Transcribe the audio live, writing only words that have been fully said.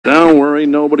Don't worry,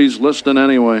 nobody's listening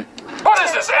anyway. What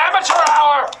is this, amateur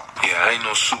hour? Yeah, I ain't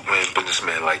no Superman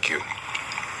businessman like you.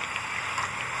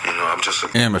 You know, I'm just an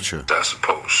amateur, I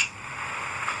suppose.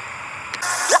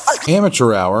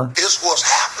 Amateur hour is what's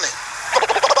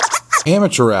happening.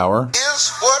 Amateur hour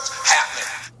is what's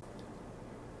happening.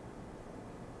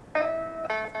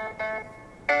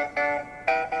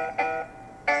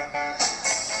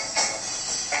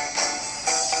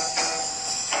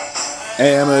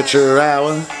 Amateur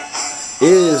hour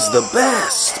is the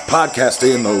best podcast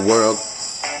in the world.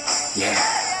 Yeah.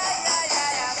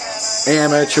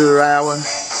 Amateur hour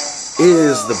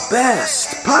is the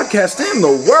best podcast in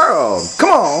the world.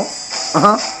 Come on.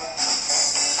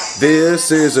 This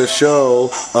is a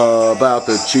show about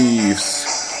the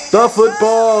Chiefs, the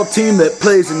football team that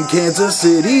plays in Kansas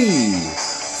City.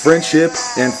 Friendship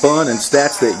and fun and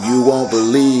stats that you won't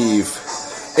believe.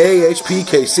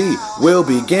 AHPKC will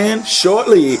begin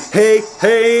shortly. Hey,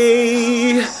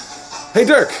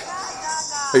 Dirk.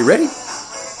 Are you ready?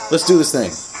 Let's do this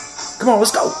thing. Come on,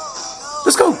 let's go.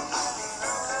 Let's go.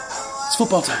 It's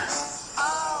football time.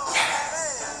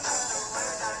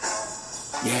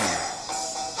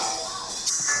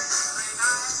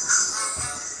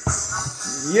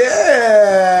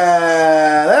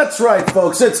 Yeah, that's right,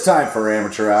 folks. It's time for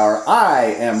Amateur Hour.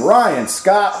 I am Ryan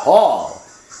Scott Hall,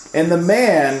 and the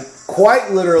man,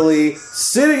 quite literally,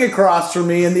 sitting across from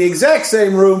me in the exact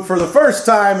same room for the first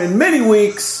time in many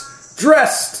weeks,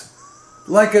 dressed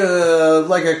like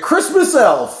a Christmas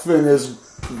elf in his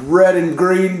red and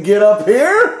green get up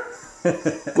here.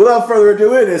 Without further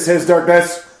ado, it is his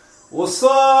darkness. What's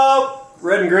up?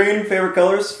 Red and green, favorite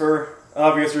colors for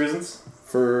obvious reasons.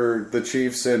 For the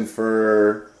Chiefs and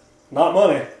for... Not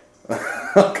money.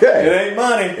 Okay. It ain't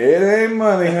money. It ain't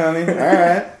money, honey. All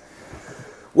right.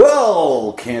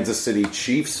 Well, Kansas City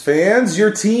Chiefs fans,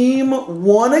 your team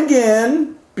won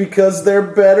again because they're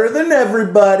better than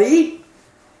everybody.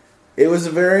 It was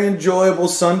a very enjoyable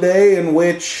Sunday in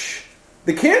which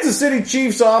the Kansas City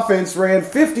Chiefs offense ran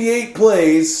 58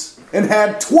 plays and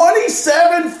had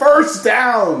 27 first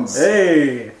downs.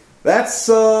 Hey. That's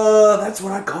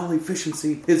what I call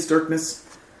efficiency. His Dirkness.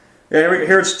 Yeah,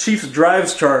 here it's Chiefs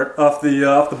drives chart off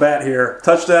the bat here.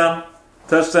 Touchdown.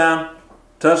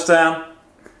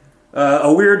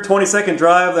 A weird 20-second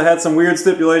drive that had some weird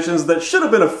stipulations that should have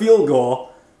been a field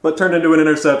goal, but turned into an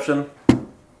interception.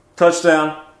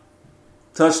 Touchdown.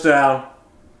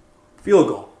 Field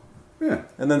goal. Yeah.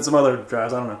 And then some other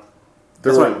drives. I don't know.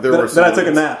 Then I took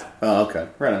a nap. Oh, okay.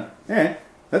 Right on. All right.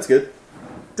 That's good.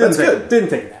 Didn't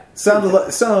take a nap. Sounded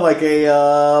like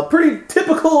a pretty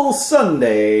typical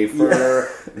Sunday for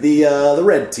the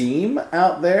red team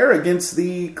out there against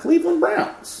the Cleveland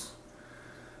Browns.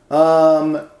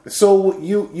 So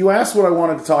you asked what I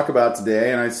wanted to talk about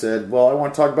today, and I said, well, I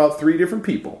want to talk about 3 different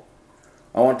people.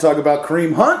 I want to talk about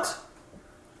Kareem Hunt,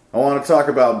 I want to talk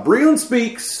about Breland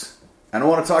Speaks, and I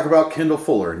want to talk about Kendall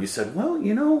Fuller. And you said, well,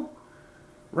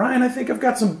 Ryan, I think I've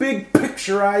got some big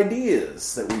picture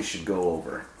ideas that we should go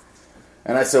over.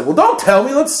 And I said, well, don't tell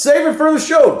me. Let's save it for the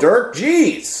show, Dirk.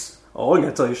 Jeez. Oh, I'm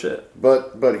going to tell you shit.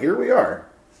 But here we are.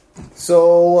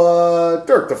 So,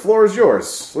 Dirk, the floor is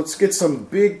yours. Let's get some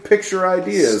big picture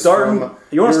ideas. You want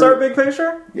to start big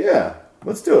picture? Yeah,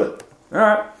 let's do it. All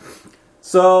right.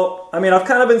 So, I've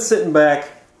kind of been sitting back.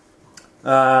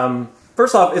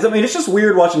 First off, it's just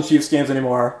weird watching Chiefs games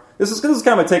anymore. This is kind of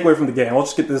my takeaway from the game. I'll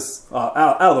just get this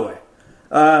out of the way.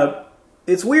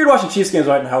 It's weird watching Chiefs games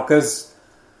right now because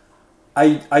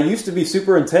I used to be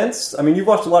super intense. You've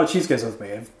watched a lot of Chiefs games with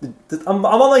me. I'm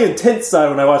on the intense side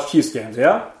when I watch Chiefs games,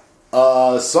 yeah?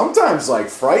 Sometimes,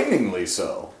 frighteningly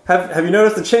so. Have you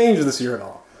noticed the change this year at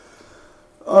all?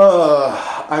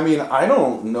 I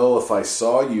don't know if I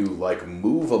saw you,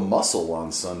 move a muscle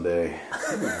on Sunday.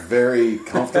 Very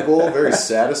comfortable, very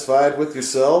satisfied with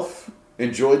yourself.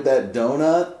 Enjoyed that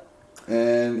donut.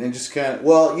 And just kind of...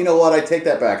 Well, you know what? I take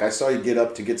that back. I saw you get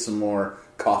up to get some more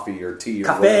coffee or tea or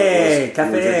whatever it was.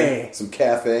 Cafe. Some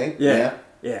cafe. Yeah.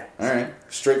 All right.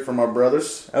 Straight from our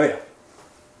brothers. Oh, yeah.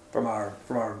 From our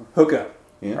hookup.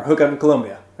 Yeah. Our hookup in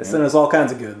Colombia. They sent us all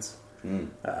kinds of goods.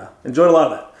 Enjoyed a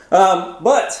lot of that.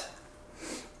 But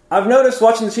I've noticed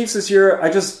watching the Chiefs this year, I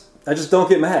just don't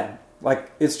get mad.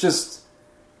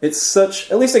 It's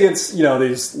such, at least against,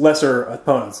 these lesser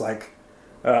opponents.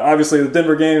 Obviously the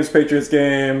Denver games, Patriots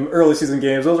game, early season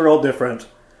games, those are all different.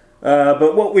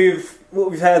 But what we've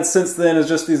had since then is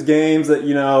just these games that,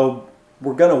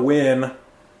 we're going to win.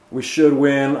 We should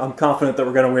win. I'm confident that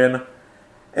we're going to win.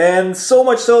 And so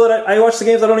much so that I watch the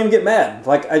games, I don't even get mad.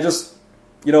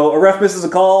 A ref misses a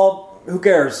call, who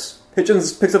cares?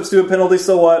 Hitchens picks up stupid penalties,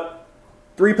 so what?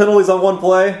 3 penalties on one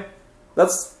play?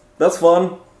 That's That's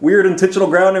fun. Weird intentional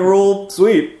grounding rule.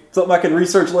 Sweet. Something I can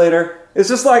research later. It's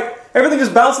just like, everything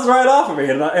just bounces right off of me.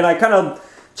 And I kind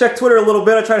of check Twitter a little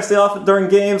bit. I try to stay off it during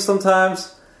games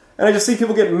sometimes. And I just see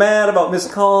people get mad about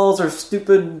missed calls or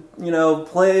stupid,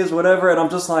 plays, whatever. And I'm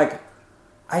just like,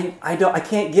 I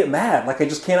can't get mad. Like, I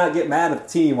just cannot get mad at the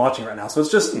team watching right now. So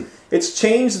it's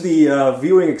changed the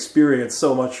viewing experience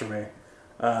so much for me.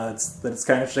 It's kind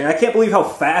of interesting. I can't believe how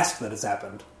fast that it's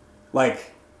happened.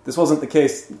 Like, this wasn't the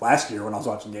case last year when I was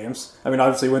watching games. I mean,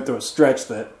 obviously went through a stretch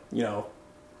that,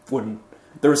 wouldn't...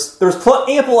 There was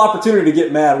ample opportunity to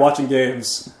get mad watching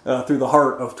games through the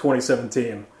heart of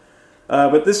 2017.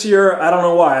 But this year, I don't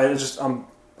know why.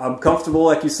 I'm comfortable,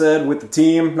 like you said, with the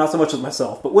team. Not so much with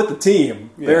myself, but with the team,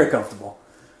 very comfortable.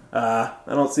 I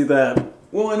don't see that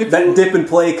that dip in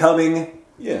play coming.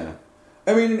 Yeah.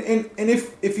 I mean, and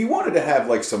if you wanted to have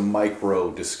like some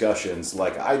micro discussions,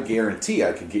 like I guarantee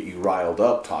I could get you riled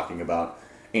up talking about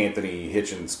Anthony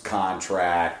Hitchens'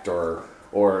 contract or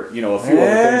a few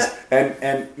other things.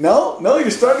 And no,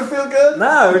 you're starting to feel good?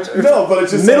 No, but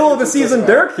it's just middle of the season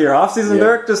Dirk here. Off-season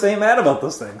Dirk just ain't mad about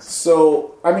those things.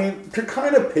 So, I mean, to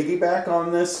kind of piggyback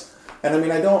on this, and I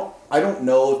mean, I don't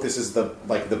know if this is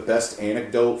the best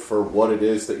anecdote for what it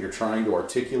is that you're trying to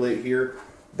articulate here,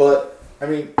 but I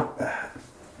mean,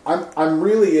 I'm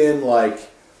really in like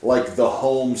the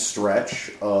home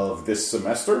stretch of this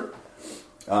semester.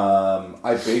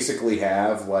 I basically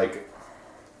have like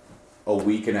a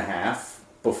week and a half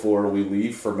before we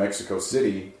leave for Mexico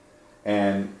City,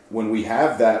 and when we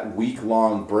have that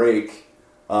week-long break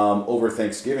over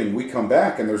Thanksgiving, we come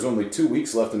back and there's only 2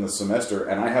 weeks left in the semester,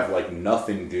 and I have like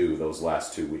nothing due those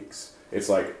last 2 weeks. It's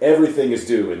like everything is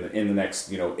due in the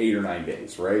next 8 or 9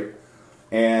 days, right?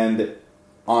 And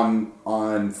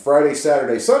on Friday,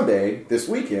 Saturday, Sunday this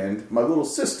weekend, my little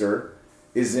sister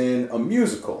is in a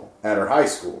musical at her high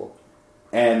school,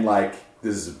 and like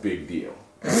this is a big deal.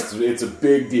 It's a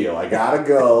big deal. I gotta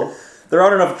go. There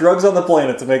aren't enough drugs on the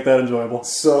planet to make that enjoyable.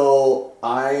 So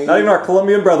not even our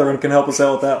Colombian brethren can help us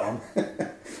out with that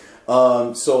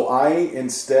one. So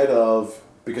instead of,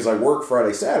 because I work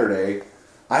Friday, Saturday,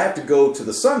 I have to go to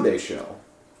the Sunday show.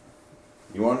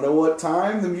 You want to know what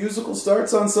time the musical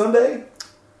starts on Sunday?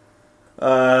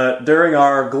 During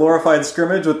our glorified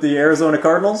scrimmage with the Arizona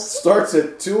Cardinals? Starts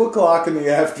at 2 o'clock in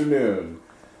the afternoon.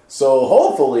 So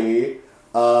hopefully,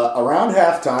 around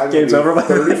halftime, game's over by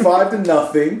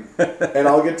 35-0, and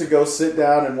I'll get to go sit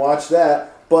down and watch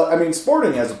that. But I mean,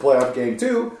 Sporting has a playoff game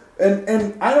too,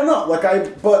 and I don't know.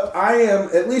 But I am,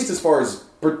 at least as far as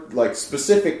like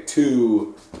specific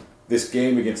to this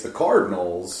game against the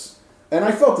Cardinals, and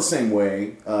I felt the same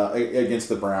way against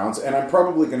the Browns, and I'm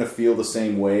probably going to feel the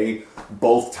same way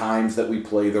both times that we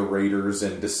play the Raiders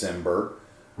in December.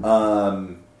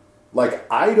 Like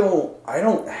I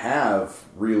don't have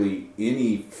really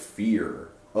any fear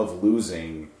of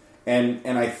losing, and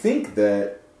I think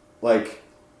that like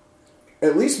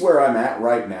at least where I'm at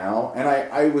right now, and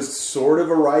I was sort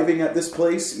of arriving at this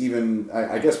place even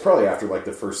I guess probably after like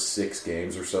the first 6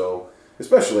 games or so,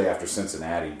 especially after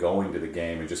Cincinnati, going to the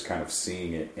game and just kind of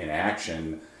seeing it in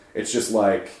action. It's just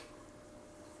like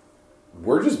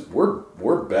we're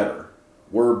better.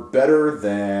 We're better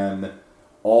than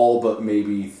all but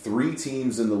maybe 3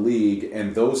 teams in the league,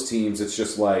 and those teams, it's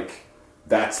just like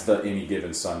that's the any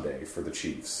given Sunday for the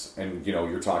Chiefs. And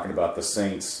you're talking about the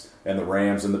Saints and the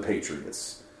Rams and the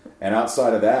Patriots. And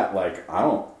outside of that, like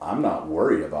I'm not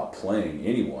worried about playing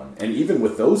anyone. And even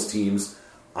with those teams,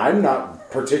 I'm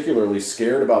not particularly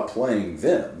scared about playing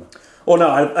them. Well, no,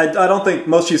 I don't think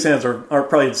most Chiefs fans are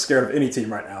probably scared of any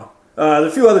team right now. There are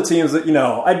a few other teams that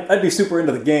I'd be super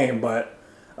into the game, but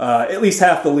at least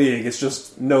half the league is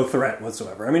just no threat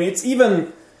whatsoever. I mean, it's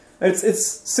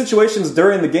situations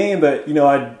during the game that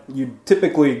you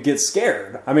typically get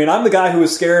scared. I mean, I'm the guy who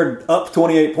was scared up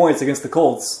 28 points against the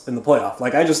Colts in the playoff.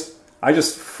 Like I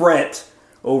just fret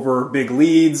over big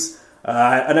leads.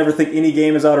 I never think any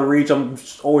game is out of reach. I'm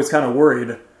just always kind of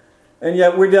worried. And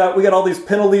yet we got all these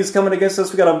penalties coming against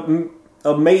us. We got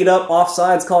a made-up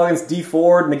offsides call against D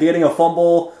Ford, negating a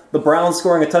fumble. The Browns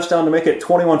scoring a touchdown to make it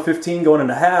 21-15 going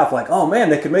into half. Like, oh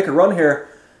man, they could make a run here.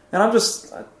 And I'm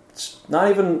just not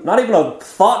even a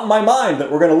thought in my mind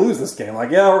that we're going to lose this game.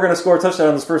 Like, yeah, we're going to score a touchdown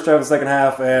in this first drive of the second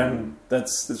half, and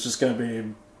it's just going to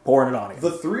be pouring it on you. The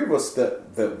 3 of us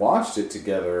that watched it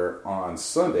together on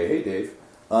Sunday, hey Dave,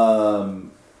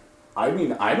 I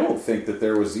mean, I don't think that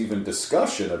there was even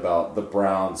discussion about the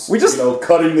Browns,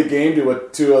 cutting the game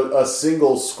to a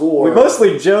single score. We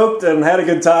mostly joked and had a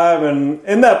good time, and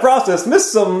in that process,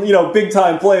 missed some, big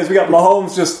time plays. We got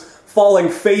Mahomes just falling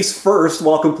face first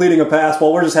while completing a pass,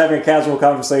 while we're just having a casual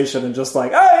conversation and just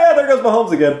like, oh yeah, they're goes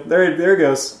Mahomes again. There he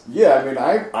goes. Yeah, I mean,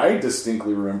 I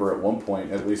distinctly remember at one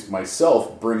point, at least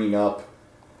myself, bringing up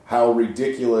how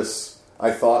ridiculous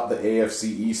I thought the AFC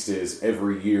East is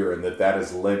every year, and that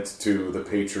has lent to the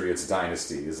Patriots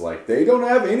dynasty. Is like, they don't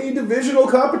have any divisional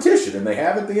competition, and they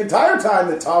haven't the entire time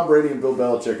that Tom Brady and Bill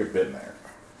Belichick have been there.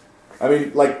 I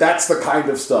mean, like, that's the kind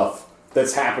of stuff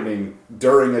that's happening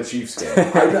during a Chiefs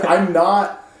game. I'm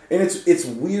not, and it's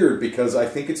weird because I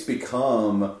think it's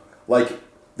become, like,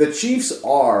 the Chiefs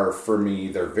are, for me,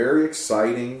 they're very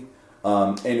exciting,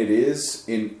 and it is,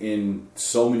 in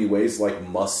so many ways, like,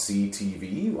 must-see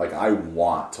TV. Like, I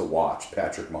want to watch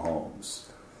Patrick Mahomes.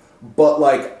 But,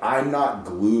 like, I'm not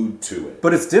glued to it.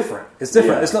 But it's different. It's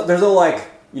different. Yeah. It's not, there's no, like,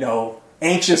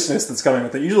 anxiousness that's coming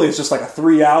with it. Usually it's just like a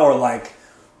 3-hour, like,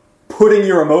 putting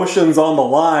your emotions on the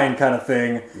line kind of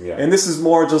thing. Yeah. And this is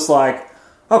more just like,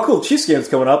 oh, cool, Chiefs game's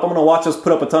coming up. I'm going to watch us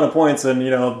put up a ton of points and,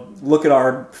 look at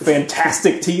our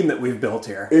fantastic team that we've built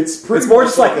here. It's more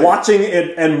just like watching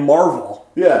it and marvel.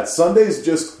 Yeah, Sunday's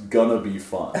just gonna be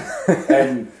fun.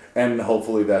 and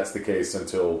hopefully that's the case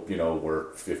until,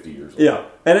 we're 50 years old. Yeah.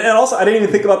 And also, I didn't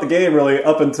even think about the game really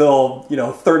up until,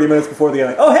 30 minutes before the game.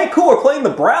 Like, oh, hey, cool, we're playing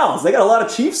the Browns. They got a lot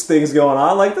of Chiefs things going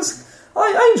on. Like, this,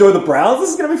 I enjoy the Browns.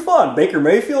 This is going to be fun. Baker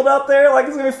Mayfield out there. Like,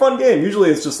 it's going to be a fun game. Usually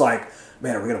it's just like,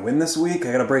 man, are we going to win this week?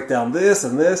 I got to break down this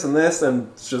and this and this. And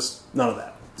it's just none of that.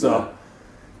 So,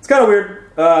 It's kind of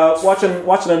weird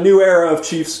watching a new era of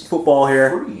Chiefs football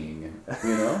here. Freeing,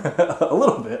 A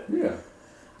little bit. Yeah.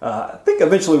 I think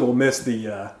eventually we'll miss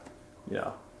the,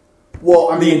 Well,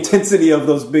 I mean, the intensity of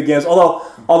those big games.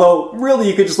 Although really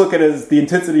you could just look at it as the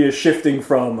intensity is shifting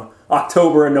from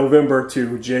October and November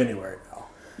to January now.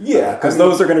 Yeah. Because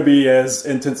those are going to be as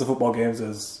intensive football games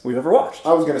as we've ever watched.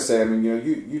 I was going to say,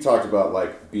 you talked about,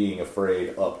 like, being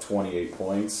afraid up 28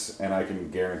 points, and I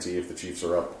can guarantee if the Chiefs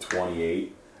are up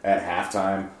 28 at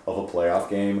halftime of a playoff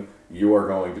game, you are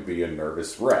going to be a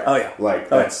nervous wreck. Oh, yeah. Like,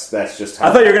 that's just how...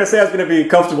 I thought you were going to say I was going to be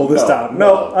comfortable this time.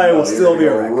 No, I will still be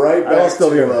a wreck. Right I will back still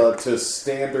be a wreck. to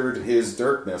standard his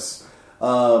Dirkness.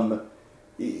 The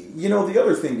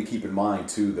other thing to keep in mind,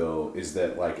 too, though, is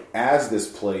that, like, as this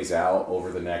plays out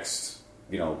over the next,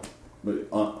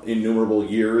 innumerable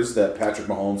years that Patrick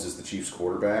Mahomes is the Chiefs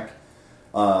quarterback,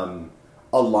 a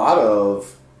lot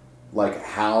of, like,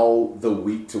 how the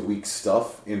week-to-week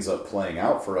stuff ends up playing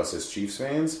out for us as Chiefs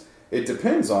fans, it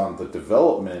depends on the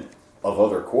development of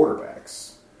other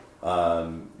quarterbacks.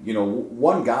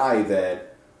 One guy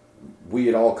that we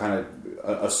had all kind of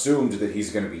assumed that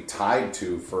he's going to be tied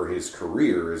to for his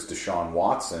career is Deshaun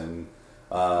Watson.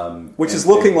 Which is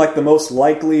looking like the most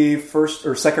likely first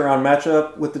or second round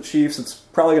matchup with the Chiefs. It's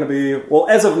probably going to be, well,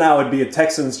 as of now, it'd be a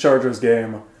Texans-Chargers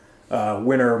game.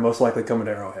 Winner most likely coming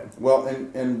to Arrowhead. Well,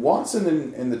 and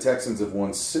Watson and the Texans have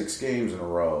won 6 games in a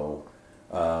row.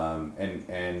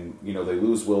 And they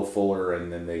lose Will Fuller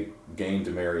and then they gain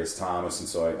Demaryius Thomas. And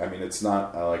so, it's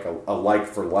not like a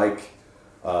like-for-like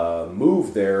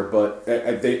move there, but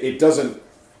it doesn't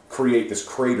create this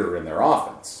crater in their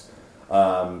offense.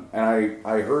 And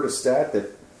I heard a stat that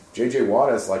J.J. Watt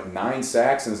has like 9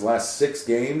 sacks in his last 6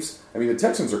 games. The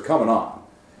Texans are coming on.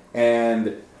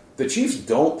 And the Chiefs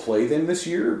don't play them this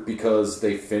year because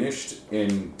they finished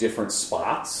in different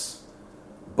spots.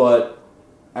 But,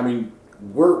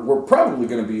 we're probably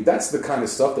going to be... That's the kind of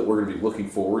stuff that we're going to be looking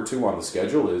forward to on the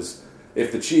schedule is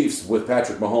if the Chiefs, with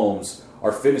Patrick Mahomes,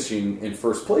 are finishing in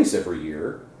first place every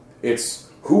year, it's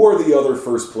who are the other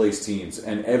first place teams?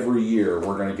 And every year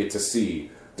we're going to get to see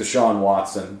Deshaun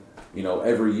Watson.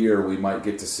 Every year we might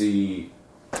get to see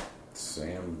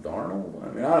Sam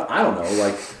Darnold. I don't know.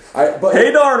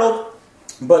 Hey, Darnold!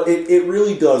 But it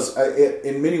really does.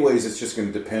 In many ways, it's just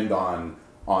going to depend on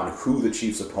who the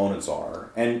Chiefs' opponents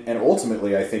are. And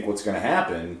ultimately, I think what's going to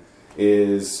happen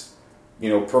is,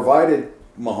 provided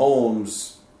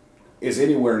Mahomes is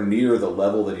anywhere near the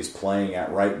level that he's playing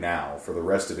at right now for the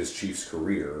rest of his Chiefs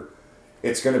career,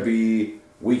 it's going to be,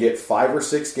 we get 5 or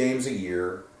 6 games a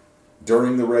year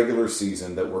during the regular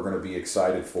season that we're going to be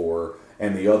excited for,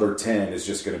 and the other 10 is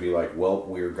just going to be like, well,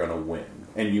 we're going to win.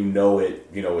 And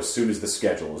it, as soon as the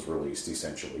schedule is released,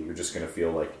 essentially. You're just going to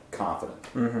feel, like, confident.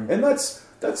 Mm-hmm. And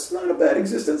that's not a bad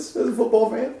existence as a football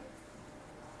fan.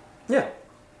 Yeah,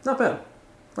 not bad.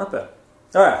 Not bad.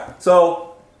 All right,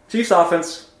 so Chiefs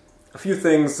offense... A few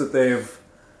things that they've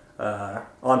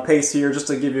on pace here, just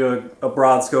to give you a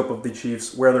broad scope of the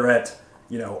Chiefs, where they're at,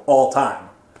 all time.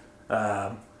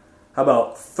 How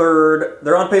about third?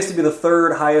 They're on pace to be the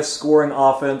 3rd highest scoring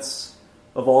offense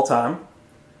of all time.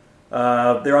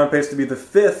 They're on pace to be the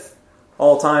 5th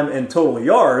all time in total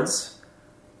yards,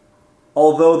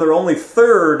 although they're only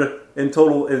 3rd in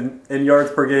total in yards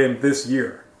per game this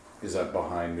year. Is that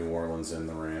behind New Orleans and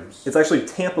the Rams? It's actually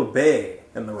Tampa Bay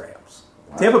and the Rams.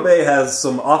 Wow. Tampa Bay has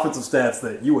some offensive stats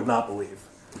that you would not believe.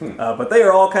 But they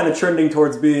are all kind of trending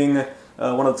towards being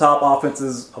one of the top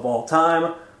offenses of all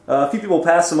time. A few people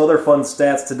passed some other fun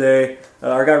stats today.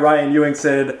 Our guy Ryan Ewing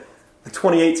said the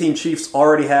 2018 Chiefs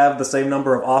already have the same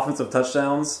number of offensive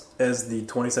touchdowns as the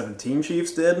 2017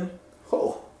 Chiefs did.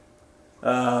 Oh.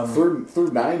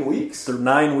 Through 9 weeks? Through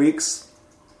 9 weeks.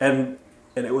 And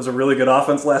it was a really good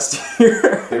offense last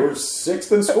year. They were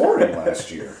 6th in scoring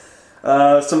last year.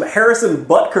 Some Harrison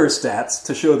Butker stats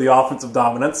to show the offensive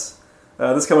dominance.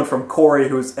 This coming from Corey,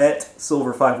 who's at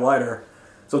Silver5Lighter.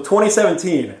 So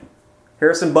 2017,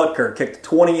 Harrison Butker kicked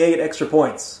 28 extra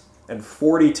points and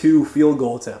 42 field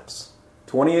goal attempts.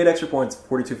 28 extra points,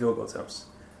 42 field goal attempts.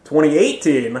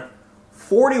 2018,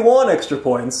 41 extra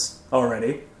points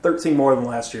already, 13 more than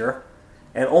last year,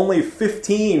 and only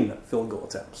 15 field goal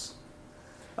attempts.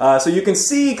 So you can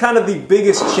see kind of the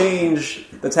biggest change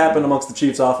that's happened amongst the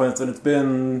Chiefs offense, and it's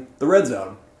been the red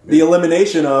zone. The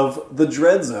elimination of the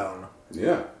dread zone.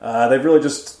 Yeah. They've really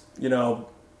just,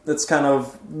 that's kind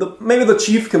of maybe the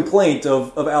chief complaint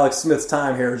of Alex Smith's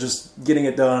time here, just getting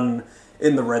it done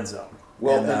in the red zone.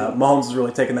 Well, and Mahomes has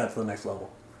really taken that to the next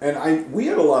level. And we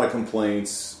had a lot of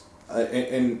complaints,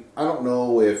 and I don't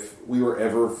know if we were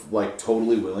ever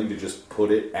totally willing to just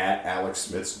put it at Alex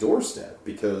Smith's doorstep,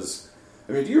 because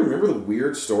do you remember the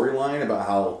weird storyline about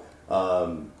how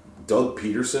Doug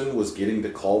Peterson was getting to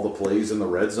call the plays in the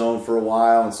red zone for a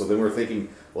while, and so then we're thinking,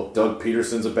 well, Doug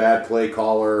Peterson's a bad play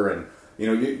caller, and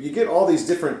you get all these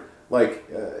different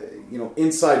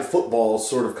inside football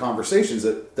sort of conversations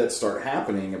that start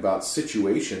happening about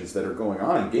situations that are going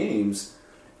on in games,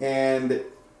 and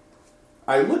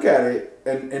I look at it,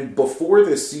 and before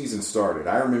this season started,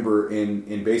 I remember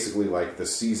in basically the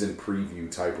season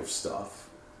preview type of stuff.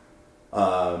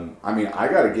 I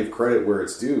got to give credit where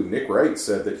it's due. Nick Wright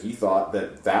said that he thought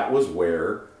that was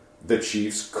where the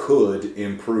Chiefs could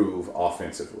improve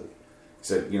offensively. He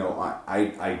said,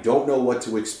 I don't know what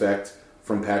to expect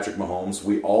from Patrick Mahomes.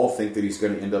 We all think that he's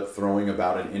going to end up throwing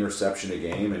about an interception a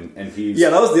game, and he's...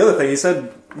 Yeah, that was the other thing. He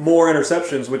said more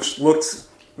interceptions, which looked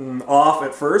off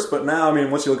at first, but now,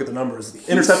 once you look at the numbers,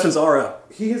 interceptions are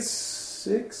up. He has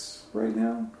 6 right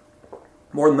now?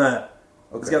 More than that.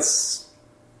 Okay.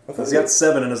 He's got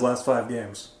 7 in his last 5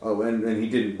 games. Oh, and he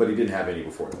didn't have any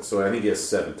before this, so I think he has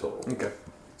 7 total. Okay.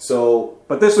 So,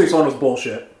 but this week's one was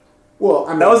bullshit. Well,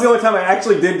 that was the only time I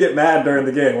actually did get mad during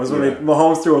the game, was when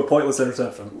Mahomes threw a pointless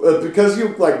interception. Because you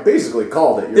basically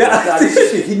called it. Now he's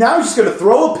just going to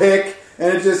throw a pick,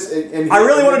 and it just. And I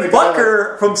really wanted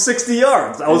Butker from 60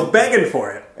 yards. I was begging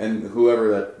for it. And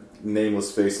whoever that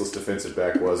nameless, faceless defensive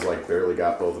back was, barely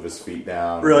got both of his feet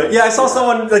down. Really? Yeah, I saw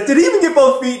someone did he even get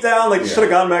both feet down? Should have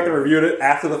gone back and reviewed it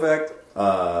after the fact.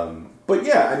 But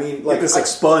yeah, get this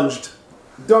expunged.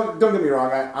 Don't get me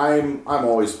wrong. I'm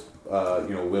always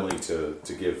willing to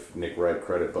give Nick Wright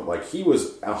credit, but he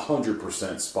was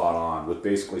 100% spot on with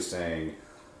basically saying,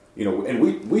 and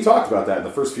we talked about that in the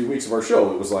first few weeks of our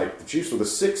show. It was the Chiefs were the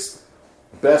 6th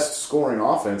best scoring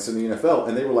offense in the NFL,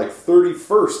 and they were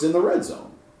 31st in the red zone.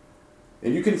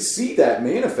 And you can see that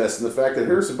manifest in the fact that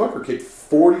Harrison Butker kicked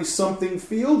 40-something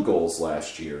field goals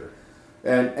last year,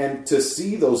 and to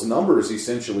see those numbers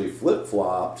essentially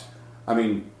flip-flopped.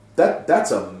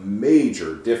 That's a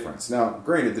major difference. Now,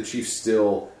 granted, the Chiefs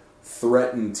still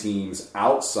threaten teams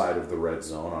outside of the red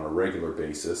zone on a regular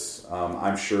basis.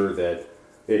 I'm sure that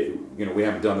we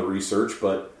haven't done the research,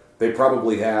 but they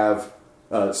probably have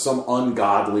some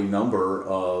ungodly number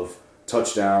of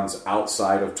touchdowns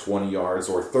outside of 20 yards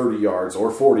or 30 yards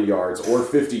or 40 yards or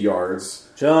 50 yards.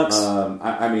 Chunks.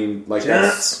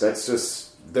 That's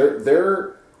just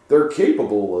they're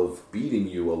capable of beating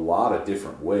you a lot of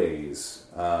different ways.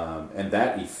 And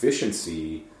that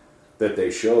efficiency that they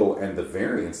show and the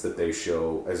variance that they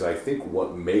show is, I think,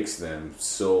 what makes them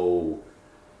so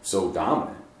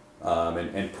dominant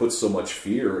and puts so much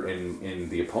fear in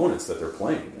the opponents that they're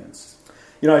playing against.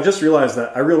 I just realized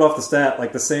that I reeled off the stat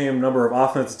the same number of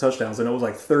offensive touchdowns, and it was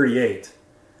 38.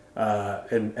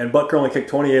 And Butker only kicked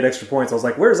 28 extra points. I was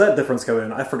where's that difference coming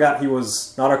in? I forgot he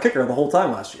was not our kicker the whole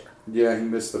time last year. Yeah, he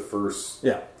missed the first...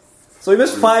 Yeah. So he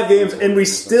missed 5 games, and we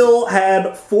still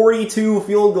had 42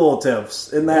 field goal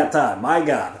attempts in that time. My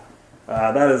God.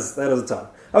 That is a ton.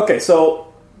 Okay,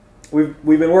 so we've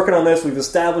been working on this. We've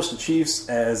established the Chiefs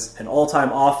as an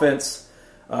all-time offense.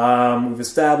 We've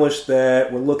established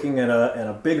that we're looking at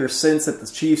a bigger sense at the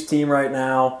Chiefs team right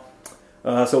now.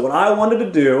 So what I wanted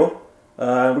to do,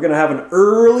 we're going to have an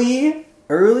early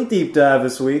deep dive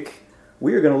this week.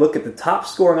 We are going to look at the top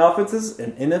scoring offenses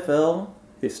in NFL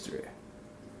history.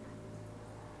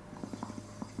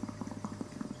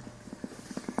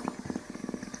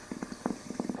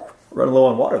 running low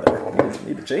on water there.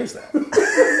 Need to change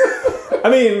that. I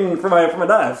mean, for my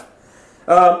dive.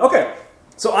 Okay,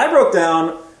 so I broke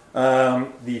down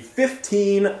the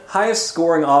 15 highest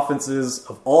scoring offenses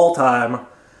of all time,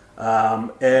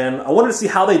 and I wanted to see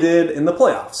how they did in the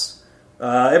playoffs.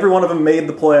 Every one of them made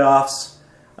the playoffs,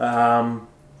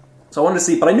 so I wanted to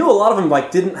see, but I knew a lot of them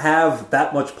didn't have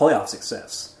that much playoff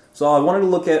success. So I wanted to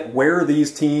look at where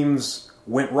these teams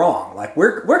went wrong.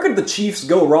 Where could the Chiefs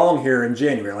go wrong here in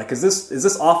January? Is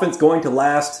this offense going to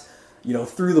last,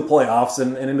 through the playoffs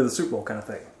and into the Super Bowl kind of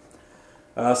thing?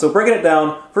 So breaking it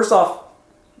down, first off,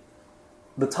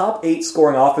 the top 8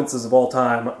 scoring offenses of all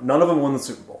time, none of them won the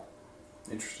Super Bowl.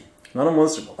 Interesting. None of them won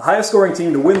the Super Bowl. The highest scoring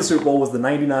team to win the Super Bowl was the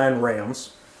 99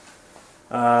 Rams.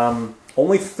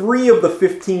 Only 3 of the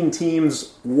 15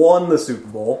 teams won the Super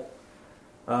Bowl.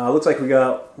 Looks like we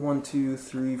got 1, 2,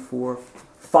 3, 4,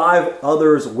 5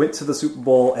 others went to the Super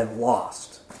Bowl and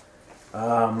lost.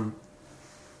 So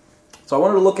I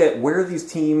wanted to look at where these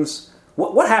teams...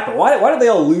 What happened? Why did they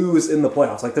all lose in the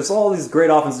playoffs? There's all these great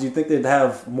offenses. You'd think they'd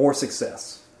have more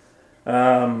success.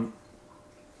 In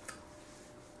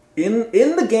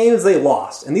the games they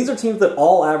lost, and these are teams that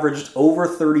all averaged over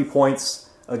 30 points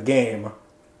a game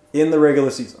in the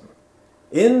regular season.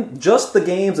 In just the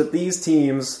games that these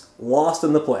teams lost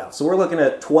in the playoffs. So we're looking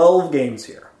at 12 games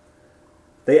here.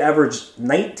 They averaged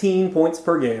 19 points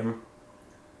per game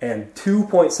and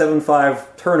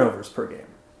 2.75 turnovers per game.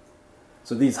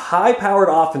 So these high-powered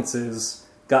offenses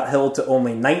got held to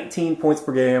only 19 points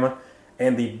per game,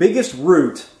 and the biggest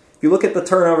root, if you look at the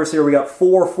turnovers here, we got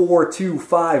 4, 4, 2,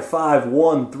 5, 5,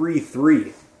 1, 3,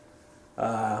 3.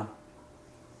 And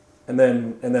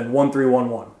then 1, 3, 1,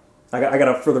 1. I got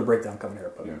a further breakdown coming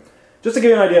here, but just to give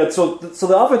you an idea, so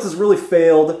the offenses really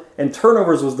failed, and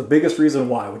turnovers was the biggest reason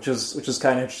why, which is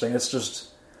kind of interesting. It's just,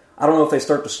 I don't know if they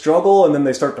start to struggle and then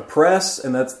they start to press,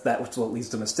 and that's what leads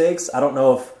to mistakes. I don't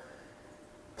know if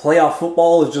playoff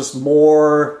football is just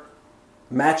more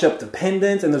matchup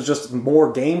dependent, and there's just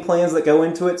more game plans that go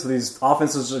into it, so these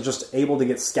offenses are just able to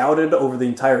get scouted over the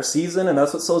entire season, and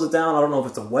that's what slows it down. I don't know if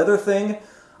it's a weather thing.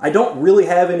 I don't really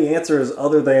have any answers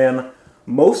other than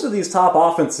most of these top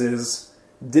offenses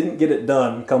didn't get it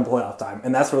done come playoff time,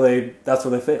 and that's where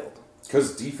they failed.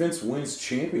 Because defense wins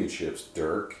championships,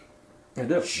 Dirk. They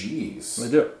do. Jeez.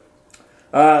 They do.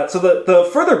 So the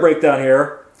further breakdown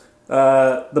here,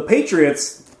 the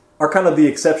Patriots are kind of the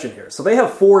exception here. So they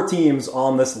have 4 teams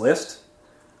on this list,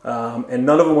 and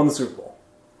none of them won the Super Bowl.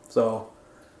 So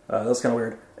that's kind of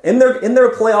weird. In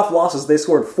their playoff losses, they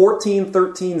scored 14,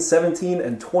 13, 17,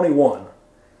 and 21.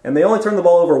 And they only turned the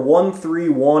ball over 1, 3,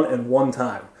 1, and 1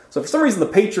 time. So for some reason, the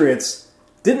Patriots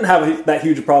didn't have that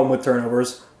huge a problem with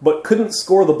turnovers, but couldn't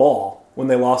score the ball when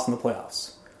they lost in the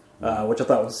playoffs, which I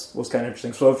thought was kind of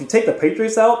interesting. So if you take the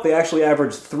Patriots out, they actually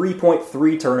averaged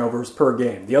 3.3 turnovers per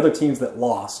game. The other teams that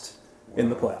lost in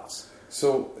the playoffs.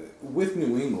 So with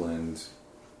New England,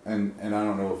 and I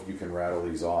don't know if you can rattle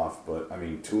these off, but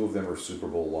 2 of them are Super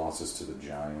Bowl losses to the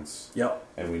Giants. Yep.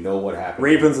 And we know what happened.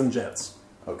 Ravens and Jets.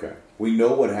 Okay. We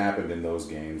know what happened in those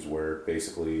games where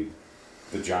basically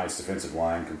the Giants' defensive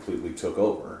line completely took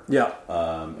over. Yeah.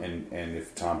 And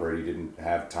if Tom Brady didn't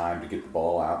have time to get the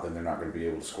ball out, then they're not going to be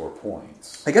able to score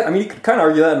points. You could kind of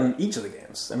argue that in each of the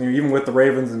games. Even with the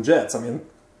Ravens and Jets. And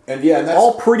that's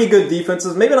all pretty good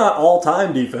defenses. Maybe not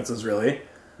all-time defenses, really.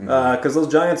 Because those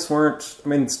Giants weren't...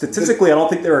 statistically, I don't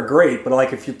think they were great.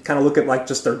 But if you kind of look at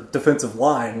just their defensive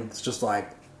line, it's just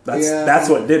that's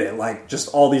what did it. Just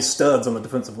all these studs on the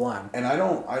defensive line. And I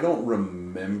don't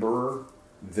remember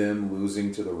them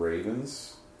losing to the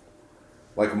Ravens.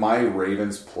 My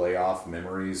Ravens playoff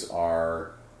memories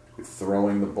are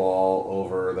throwing the ball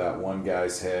over that one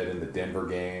guy's head in the Denver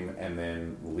game, and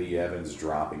then Lee Evans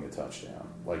dropping a touchdown.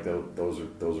 Those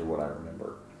are what I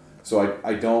remember. So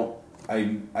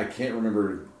I can't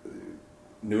remember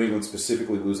New England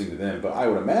specifically losing to them, but I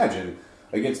would imagine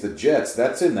against the Jets,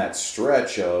 that's in that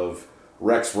stretch of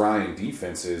Rex Ryan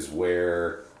defenses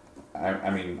where,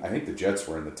 I think the Jets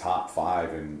were in the top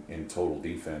 5 in total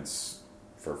defense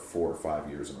for 4 or 5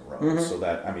 years in a row. Mm-hmm. So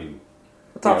that,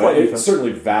 top 5 it defense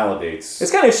certainly validates.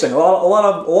 It's kind of interesting. A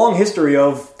long history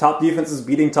of top defenses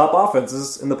beating top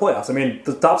offenses in the playoffs.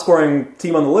 The top scoring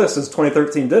team on the list is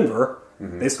 2013 Denver.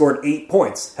 Mm-hmm. They scored 8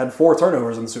 points, had 4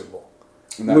 turnovers in the Super Bowl,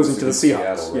 losing to the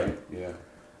Seahawks. Seattle, right?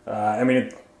 Yeah.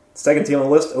 Second team on the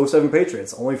list, 07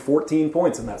 Patriots, only 14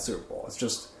 points in that Super Bowl.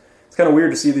 It's kind of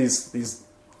weird to see these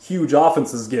huge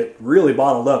offenses get really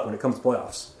bottled up when it comes to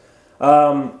playoffs.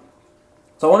 So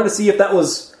I wanted to see if that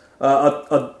was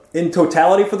in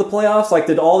totality for the playoffs.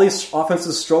 Did all these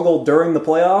offenses struggle during the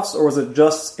playoffs, or was it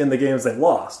just in the games they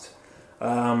lost?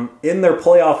 In their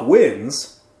playoff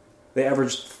wins, they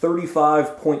averaged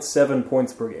 35.7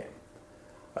 points per game.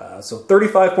 So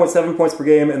 35.7 points per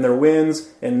game in their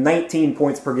wins and 19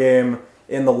 points per game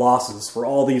in the losses for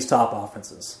all these top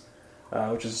offenses,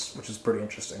 which is pretty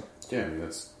interesting. Yeah, I mean,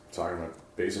 that's talking about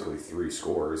basically 3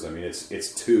 scores. I mean,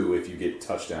 it's 2 if you get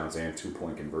touchdowns and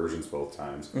 2-point conversions both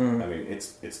times. Mm-hmm. I mean,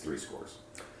 it's 3 scores.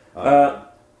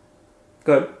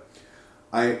 Good.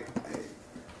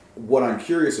 What I'm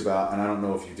curious about, and I don't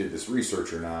know if you did this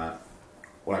research or not,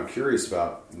 what I'm curious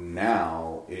about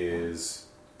now is,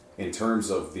 in terms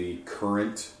of the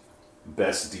current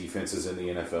best defenses in the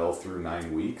NFL through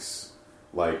 9 weeks,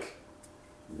 like,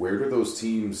 where do those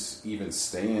teams even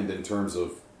stand in terms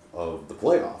of the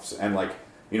playoffs? And, like,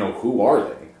 you know, who are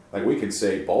they? Like, we can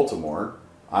say Baltimore.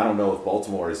 I don't know if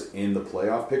Baltimore is in the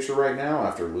playoff picture right now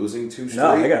after losing 2 straight.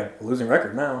 No, they got a losing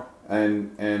record now.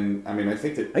 And I mean, I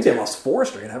think they lost 4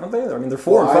 straight, haven't they? I mean, they're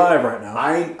 4-5 right now.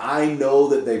 I know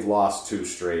that they've lost 2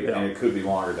 straight, yeah. and it could be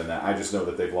longer than that. I just know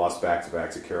that they've lost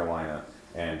back-to-back to Carolina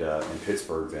and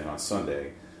Pittsburgh then on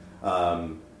Sunday.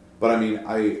 But I mean,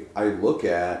 I look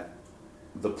at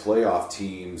the playoff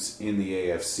teams in the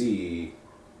AFC,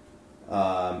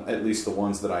 at least the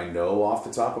ones that I know off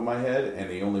the top of my head, and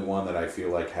the only one that I feel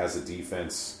like has a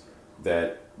defense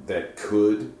that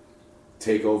could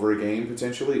take over a game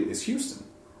potentially is Houston,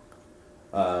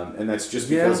 and that's just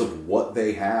because of what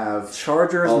they have.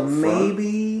 Chargers,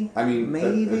 maybe. I mean,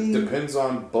 maybe it depends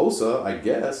on Bosa, I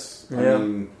guess. Yeah. I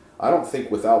mean, I don't think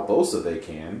without Bosa they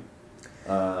can.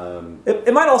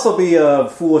 It might also be a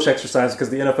foolish exercise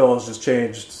because the NFL has just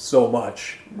changed so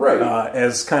much, right?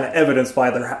 As kind of evidenced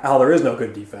by how there is no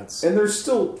good defense, and there's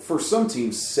still for some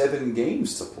teams 7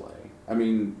 games to play. I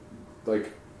mean,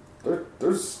 like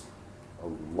there's a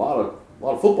lot of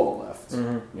football left,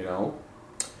 you know.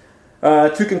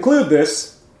 To conclude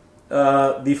this,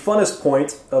 the funnest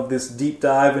point of this deep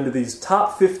dive into these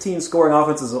top 15 scoring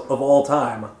offenses of all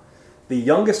time, the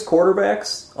youngest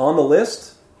quarterbacks on the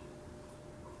list: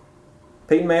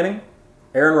 Peyton Manning,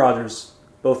 Aaron Rodgers,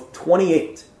 both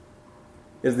 28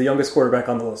 is the youngest quarterback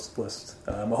on the list.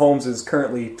 Mahomes is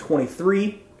currently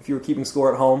 23, if you were keeping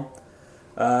score at home.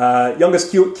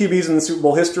 Youngest QBs in the Super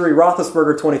Bowl history: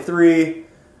 Roethlisberger 23,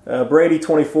 Brady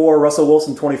 24, Russell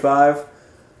Wilson 25.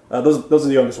 Those are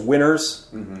the youngest winners.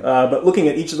 But looking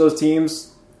at each of those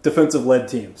teams, defensive-led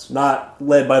teams, not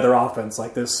led by their offense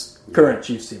like this current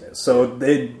Chiefs team is. So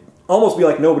they'd almost be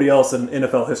like nobody else in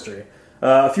NFL history.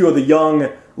 A few of the young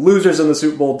losers in the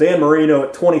Super Bowl: Dan Marino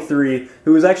at 23,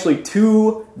 who is actually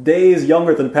 2 days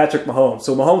younger than Patrick Mahomes.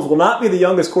 So Mahomes will not be the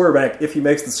youngest quarterback if he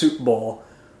makes the Super Bowl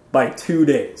by 2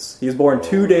 days. He was born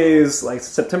 2 days, like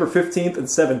September 15th and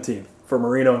 17th for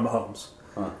Marino and Mahomes.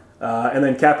 And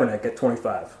then Kaepernick at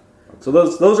 25. So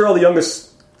those are all the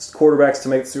youngest quarterbacks to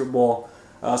make the Super Bowl.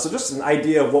 So just an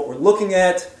idea of what we're looking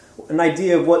at, an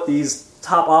idea of what these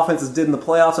top offenses did in the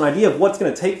playoffs, an idea of what's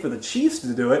going to take for the Chiefs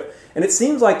to do it. And it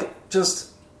seems like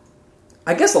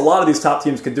I guess a lot of these top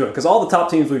teams could do it, because all the top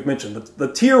teams we've mentioned,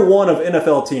 the tier 1 of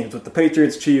NFL teams with the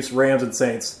Patriots, Chiefs, Rams, and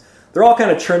Saints, they're all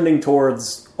kind of trending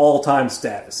towards all-time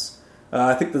status.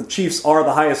 I think the Chiefs are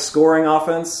the highest scoring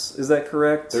offense. Is that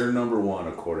correct? They're number 1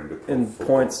 according to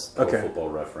points. Okay. Football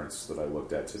Reference that I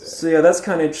looked at today. So yeah, that's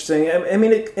kind of interesting. I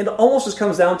mean, it almost just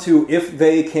comes down to if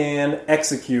they can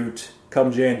execute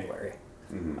come January,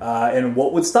 and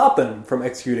what would stop them from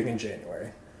executing in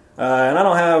January. And I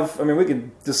don't have. I mean, we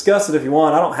could discuss it if you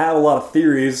want. I don't have a lot of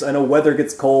theories. I know weather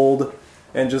gets cold,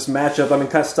 and just matchup. I mean,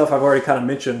 kind of stuff I've already kind of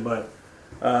mentioned, but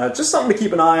just something to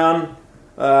keep an eye on.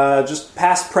 Just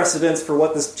past precedents for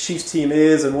what this Chiefs team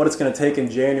is and what it's going to take in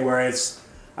January.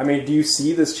 Do you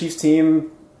see this Chiefs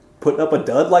team putting up a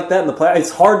dud like that in the play? It's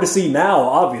hard to see now,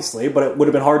 obviously, but it would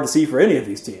have been hard to see for any of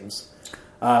these teams.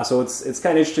 So it's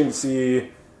kind of interesting to see,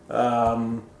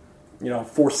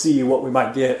 foresee what we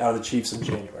might get out of the Chiefs in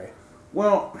January.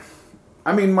 Well,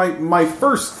 I mean, my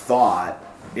first thought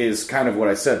is kind of what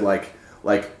I said, like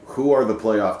who are the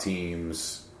playoff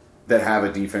teams that have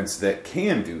a defense that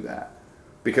can do that?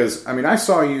 Because, I mean, I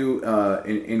saw you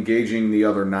engaging the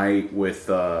other night with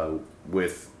Justice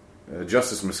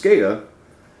Mosqueda,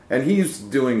 and he's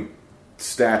doing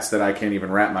stats that I can't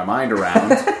even wrap my mind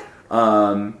around.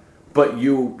 But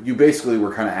you basically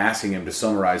were kind of asking him to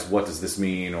summarize what does this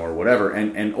mean or whatever.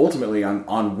 And ultimately,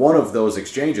 on one of those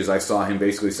exchanges, I saw him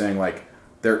basically saying, like,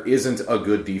 there isn't a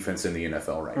good defense in the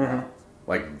NFL right now.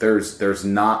 Like, there's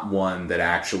not one that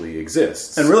actually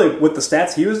exists. And really, with the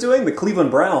stats he was doing, the Cleveland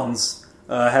Browns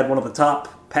had one of the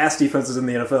top pass defenses in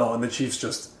the NFL, and the Chiefs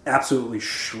just absolutely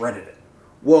shredded it.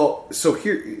 Well, so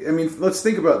here, I mean, let's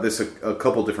think about this a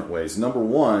couple different ways. Number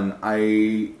one,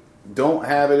 don't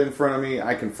have it in front of me.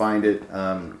 I can find it.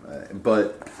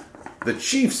 But the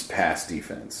Chiefs' pass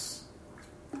defense,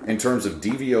 in terms of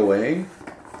DVOA,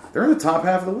 they're in the top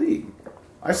half of the league.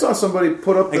 I saw somebody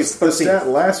put up the stat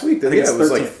last week that it was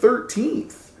like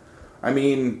 13th. I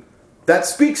mean, that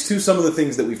speaks to some of the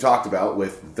things that we've talked about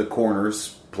with the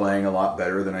corners playing a lot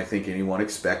better than I think anyone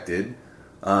expected.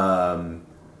 But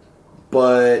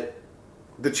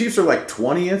the Chiefs are like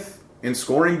 20th in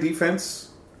scoring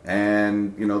defense.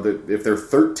 And, you know, if they're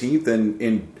 13th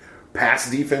in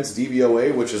pass defense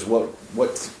DVOA, which is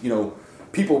what you know,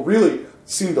 people really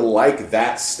seem to like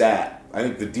that stat. I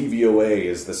think the DVOA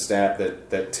is the stat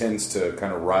that tends to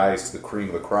kind of rise to the cream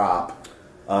of the crop.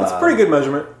 It's a pretty good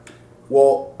measurement.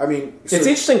 Well, I mean... It's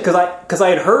interesting because I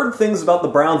had heard things about the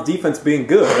Browns' defense being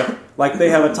good. Like, they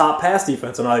have a top pass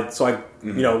defense. And I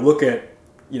you know, look at,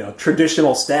 you know,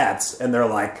 traditional stats, and they're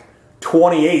like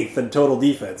 28th in total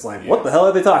defense. Like, what the hell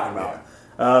are they talking about?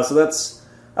 Yeah. So that's...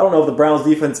 I don't know if the Browns'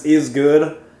 defense is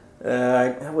good.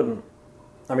 I wouldn't...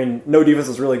 I mean, no defense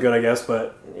is really good, I guess,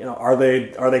 but you know, are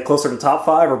they closer to top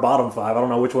 5 or bottom 5? I don't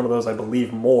know which one of those I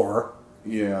believe more.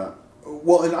 Yeah,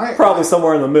 well, and probably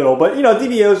somewhere in the middle. But you know,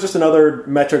 DVO is just another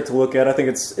metric to look at. I think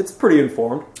it's pretty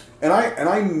informed. And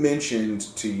I mentioned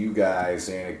to you guys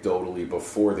anecdotally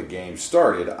before the game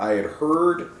started, I had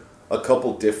heard a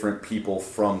couple different people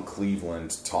from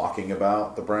Cleveland talking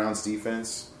about the Browns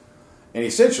defense, and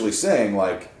essentially saying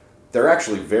like they're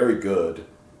actually very good.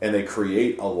 And they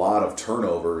create a lot of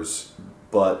turnovers,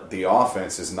 but the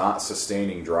offense is not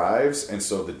sustaining drives, and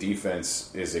so the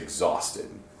defense is exhausted.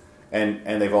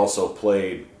 And they've also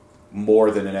played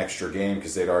more than an extra game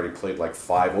because they'd already played like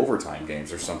 5 overtime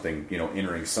games or something, you know,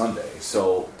 entering Sunday.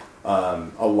 So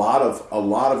a lot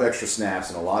of extra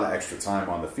snaps and a lot of extra time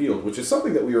on the field, which is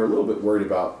something that we were a little bit worried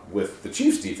about with the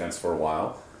Chiefs' defense for a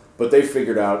while. But they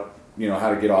figured out, you know, how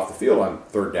to get off the field on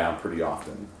third down pretty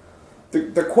often.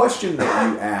 The question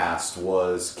that you asked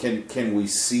was, can we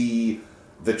see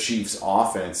the Chiefs'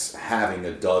 offense having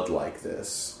a dud like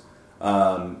this?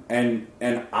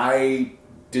 And I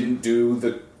didn't do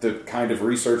the kind of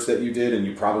research that you did, and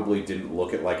you probably didn't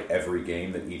look at like every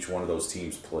game that each one of those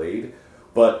teams played.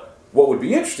 But what would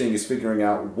be interesting is figuring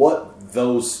out what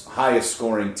those highest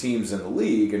scoring teams in the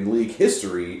league and league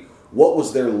history, what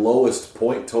was their lowest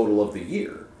point total of the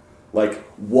year? Like,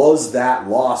 was that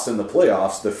loss in the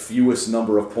playoffs the fewest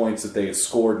number of points that they had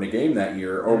scored in a game that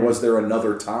year, or was there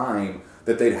another time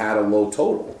that they'd had a low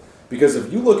total? Because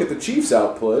if you look at the Chiefs'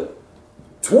 output,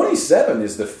 27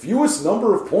 is the fewest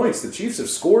number of points the Chiefs have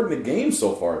scored in a game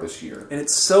so far this year. And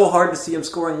it's so hard to see them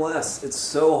scoring less. It's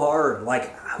so hard.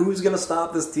 Like, who's going to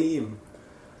stop this team?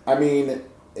 I mean,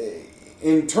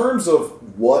 in terms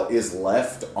of what is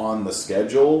left on the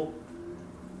schedule,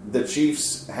 the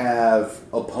Chiefs have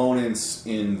opponents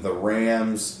in the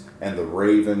Rams and the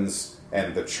Ravens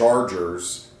and the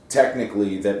Chargers,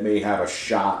 technically, that may have a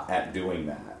shot at doing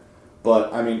that.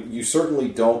 But, I mean, you certainly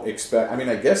don't expect... I mean,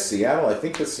 I guess Seattle, I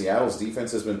think that Seattle's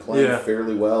defense has been playing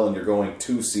fairly well, and you're going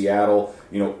to Seattle,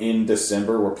 you know, in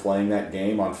December. We're playing that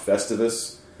game on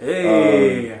Festivus.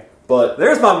 Hey! But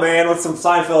there's my man with some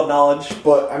Seinfeld knowledge.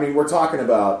 But, I mean, we're talking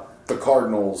about the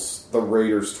Cardinals, the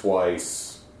Raiders twice...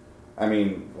 I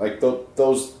mean, like,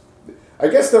 those... I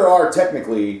guess there are,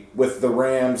 technically, with the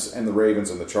Rams and the Ravens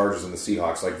and the Chargers and the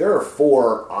Seahawks, like, there are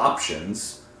 4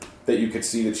 options that you could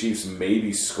see the Chiefs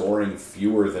maybe scoring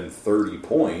fewer than 30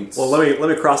 points. Well, let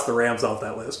me cross the Rams off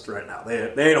that list right now.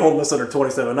 They ain't holding us under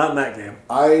 27, not in that game.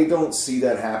 I don't see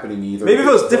that happening either. Maybe if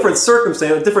it was different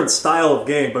circumstance, a different style of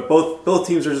game, but both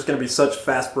teams are just going to be such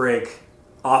fast break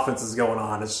offenses going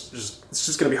on. It's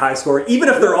just going to be high scoring. Even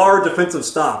if there are defensive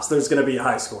stops, there's going to be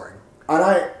high scoring. And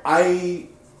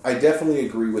I definitely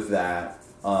agree with that.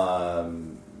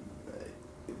 The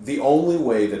only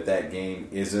way that game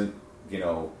isn't, you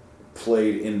know,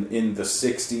 played in the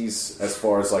 60s as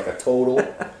far as like a total,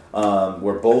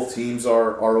 where both teams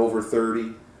are over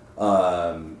 30,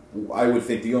 I would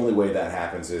think the only way that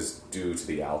happens is due to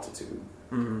the altitude.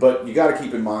 Mm-hmm. But you got to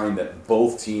keep in mind that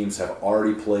both teams have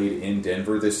already played in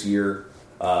Denver this year.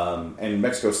 And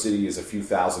Mexico City is a few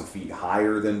thousand feet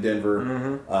higher than Denver.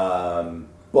 Mm-hmm.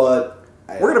 But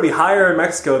we're going to be higher in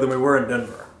Mexico than we were in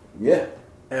Denver. Yeah.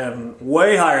 And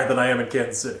way higher than I am in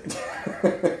Kansas City.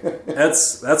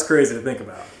 That's crazy to think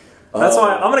about. That's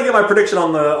why I'm going to get my prediction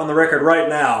on the record right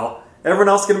now. Everyone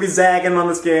else is going to be zagging on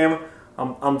this game.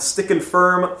 I'm sticking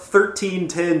firm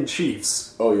 13-10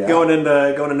 Chiefs. Oh yeah. Going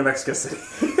into Mexico City.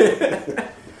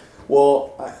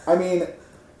 Well, I mean,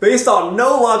 based on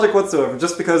no logic whatsoever,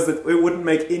 just because it wouldn't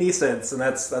make any sense, and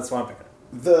that's why I'm picking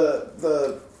it.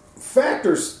 The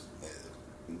factors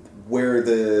where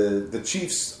the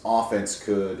Chiefs' offense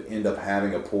could end up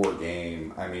having a poor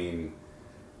game, I mean,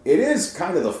 it is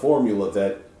kind of the formula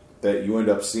that you end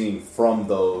up seeing from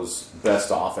those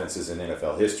best offenses in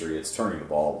NFL history. It's turning the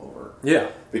ball over. Yeah.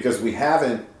 Because we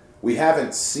haven't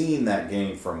seen that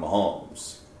game from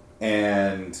Mahomes.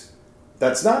 And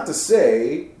that's not to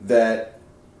say that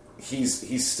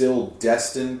he's still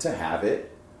destined to have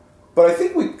it. But I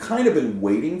think we've kind of been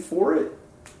waiting for it.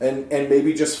 And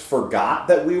maybe just forgot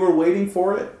that we were waiting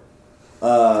for it.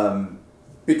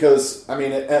 Because, I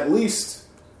mean, at least,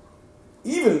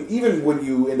 even when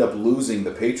you end up losing the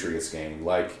Patriots game,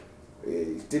 like,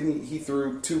 didn't he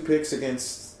threw 2 picks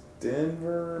against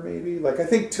Denver, maybe? Like, I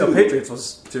think 2. No, Patriots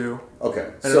was 2.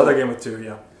 Okay. And another game with 2,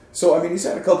 yeah. So, I mean, he's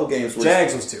had a couple games where...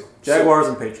 Jags was 2. Jaguars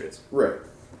and Patriots. Right.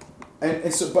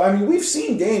 And so, but I mean, we've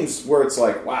seen games where it's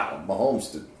like, wow,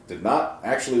 Mahomes did not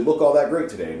actually look all that great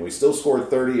today, and we still scored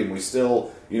 30, and we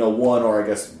still, won, or I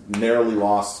guess narrowly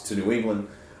lost to New England.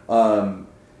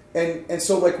 And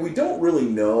so, like, we don't really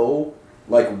know,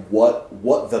 like,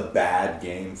 what the bad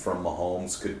game from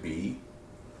Mahomes could be,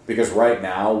 because right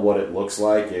now what it looks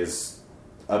like is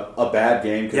a bad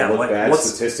game can look bad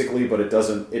statistically, but it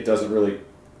doesn't really.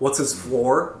 What's his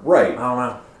floor? Right.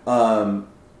 I don't know.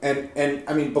 And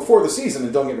I mean, before the season,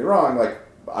 and don't get me wrong, like,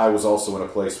 I was also in a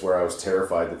place where I was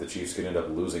terrified that the Chiefs could end up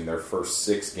losing their first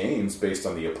 6 games based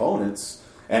on the opponents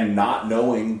and not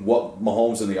knowing what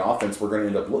Mahomes and the offense were going to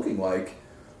end up looking like.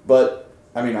 But,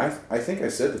 I mean, I think I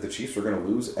said that the Chiefs were going to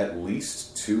lose at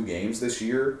least 2 games this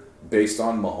year based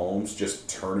on Mahomes just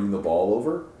turning the ball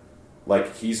over.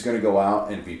 Like, he's going to go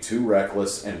out and be too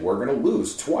reckless, and we're going to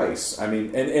lose twice. I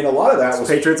mean, and a lot of that was...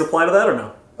 Patriots apply to that or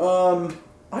no?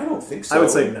 I don't think so. I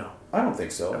would say no. I don't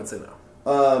think so. I would say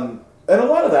no. And a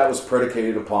lot of that was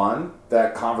predicated upon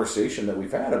that conversation that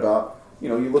we've had about,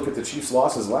 you look at the Chiefs'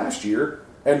 losses last year,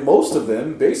 and most of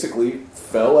them basically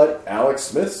fell at Alex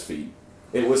Smith's feet.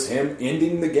 It was him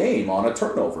ending the game on a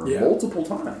turnover multiple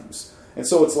times. And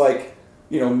so it's like,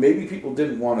 maybe people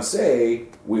didn't want to say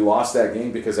we lost that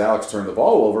game because Alex turned the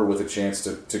ball over with a chance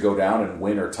to go down and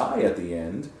win or tie at the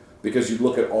end, because you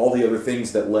look at all the other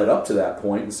things that led up to that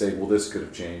point and say, well, this could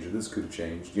have changed or this could have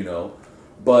changed,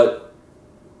 But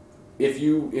if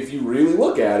you really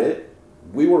look at it,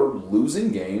 we were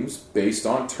losing games based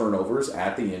on turnovers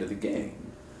at the end of the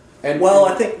game. And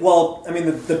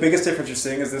the biggest difference you're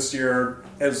seeing is this year,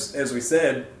 as we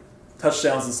said,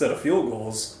 touchdowns instead of field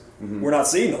goals. Mm-hmm. We're not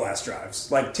seeing the last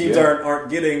drives. Like, teams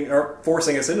aren't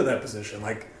forcing us into that position.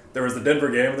 Like, there was the Denver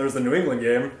game, there was the New England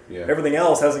game. Yeah. Everything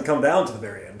else hasn't come down to the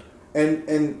very end.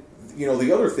 And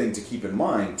the other thing to keep in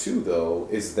mind too, though,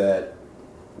 is that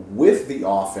with the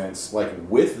offense, like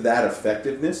with that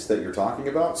effectiveness that you're talking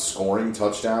about, scoring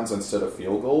touchdowns instead of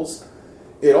field goals,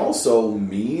 it also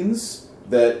means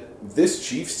that this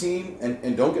Chiefs team,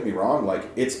 and don't get me wrong, like,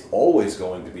 it's always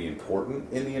going to be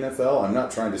important in the NFL. I'm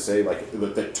not trying to say like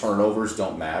that turnovers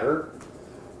don't matter,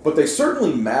 but they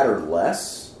certainly matter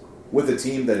less with a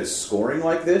team that is scoring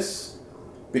like this,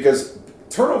 because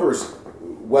turnovers,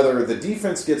 whether the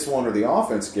defense gets one or the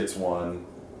offense gets one,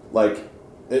 like,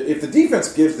 if the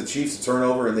defense gives the Chiefs a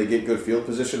turnover and they get good field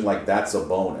position, like, that's a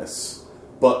bonus.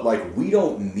 But, like, we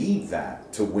don't need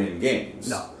that to win games.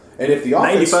 No. And if the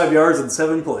offense... 95 yards in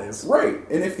 7 plays. Right.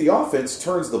 And if the offense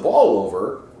turns the ball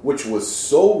over, which was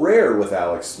so rare with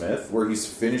Alex Smith, where he's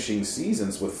finishing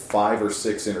seasons with 5 or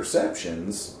 6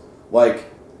 interceptions, like,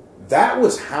 that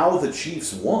was how the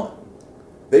Chiefs won.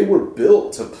 They were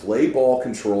built to play ball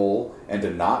control and to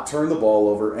not turn the ball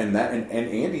over, and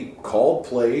Andy called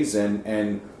plays,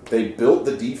 and they built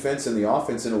the defense and the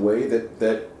offense in a way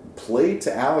that played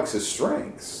to Alex's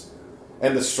strengths.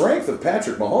 And the strength of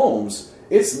Patrick Mahomes,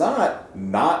 it's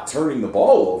not turning the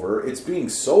ball over, it's being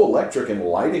so electric and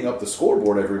lighting up the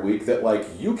scoreboard every week that, like,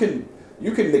 you can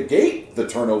negate the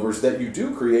turnovers that you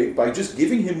do create by just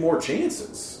giving him more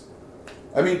chances.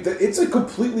 I mean, it's a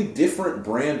completely different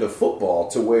brand of football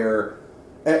to where,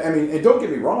 I mean, and don't get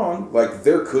me wrong, like,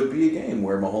 there could be a game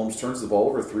where Mahomes turns the ball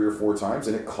over 3 or 4 times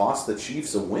and it costs the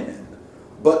Chiefs a win.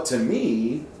 But to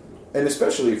me, and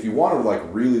especially if you want to, like,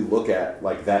 really look at,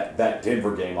 like, that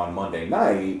Denver game on Monday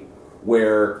night,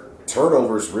 where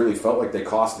turnovers really felt like they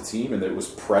cost the team and it was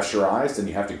pressurized and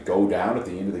you have to go down at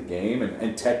the end of the game,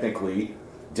 and technically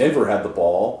Denver had the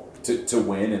ball to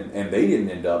win, and they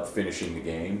didn't end up finishing the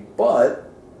game. But,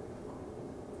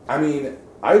 I mean,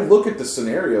 I look at the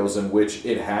scenarios in which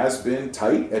it has been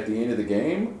tight at the end of the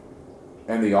game,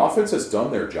 and the offense has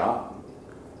done their job.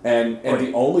 And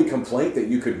the only complaint that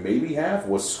you could maybe have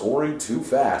was scoring too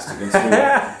fast against New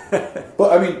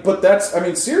England. But that's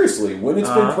seriously, when it's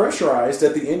been pressurized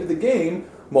at the end of the game,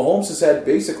 Mahomes has had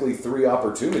basically 3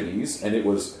 opportunities, and it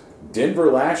was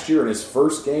Denver last year in his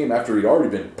first game after he'd already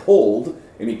been pulled,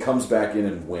 and he comes back in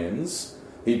and wins.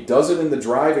 He does it in the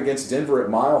drive against Denver at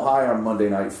Mile High on Monday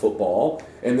Night Football,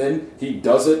 and then he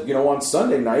does it, on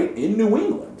Sunday night in New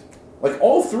England. Like,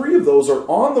 all 3 of those are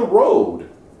on the road,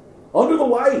 under the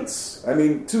lights. I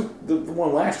mean, the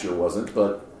one last year wasn't,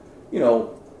 but,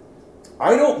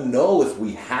 I don't know if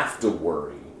we have to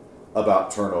worry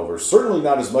about turnovers. Certainly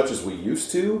not as much as we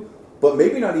used to, but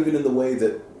maybe not even in the way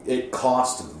that it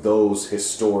cost those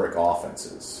historic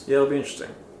offenses. Yeah, it'll be interesting.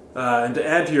 And to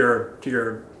add to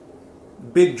your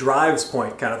big drives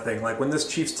point kind of thing, like when this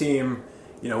Chiefs team,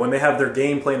 when they have their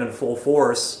game plan in full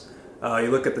force, you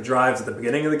look at the drives at the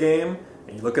beginning of the game,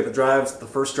 and you look at the drives, the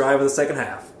first drive of the second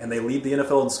half, and they lead the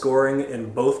NFL in scoring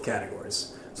in both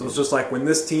categories. So it's just like when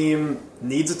this team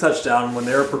needs a touchdown, when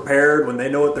they're prepared, when they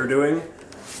know what they're doing,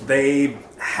 they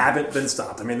haven't been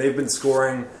stopped. I mean, they've been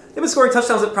scoring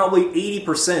touchdowns at probably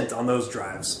 80% on those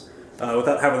drives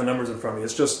without having the numbers in front of me.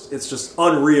 It's just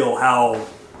unreal how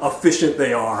efficient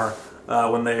they are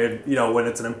when when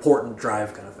it's an important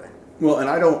drive kind of thing. Well, and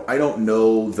I don't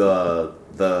know the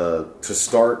to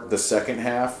start the second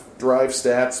half drive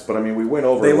stats, but I mean we went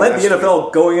over. They led the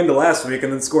NFL going into last week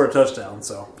and then scored a touchdown.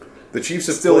 So the Chiefs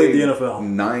have still played lead the NFL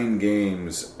 9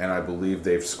 games, and I believe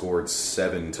they've scored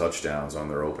 7 touchdowns on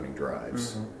their opening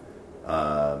drives.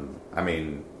 Mm-hmm. I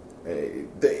mean,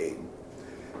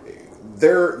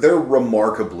 they're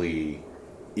remarkably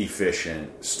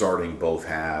efficient starting both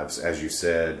halves, as you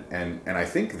said, and I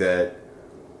think that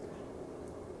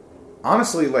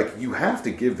honestly, like, you have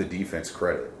to give the defense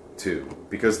credit too,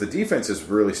 because the defense is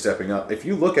really stepping up. If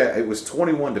you look at it, was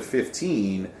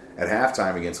 21-15 at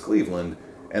halftime against Cleveland,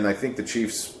 and I think the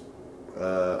Chiefs,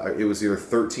 it was either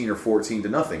 13 or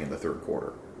 14-0 in the third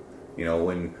quarter.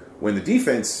 When the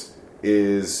defense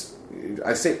is,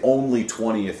 I say, only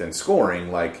 20th in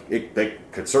scoring, like they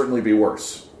could certainly be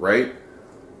worse, right?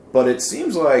 But it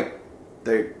seems like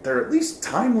they're at least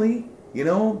timely.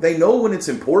 They know when it's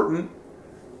important,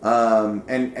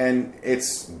 and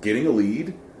it's getting a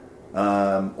lead,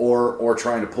 or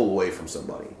trying to pull away from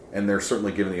somebody. And they're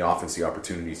certainly giving the offense the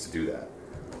opportunities to do that.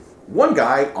 One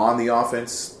guy on the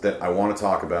offense that I want to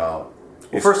talk about.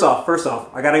 Well, first off,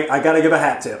 I gotta give a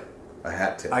hat tip. A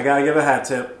hat tip. I gotta give a hat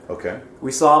tip. Okay.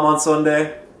 We saw him on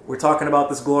Sunday. We're talking about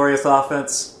this glorious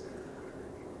offense.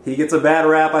 He gets a bad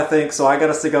rap, I think, so I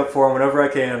gotta stick up for him whenever I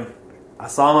can. I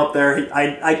saw him up there.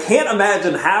 I can't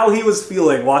imagine how he was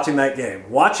feeling watching that game.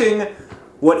 Watching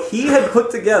what he had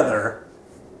put together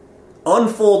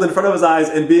unfold in front of his eyes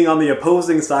and being on the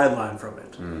opposing sideline from it.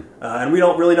 And we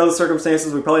don't really know the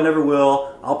circumstances. We probably never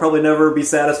will. I'll probably never be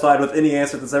satisfied with any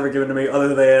answer that's ever given to me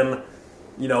other than,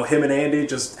 him and Andy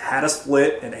just had a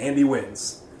split and Andy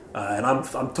wins. And I'm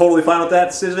totally fine with that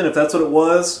decision if that's what it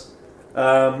was.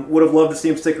 Would have loved to see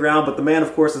him stick around, but the man,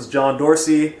 of course, is John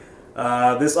Dorsey.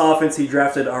 This offense, he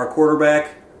drafted our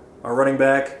quarterback, our running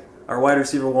back, our wide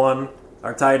receiver 1,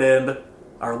 our tight end,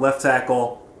 our left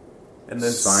tackle, and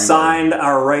then signed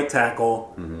our right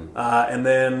tackle. Mm-hmm. And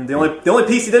then the only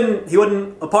piece he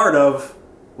wasn't a part of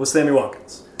was Sammy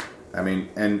Watkins. I mean,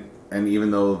 and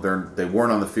even though they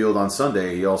weren't on the field on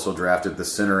Sunday, he also drafted the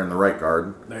center and the right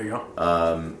guard. There you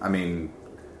go. I mean,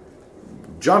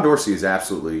 John Dorsey is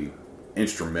absolutely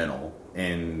instrumental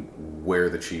in where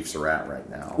the Chiefs are at right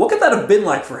now. What could that have been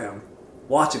like for him,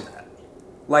 watching that?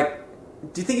 Like,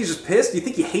 do you think he's just pissed? Do you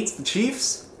think he hates the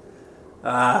Chiefs? Do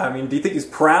you think he's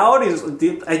proud?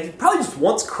 He probably just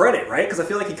wants credit, right? Because I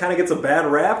feel like he kind of gets a bad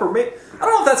rap. Or maybe, I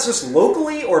don't know if that's just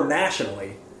locally or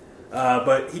nationally.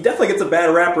 But he definitely gets a bad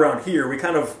rap around here. We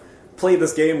kind of play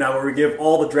this game now where we give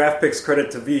all the draft picks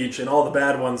credit to Veach and all the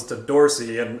bad ones to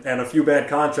Dorsey and a few bad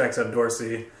contracts on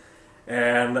Dorsey.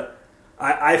 And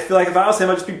I feel like if I was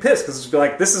him, I'd just be pissed because it'd be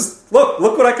like,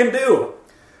 look what I can do.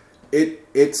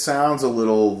 It sounds a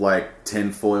little like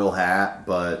tinfoil hat,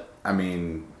 but I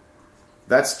mean,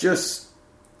 that's just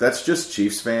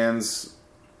Chiefs fans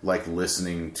like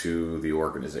listening to the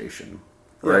organization,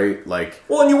 right? Yeah. Like,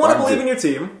 well, and you want to believe in your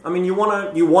team. I mean, you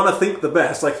want to think the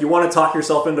best. Like, you want to talk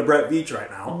yourself into Brett Veach right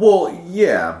now. Well,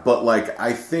 yeah, but like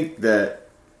I think that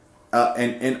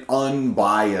an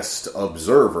unbiased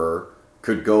observer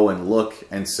could go and look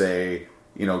and say,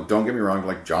 don't get me wrong,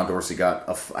 like John Dorsey had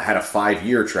a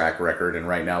 5-year track record, and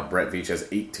right now Brett Veach has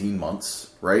 18 months,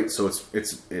 right? So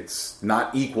it's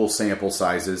not equal sample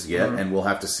sizes yet, mm-hmm. and we'll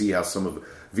have to see how some of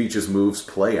Veach's moves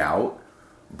play out.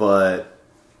 But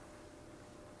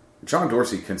John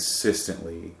Dorsey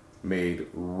consistently made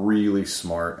really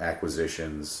smart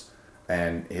acquisitions,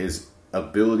 and his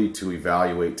ability to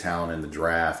evaluate talent in the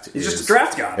draft He's just a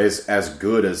draft god. Is as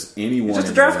good as anyone. He's just a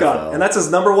in draft the NFL. god, and that's his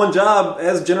number one job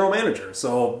as general manager.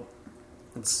 So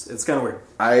it's kind of weird.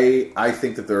 I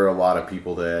think that there are a lot of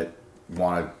people that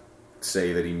want to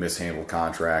say that he mishandled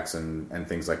contracts and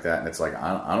things like that, and it's like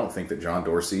I don't think that John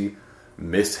Dorsey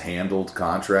mishandled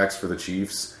contracts for the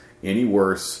Chiefs any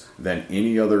worse than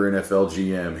any other NFL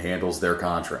GM handles their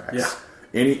contracts. Yeah.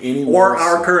 Any Or worse,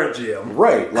 our current GM.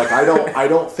 right? Like I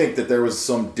don't think that there was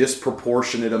some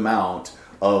disproportionate amount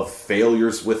of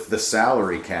failures with the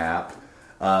salary cap.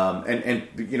 And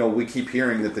you know, we keep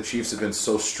hearing that the Chiefs have been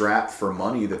so strapped for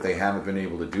money that they haven't been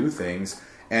able to do things.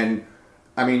 And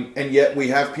I mean, and yet we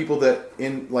have people that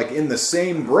in the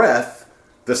same breath,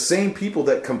 the same people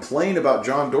that complain about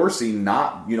John Dorsey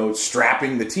not,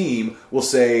 strapping the team will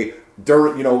say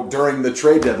during the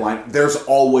trade deadline, there's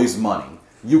always money.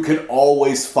 You can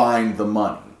always find the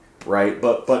money, right?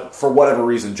 But for whatever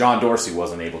reason, John Dorsey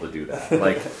wasn't able to do that.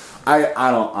 Like I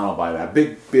don't buy that.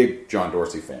 Big John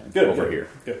Dorsey fan here.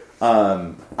 Good.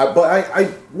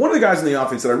 But one of the guys in the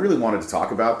offense that I really wanted to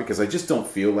talk about, because I just don't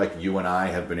feel like you and I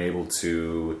have been able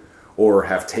to, or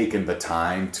have taken the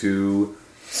time to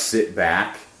sit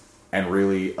back and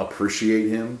really appreciate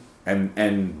him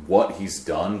and what he's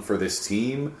done for this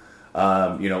team.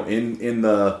 In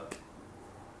the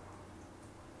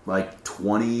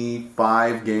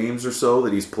 25 games or so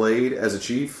that he's played as a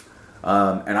Chief.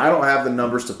 And I don't have the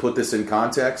numbers to put this in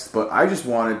context, but I just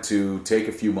wanted to take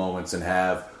a few moments and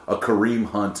have a Kareem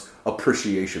Hunt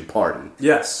appreciation party.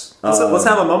 Yes. Let's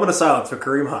have a moment of silence for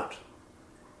Kareem Hunt.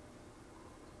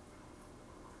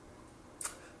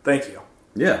 Thank you.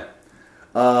 Yeah.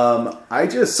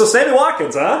 So Sammy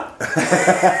Watkins, huh?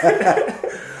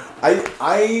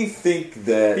 I think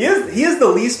that he is the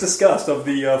least discussed of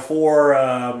the four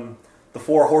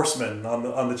horsemen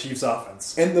on the Chiefs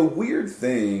offense. And the weird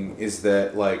thing is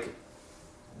that,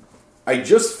 I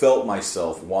just felt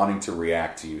myself wanting to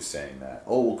react to you saying that.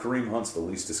 Oh, well, Kareem Hunt's the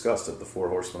least discussed of the four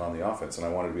horsemen on the offense. And I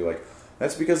wanted to be like,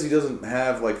 that's because he doesn't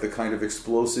have, the kind of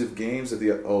explosive games at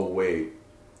the... Oh, wait.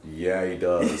 Yeah, he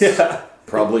does. Yeah.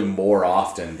 Probably more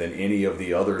often than any of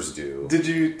the others do. Did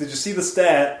you see the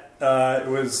stat? It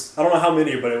was, I don't know how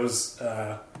many, but it was...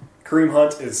 Kareem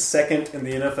Hunt is second in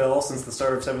the NFL since the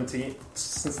start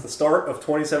of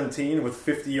 2017 with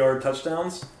 50-yard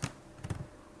touchdowns.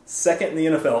 Second in the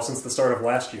NFL since the start of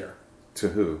last year. To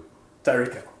who?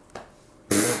 Tyreek Hill.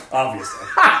 Obviously.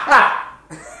 I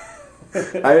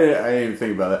didn't even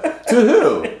think about that. To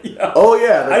who? Yeah. Oh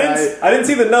yeah, I didn't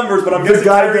see the numbers, but I'm guessing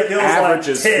Tyreek Hill's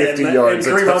averages 10, 50 yards,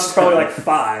 and Kareem Hunt's probably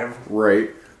 5.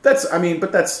 Right.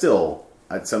 But that's still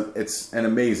it's an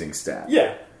amazing stat.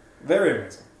 Yeah, very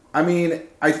amazing. I mean,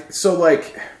 some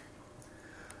of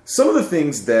the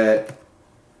things that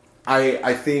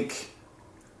I think,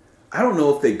 I don't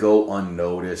know if they go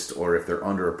unnoticed or if they're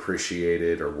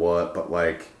underappreciated or what, but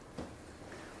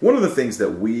one of the things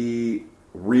that we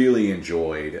really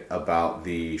enjoyed about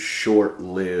the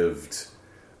short-lived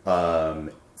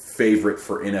favorite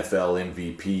for NFL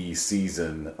MVP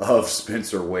season of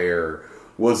Spencer Ware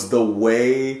was the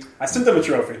way... I sent them a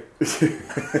trophy.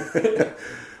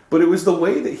 But it was the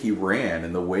way that he ran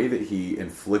and the way that he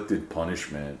inflicted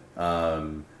punishment.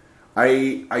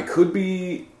 I could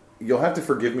be... You'll have to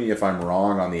forgive me if I'm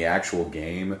wrong on the actual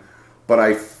game, but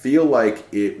I feel like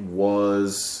it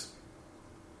was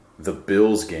the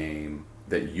Bills game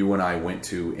that you and I went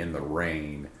to in the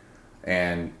rain.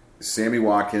 And Sammy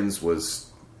Watkins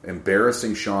was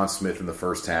embarrassing Sean Smith in the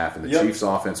first half, and the Chiefs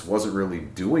offense wasn't really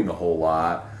doing a whole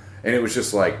lot. And it was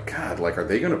just God, are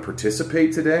they going to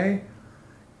participate today?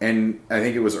 And I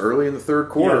think it was early in the third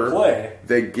quarter.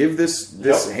 They give this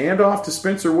handoff to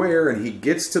Spencer Ware, and he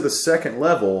gets to the second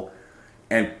level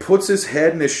and puts his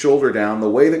head and his shoulder down the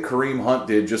way that Kareem Hunt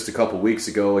did just a couple weeks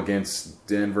ago against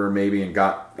Denver, maybe, and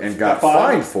got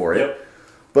fined for it. Yep.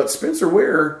 But Spencer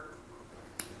Ware,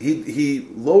 he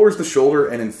lowers the shoulder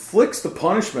and inflicts the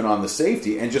punishment on the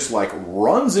safety and just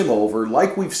runs him over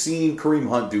like we've seen Kareem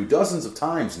Hunt do dozens of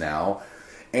times now,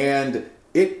 and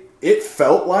it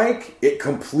felt like it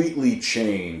completely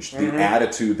changed the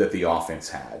attitude that the offense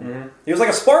had. Mm-hmm. He was like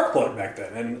a spark plug back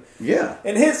then. And yeah.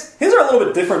 And his are a little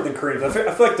bit different than Kareem's. I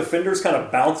feel like defenders kind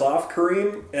of bounce off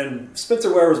Kareem, and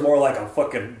Spencer Ware was more like a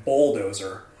fucking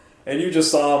bulldozer. And you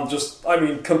just saw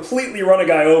him completely run a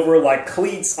guy over,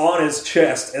 cleats on his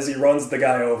chest as he runs the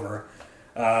guy over.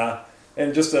 I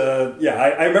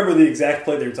remember the exact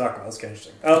play that you're talking about. That's kind of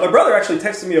interesting. My brother actually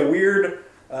texted me a weird...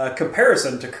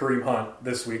 comparison to Kareem Hunt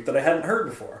this week that I hadn't heard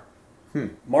before.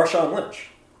 Marshawn Lynch.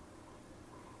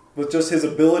 With just his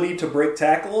ability to break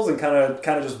tackles and kind of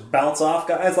just bounce off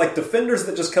guys, defenders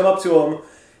that just come up to him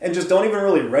and just don't even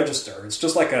really register. It's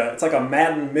just like a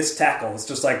Madden missed tackle. It's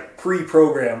just like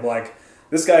pre-programmed. Like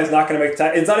this guy's not going to make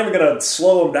tackle. It's not even going to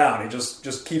slow him down. He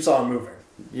just keeps on moving.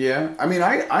 Yeah, I mean,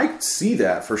 I see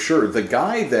that for sure. The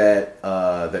guy that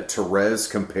Terez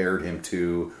compared him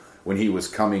to when he was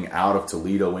coming out of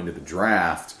Toledo into the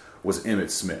draft was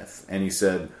Emmitt Smith, and he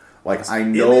said, like, I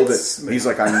know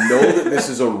that this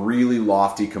is a really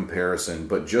lofty comparison,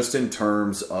 but just in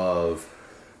terms of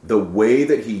the way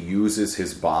that he uses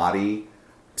his body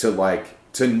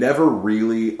to never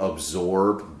really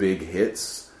absorb big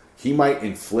hits, he might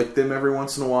inflict them every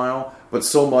once in a while, but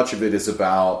so much of it is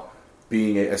about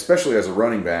being, especially as a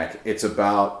running back, it's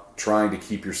about trying to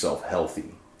keep yourself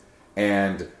healthy.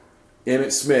 And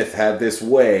Emmitt Smith had this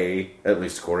way, at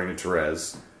least according to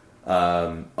Terez,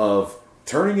 of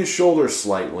turning his shoulders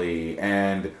slightly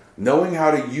and knowing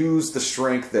how to use the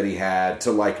strength that he had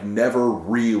to like never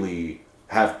really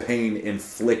have pain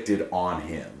inflicted on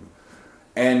him.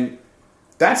 And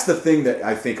that's the thing that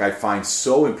I think I find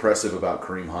so impressive about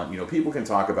Kareem Hunt. You know, people can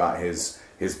talk about his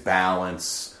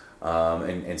balance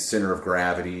and center of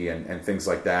gravity and things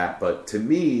like that, but to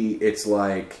me, it's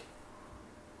like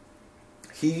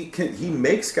he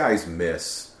makes guys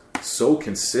miss so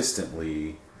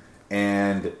consistently,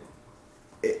 and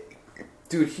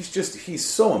dude, he's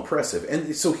so impressive.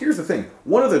 And so here's the thing: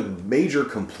 one of the major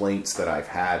complaints that I've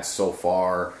had so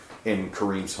far in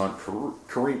Kareem's Hunt,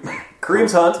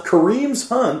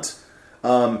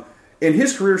 in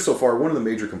his career so far, one of the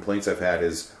major complaints I've had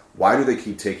is, why do they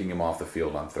keep taking him off the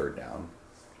field on third down?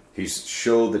 He's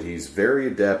showed that he's very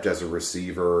adept as a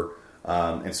receiver,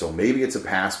 and so maybe it's a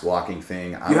pass blocking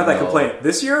thing. You have that complaint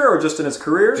this year or just in his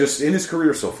career? Just in his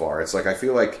career so far. It's like, I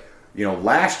feel like, you know,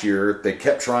 last year they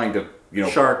kept trying to, you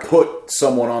know, put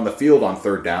someone on the field on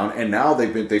third down, and now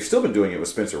they've still been doing it with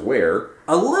Spencer Ware.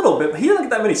 A little bit, but he doesn't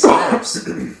get that many snaps.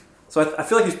 So I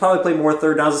feel like he's probably played more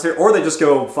third downs this year, or they just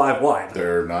go 5 wide.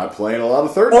 They're not playing a lot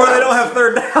of third downs. Or they don't have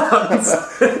third downs.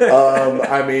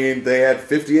 I mean, they had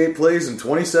 58 plays and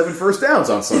 27 first downs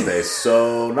on Sunday,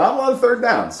 so not a lot of third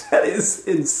downs. That is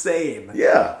insane.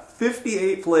 Yeah.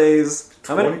 58 plays.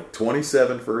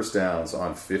 27 first downs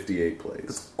on 58 plays.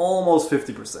 It's almost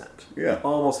 50%. Yeah.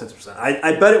 Almost 50%.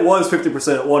 I bet it was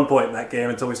 50% at one point in that game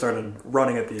until we started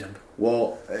running at the end.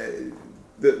 Well,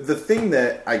 the thing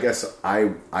that I guess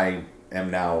I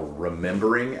am now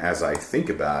remembering as I think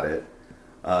about it,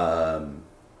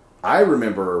 I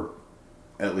remember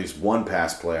at least one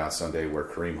pass play on Sunday where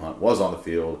Kareem Hunt was on the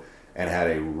field and had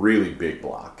a really big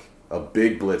block, a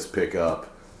big blitz pickup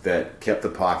that kept the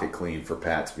pocket clean for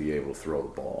Pat to be able to throw the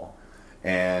ball.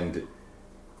 And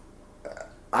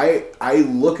I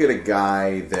look at a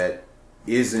guy that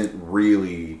isn't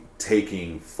really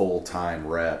taking full-time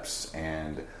reps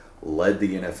and led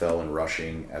the NFL in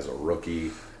rushing as a rookie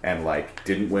and like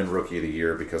didn't win Rookie of the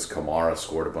Year because Kamara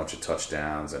scored a bunch of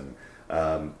touchdowns. And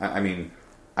I mean,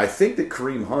 I think that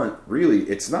Kareem Hunt, really,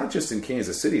 it's not just in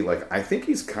Kansas City. Like, I think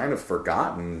he's kind of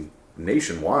forgotten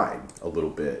nationwide a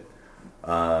little bit.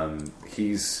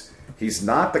 He's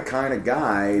not the kind of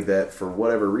guy that, for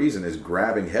whatever reason, is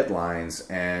grabbing headlines.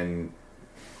 And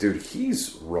dude,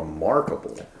 he's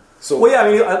remarkable. So, well, yeah,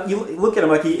 I mean, you look at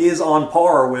him like he is on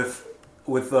par with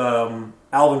Alvin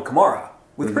Kamara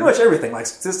with pretty much everything, like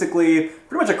statistically,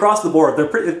 pretty much across the board. They've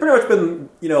pretty much been,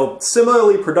 you know,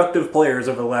 similarly productive players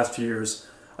over the last 2 years.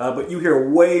 But you hear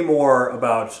way more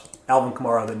about Alvin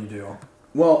Kamara than you do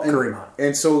Kareem Hunt.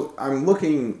 And so I'm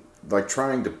looking, like,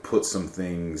 trying to put some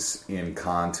things in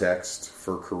context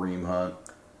for Kareem Hunt.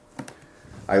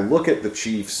 I look at the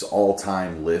Chiefs'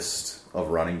 all-time list of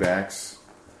running backs.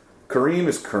 Kareem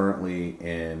is currently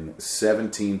in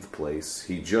 17th place.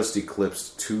 He just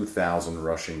eclipsed 2,000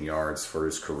 rushing yards for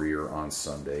his career on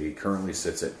Sunday. He currently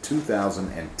sits at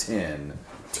 2,010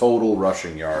 total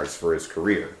rushing yards for his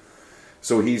career.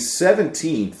 So he's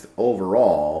 17th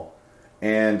overall,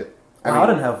 and I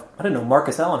didn't know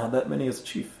Marcus Allen had that many as a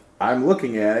Chief. I'm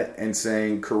looking at it and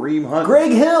saying Kareem Hunt.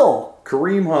 Greg Hill.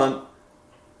 Kareem Hunt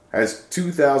has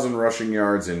 2,000 rushing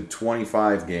yards in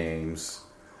 25 games.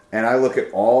 And I look at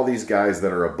all these guys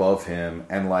that are above him,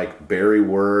 and like Barry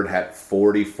Word had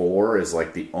 44 is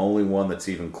like the only one that's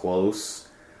even close.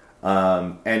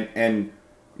 And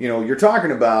you know, you're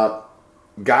talking about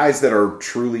guys that are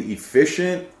truly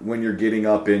efficient when you're getting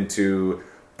up into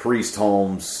Priest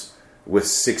Holmes with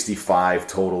 65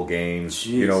 total games,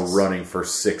 Jesus. You know, running for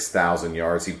 6,000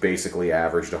 yards. He basically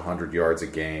averaged 100 yards a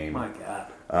game. My God.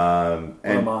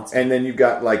 And then you've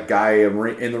got like guy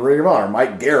in the Ring of Honor,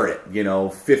 Mike Garrett, you know,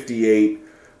 58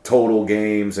 total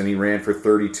games, and he ran for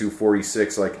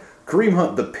 32-46. Like Kareem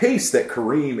Hunt, the pace that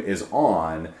Kareem is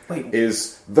on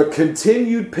is the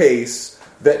continued pace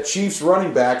that Chiefs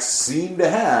running backs seem to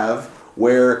have,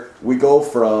 where we go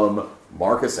from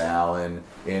Marcus Allen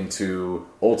into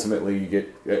ultimately you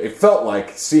get. It felt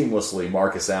like seamlessly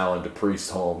Marcus Allen to Priest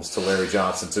Holmes to Larry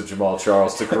Johnson to Jamal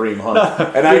Charles to Kareem Hunt,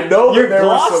 and I know you're that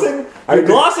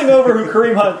glossing over who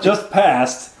Kareem Hunt just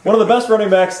passed. One of the best running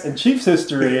backs in Chiefs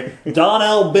history,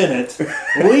 Donnell Bennett,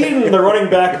 leading the running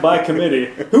back by committee.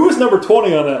 Who was number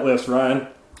 20 on that list, Ryan?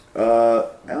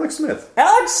 Alex Smith.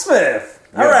 Alex Smith.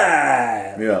 All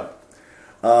right. Yeah.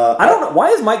 I don't know. Why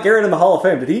is Mike Garrett in the Hall of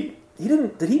Fame?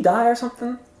 Did he die or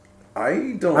something?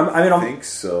 I don't think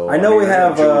so. I know we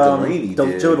have Joe Delaney.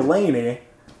 Joe Delaney.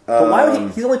 But why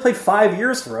would he's only played 5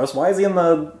 years for us? Why is he in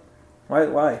the...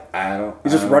 Why? I don't...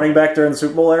 He's just running back during the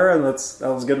Super Bowl era, and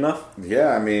that was good enough? Yeah,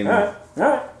 I mean... All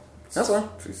right. That's fine.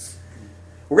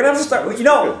 We're going to have to start... we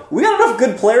got enough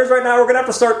good players right now. We're going to have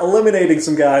to start eliminating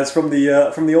some guys from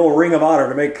the old Ring of Honor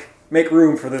to make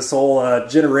room for this whole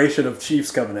generation of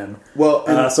Chiefs coming in.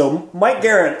 Well, so Mike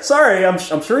Garrett, sorry, I'm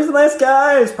sure he's a nice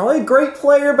guy. He's probably a great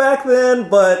player back then,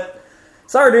 but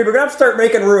sorry, dude, we're gonna have to start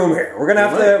making room here. We're gonna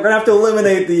have to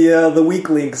eliminate the weak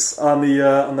links on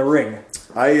the ring.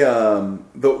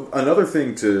 Another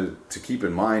thing to keep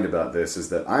in mind about this is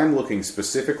that I'm looking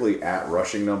specifically at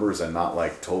rushing numbers and not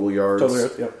like total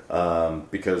yards.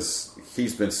 Yep. Because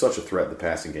he's been such a threat in the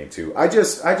passing game too. I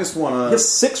just want to. He has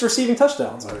 6 receiving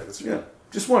touchdowns already this year. Yeah,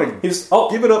 just want to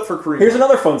give it up for Kareem. Here's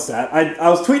another fun stat. I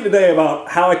was tweeting today about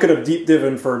how I could have deep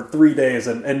divin for 3 days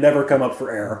and never come up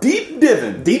for air. Deep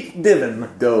divin.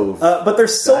 Dove. But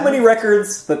there's so many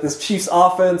records that this Chiefs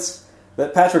offense,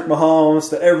 that Patrick Mahomes,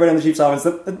 that everybody on the Chiefs offense,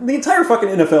 that the entire fucking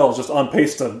NFL is just on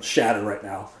pace to shatter right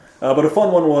now. But a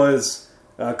fun one was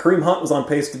Kareem Hunt was on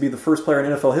pace to be the first player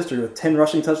in NFL history with 10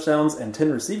 rushing touchdowns and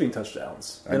 10 receiving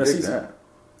touchdowns in a season.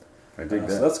 I dig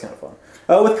that. So that's kind of fun.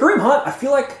 With Kareem Hunt, I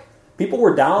feel like people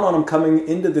were down on him coming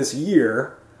into this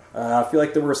year. I feel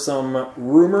like there were some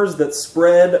rumors that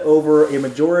spread over a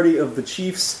majority of the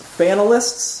Chiefs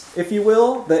fanalists, if you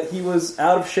will, that he was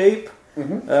out of shape,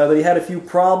 that he had a few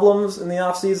problems in the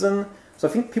offseason. So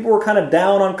I think people were kind of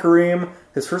down on Kareem.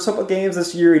 His first couple of games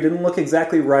this year, he didn't look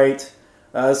exactly right.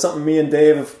 Something me and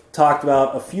Dave have talked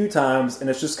about a few times, and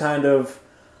it's just kind of,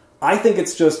 I think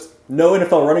it's just no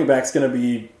NFL running back's going to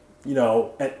be,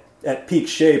 at peak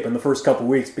shape in the first couple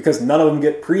weeks because none of them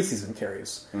get preseason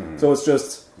carries. So it's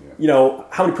just,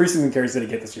 how many preseason carries did he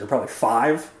get this year? Probably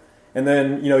 5. And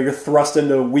then, you're thrust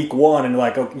into week 1 and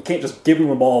you can't just give him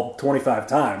the ball 25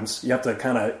 times. You have to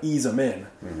kind of ease him in.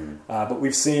 But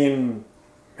we've seen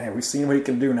what he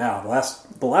can do now.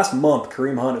 The last month,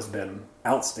 Kareem Hunt has been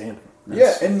outstanding.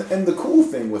 Yeah, and the cool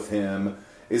thing with him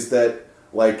is that,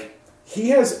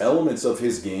 he has elements of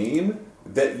his game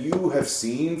that you have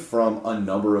seen from a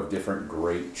number of different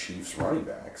great Chiefs running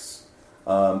backs.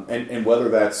 And whether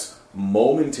that's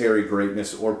momentary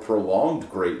greatness or prolonged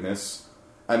greatness,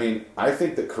 I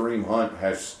think that Kareem Hunt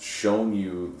has shown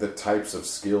you the types of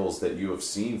skills that you have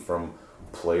seen from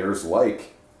players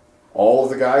like all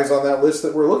of the guys on that list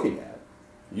that we're looking at.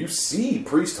 You see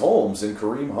Priest Holmes in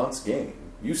Kareem Hunt's game.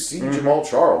 You see Jamal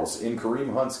Charles in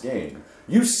Kareem Hunt's game.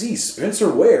 You see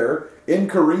Spencer Ware in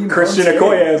Kareem Christian Hunt's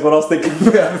Okoye game. is what I was thinking.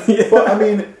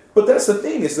 Yeah. But that's the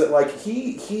thing is that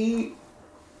he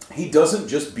doesn't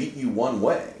just beat you one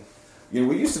way.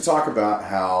 We used to talk about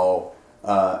how,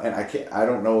 and I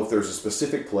don't know if there's a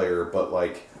specific player, but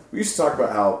we used to talk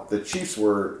about how the Chiefs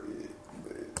were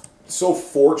so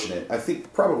fortunate. I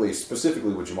think probably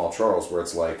specifically with Jamal Charles, where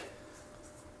it's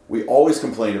we always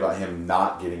complained about him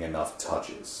not getting enough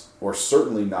touches, or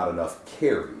certainly not enough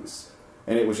carries.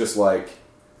 And it was just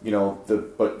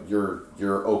but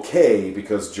you're okay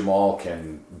because Jamal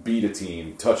can beat a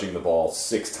team touching the ball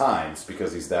 6 times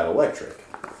because he's that electric.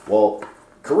 Well,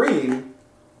 Kareem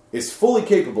is fully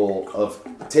capable of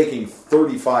taking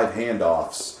 35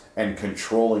 handoffs and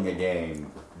controlling a game,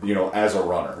 as a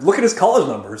runner. Look at his college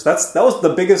numbers. That was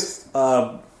the biggest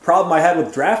problem I had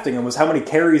with drafting him was how many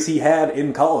carries he had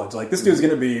in college. This dude's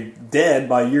going to be dead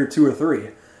by year 2 or 3,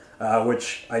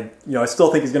 which I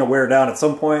still think he's going to wear down at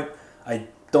some point. I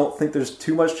don't think there's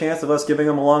too much chance of us giving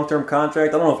him a long-term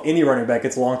contract. I don't know if any running back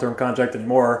gets a long-term contract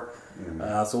anymore,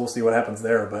 so we'll see what happens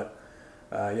there. But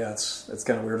it's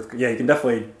kind of weird. Yeah, he can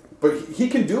definitely. But he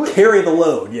can do it. Carry the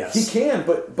load, yes. He can,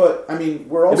 but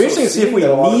we're also seeing if we that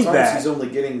a lot need of times that. he's only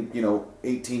getting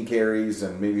 18 carries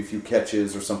and maybe a few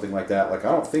catches or something like that. I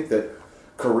don't think that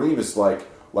Kareem is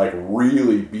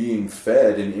really being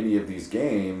fed in any of these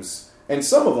games. And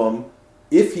some of them,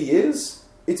 if he is,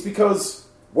 it's because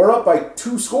we're up by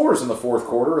 2 scores in the fourth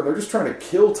quarter and they're just trying to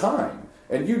kill time.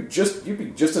 And you'd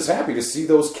be just as happy to see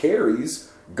those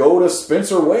carries go to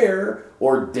Spencer Ware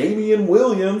or Damian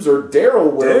Williams or Darrell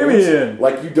Williams. Damian.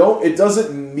 Like, it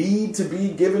doesn't need to be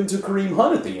given to Kareem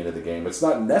Hunt at the end of the game. It's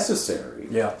not necessary.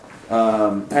 Yeah.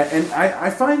 And I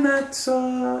find that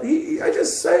I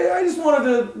just wanted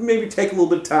to maybe take a little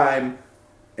bit of time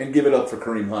and give it up for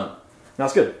Kareem Hunt.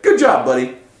 That's good. Good job,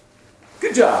 buddy.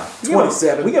 Good job.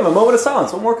 27. We gave him a moment of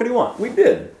silence. What more could he want? We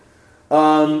did. I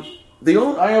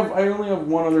only have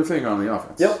one other thing on the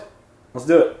offense. Yep. Let's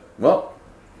do it. Well,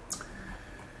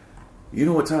 you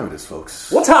know what time it is,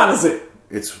 folks. What time is it?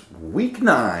 It's week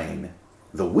 9,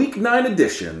 the week 9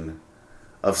 edition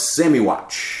of Sammy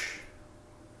Watch.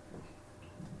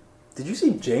 Did you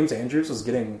see James Andrews was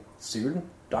getting sued?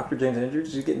 Dr. James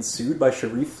Andrews is getting sued by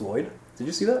Sharif Floyd. Did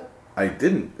you see that? I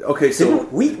didn't. Okay, so...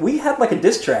 We had like a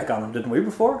diss track on him, didn't we,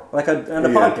 before? Like on a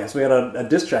podcast. We had a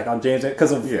diss track on James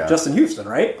because of Justin Houston,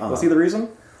 right? Was he the reason?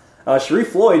 Sharif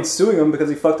Floyd suing him because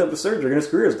he fucked up his surgery and his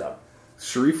career's done.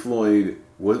 Sharif Floyd,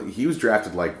 he was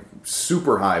drafted like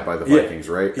super high by the Vikings,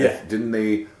 right? Yeah. Did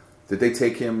they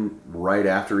take him right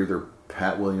after either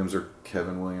Pat Williams or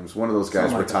Kevin Williams? One of those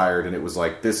guys retired, and it was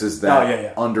like, this is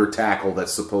that under tackle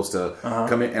that's supposed to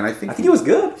come in. And I think he was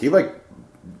good. He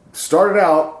started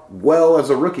out well as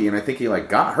a rookie, and I think he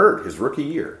got hurt his rookie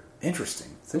year. Interesting.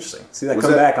 It's interesting. See that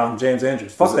come back on James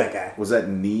Andrews. Fuck that guy. Was that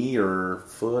knee or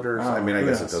foot or something? I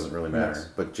guess it doesn't really matter.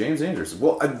 But James Andrews,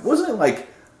 wasn't it like...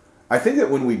 I think that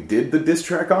when we did the diss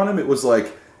track on him, it was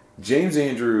like James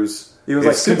Andrews... He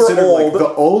was super old.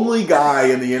 The only guy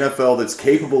in the NFL that's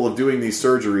capable of doing these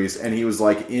surgeries, and he was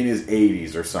in his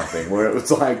 80s or something, where it was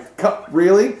like,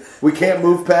 really? We can't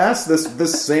move past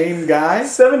this same guy?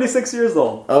 76 years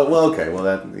old. Oh, well, okay. Well,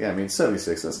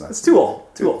 76, that's not... It's too old.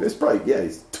 It's probably,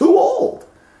 he's too old.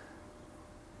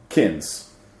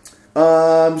 Kins.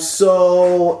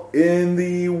 So, in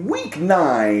the Week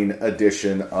 9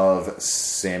 edition of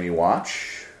Sammy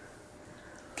Watch,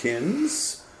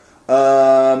 Kins...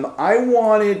 I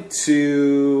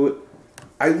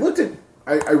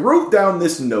wrote down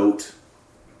this note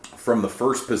from the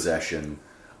first possession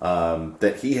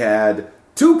that he had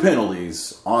 2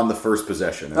 penalties on the first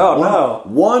possession. No.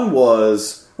 One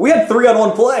was... We had 3 on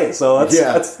one play, so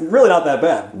that's really not that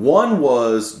bad. One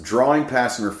was drawing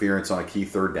pass interference on a key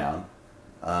third down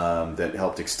that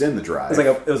helped extend the drive.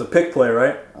 It was a pick play,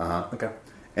 right? Uh-huh. Okay.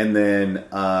 And then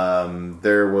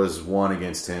there was one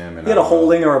against him. And he had a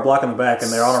holding or a block in the back,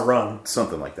 and they're on a run.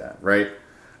 Something like that, right?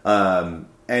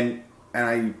 And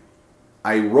I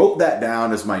wrote that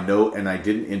down as my note, and I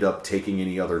didn't end up taking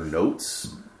any other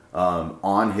notes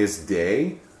on his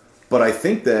day. But I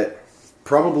think that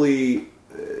probably,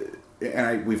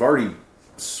 we've already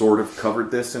sort of covered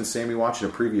this in Sammy Watch in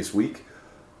a previous week,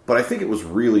 but I think it was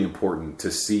really important to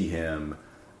see him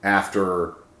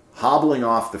after hobbling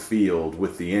off the field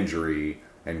with the injury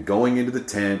and going into the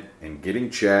tent and getting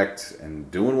checked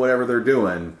and doing whatever they're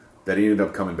doing, that he ended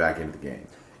up coming back into the game.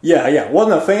 Yeah.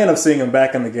 Wasn't a fan of seeing him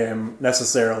back in the game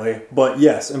necessarily, but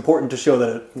yes, important to show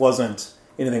that it wasn't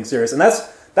anything serious. And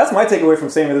that's my takeaway from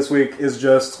Sammy this week is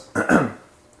just the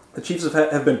Chiefs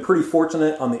have been pretty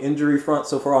fortunate on the injury front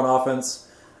so far on offense.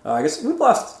 I guess we've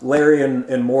lost Larry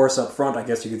and Morris up front, I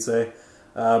guess you could say.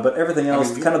 But everything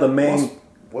else, kind of the main...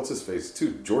 What's his face,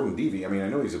 too? Jordan Devey. I mean, I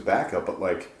know he's a backup, but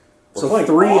we're so playing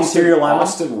 3 interior linemen.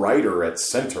 Austin Ryder at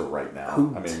center right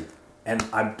now. And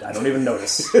I don't even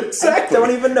notice. Exactly. I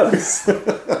don't even notice. So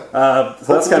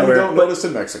that's kind of weird. Don't notice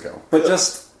in Mexico. But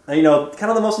just, kind of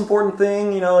the most important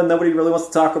thing, and nobody really wants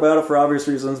to talk about it for obvious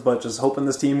reasons, but just hoping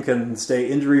this team can stay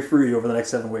injury-free over the next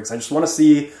 7 weeks. I just want to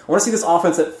see this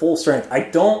offense at full strength.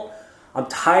 I'm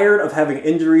tired of having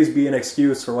injuries be an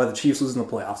excuse for why the Chiefs lose in the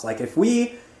playoffs.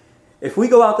 If we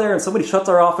go out there and somebody shuts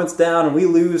our offense down and we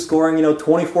lose scoring,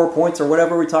 24 points or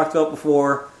whatever we talked about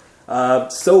before,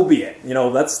 so be it.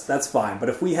 That's fine. But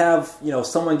if we have,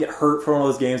 someone get hurt for one of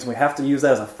those games and we have to use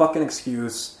that as a fucking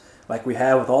excuse, like we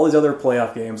have with all these other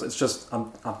playoff games, it's just,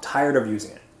 I'm tired of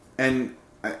using it.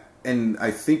 And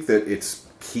I think that it's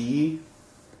key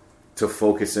to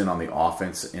focus in on the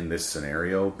offense in this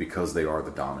scenario because they are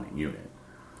the dominant unit.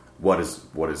 What is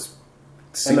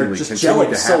seemingly and they're just continuing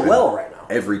gelling to so happen well right now.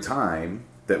 Every time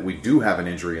that we do have an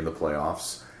injury in the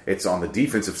playoffs, it's on the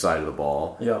defensive side of the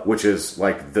ball, which is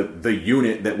like the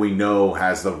unit that we know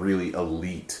has the really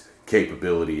elite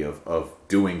capability of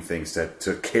doing things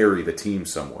to carry the team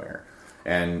somewhere.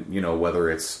 And, whether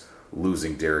it's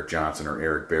losing Derek Johnson or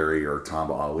Eric Berry or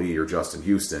Tamba Ali or Justin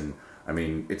Houston,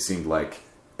 it seemed like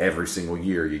every single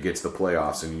year you get to the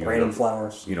playoffs and you Brandon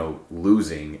Flowers,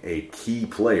 losing a key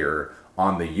player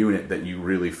on the unit that you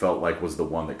really felt like was the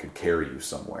one that could carry you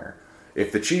somewhere.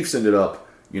 If the Chiefs ended up,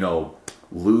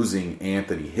 losing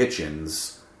Anthony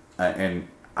Hitchens, and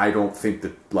I don't think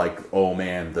that, like, oh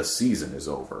man, the season is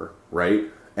over, right?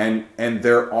 And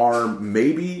there are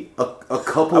maybe a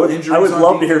couple injuries. I would on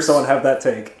love to defense. hear someone have that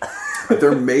take.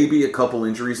 There may be a couple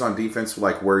injuries on defense,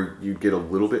 like where you get a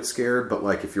little bit scared, but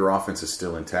like if your offense is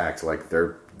still intact, like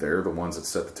they're the ones that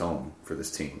set the tone for this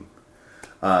team.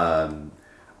 I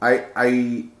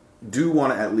do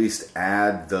want to at least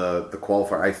add the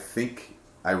qualifier. I think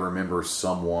I remember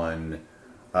someone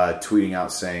tweeting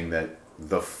out saying that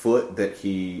the foot that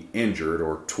he injured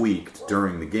or tweaked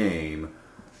during the game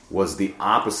was the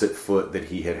opposite foot that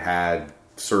he had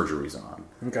surgeries on.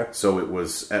 Okay. So it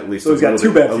was at least So he's got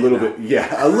two bad feet a little now. bit,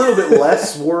 yeah, a little bit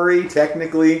less worry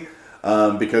technically,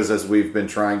 because as we've been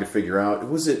trying to figure out,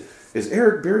 is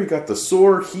Eric Berry got the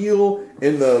sore heel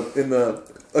in the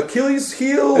Achilles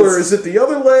heel, or is it the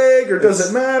other leg, or does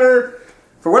it matter?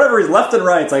 For whatever reason, left and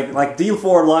right, it's like D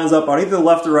Ford lines up on either the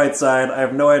left or right side. I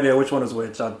have no idea which one is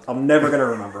which. I'm never going to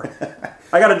remember.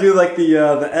 I got to do like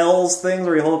the L's things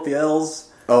where you hold up the L's.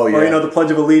 Oh, yeah. Or, the Pledge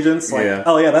of Allegiance. Like, Yeah.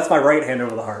 oh, yeah, that's my right hand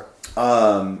over the heart.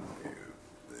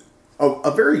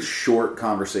 A very short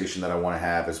conversation that I want to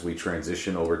have as we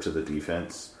transition over to the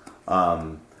defense.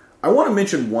 I want to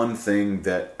mention one thing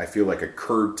that I feel like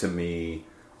occurred to me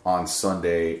on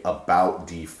Sunday about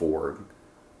D Ford.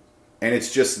 And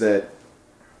it's just that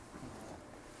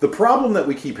the problem that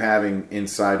we keep having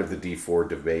inside of the D Ford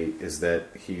debate is that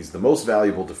he's the most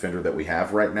valuable defender that we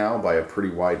have right now by a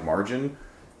pretty wide margin.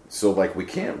 So, like, we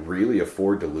can't really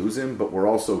afford to lose him, but we're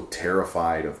also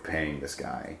terrified of paying this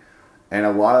guy. And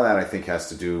a lot of that, I think, has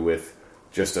to do with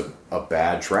just a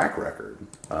bad track record,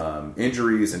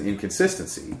 injuries and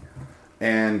inconsistency.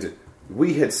 And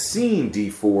we had seen D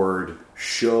Ford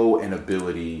show an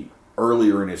ability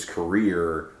earlier in his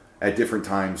career at different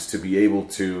times to be able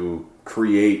to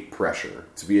create pressure,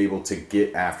 to be able to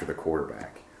get after the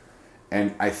quarterback.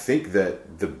 And I think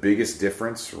that the biggest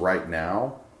difference right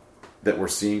now that we're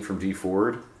seeing from D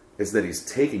Ford is that he's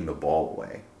taking the ball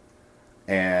away.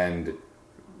 And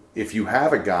if you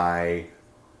have a guy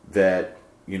that,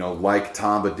 like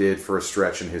Tamba did for a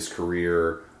stretch in his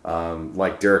career,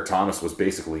 like Derek Thomas was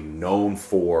basically known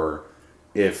for,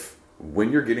 if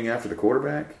when you're getting after the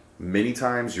quarterback, many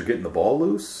times you're getting the ball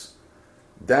loose,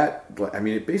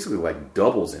 it basically like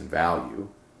doubles in value,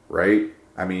 right?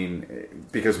 I mean,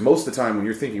 because most of the time when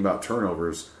you're thinking about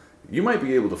turnovers, you might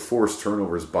be able to force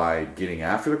turnovers by getting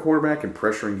after the quarterback and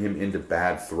pressuring him into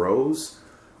bad throws.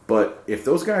 But if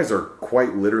those guys are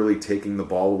quite literally taking the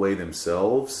ball away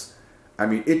themselves, I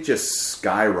mean, it just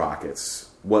skyrockets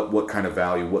what kind of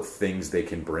value, what things they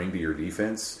can bring to your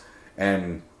defense.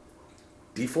 And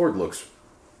D Ford looks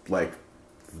like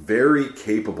very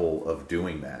capable of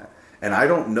doing that. And I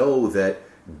don't know that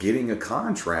getting a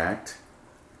contract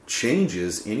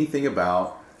changes anything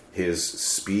about his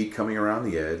speed coming around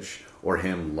the edge, or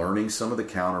him learning some of the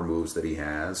counter moves that he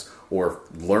has, or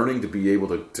learning to be able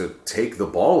to take the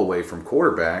ball away from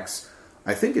quarterbacks.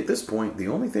 I think at this point, the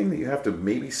only thing that you have to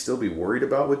maybe still be worried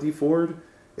about with D Ford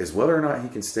is whether or not he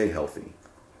can stay healthy.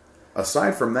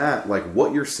 Aside from that, like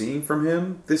what you're seeing from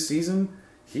him this season,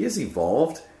 he has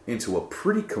evolved into a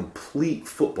pretty complete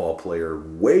football player,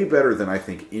 way better than I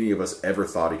think any of us ever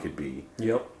thought he could be.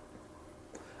 Yep.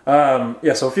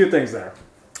 So a few things there.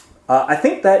 I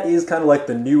think that is kind of like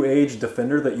the new age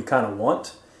defender that you kind of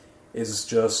want, is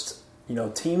just,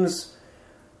 teams,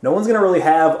 no one's going to really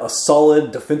have a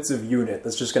solid defensive unit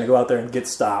that's just going to go out there and get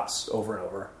stops over and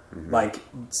over. Mm-hmm. Like,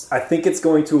 I think it's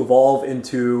going to evolve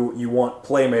into, you want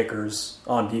playmakers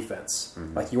on defense.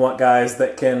 Mm-hmm. Like, you want guys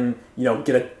that can,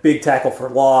 get a big tackle for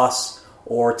loss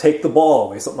or take the ball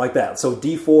away, something like that. So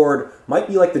D Ford might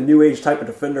be like the new age type of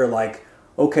defender, like,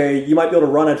 okay, you might be able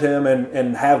to run at him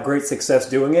and have great success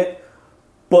doing it,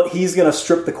 but he's going to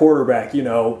strip the quarterback,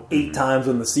 8 times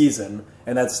in the season,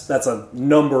 and that's a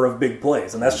number of big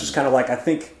plays. And that's just kind of like, I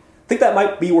think that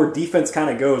might be where defense kind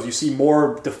of goes. You see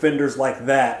more defenders like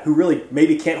that who really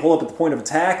maybe can't hold up at the point of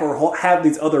attack or have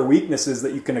these other weaknesses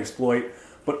that you can exploit,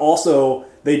 but also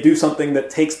they do something that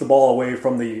takes the ball away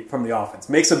from the offense,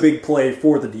 makes a big play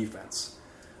for the defense.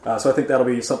 So I think that'll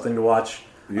be something to watch.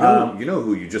 You know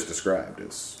who you just described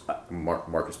as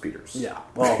Marcus Peters. Yeah,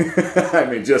 well, I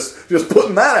mean, just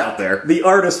putting that out there. The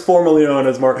artist formerly known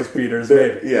as Marcus Peters,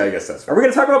 maybe. Yeah, I guess that's right. Are we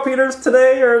going to talk about Peters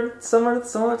today or some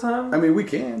other time? I mean, we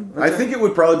can. Okay. I think it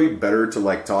would probably be better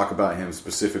to talk about him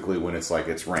specifically when it's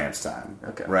Rams time.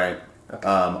 Okay. Right. Okay.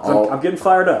 I'm getting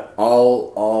fired up.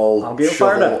 I'll get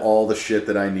fired up. all the shit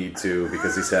that I need to,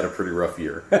 because he's had a pretty rough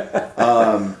year.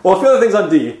 Well, a few other things on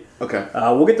D. Okay.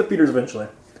 We'll get to Peters eventually.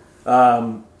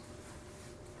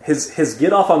 His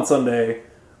get off on Sunday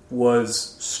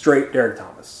was straight Derek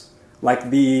Thomas. Like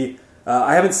the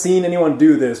I haven't seen anyone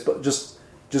do this, but just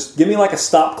give me like a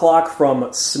stop clock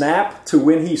from snap to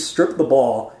when he stripped the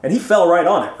ball, and he fell right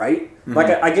on it, right? Mm-hmm.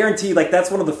 Like I guarantee, like that's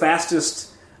one of the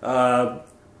fastest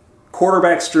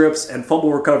quarterback strips and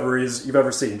fumble recoveries you've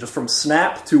ever seen. Just from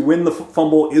snap to when the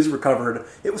fumble is recovered,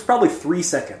 it was probably 3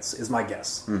 seconds, is my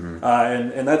guess. Mm-hmm.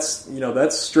 And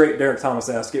that's straight Derek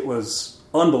Thomas-esque. It was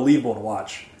unbelievable to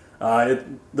watch. The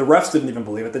refs didn't even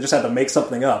believe it. They just had to make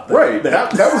something up.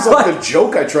 That was like the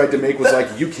joke I tried to make was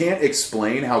like, you can't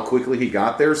explain how quickly he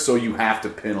got there, so you have to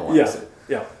penalize it.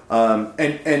 Yeah.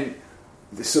 And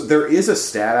so there is a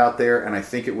stat out there, and I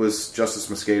think it was Justice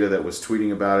Mosqueda that was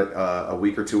tweeting about it a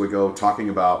week or two ago, talking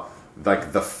about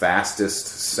like the fastest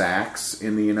sacks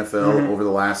in the NFL over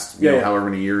the last however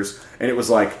many years, and it was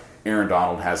like Aaron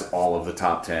Donald has all of the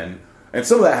top 10. And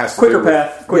some of that has to quicker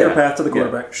path to the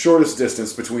quarterback. Yeah, shortest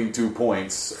distance between 2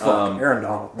 points. Aaron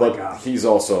Donald, my but God. He's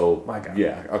also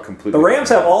a completely. The Rams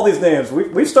have all these names.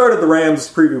 We've started the Rams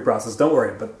preview process. Don't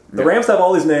worry, but the Rams have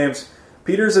all these names.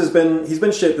 Peters he's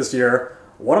been shit this year.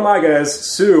 One of my guys,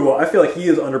 Sue, I feel like he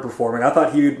is underperforming. I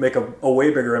thought he would make a way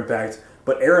bigger impact,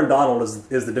 but Aaron Donald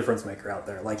is the difference maker out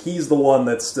there. Like he's the one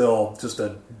that's still just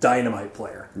a dynamite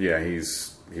player. Yeah,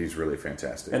 he's really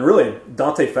fantastic. And really,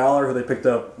 Dante Fowler, who they picked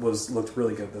up, looked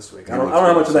really good this week. I don't know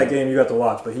how much of that game you got to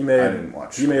watch, but he made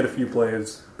a few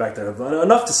plays back there.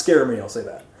 Enough to scare me, I'll say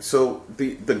that. So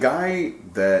the guy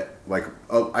that, like,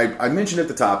 I mentioned at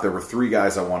the top, there were 3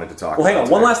 guys I wanted to talk about. Well, hang on.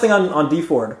 Today. One last thing on D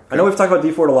Ford. I know we've talked about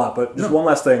D Ford a lot, but just one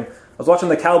last thing. I was watching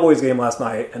the Cowboys game last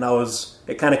night, and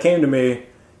it kind of came to me,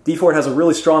 D Ford has a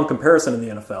really strong comparison in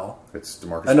the NFL. It's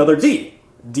DeMarcus Another Lawrence.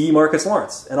 D. Marcus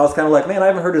Lawrence. And I was kind of like, man, I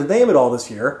haven't heard his name at all this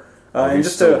year.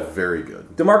 He's still very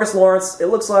good. DeMarcus Lawrence, it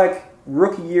looks like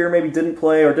rookie year maybe didn't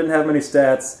play or didn't have many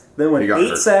stats. Then went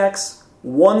 8 sacks,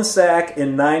 1 sack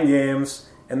in 9 games,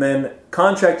 and then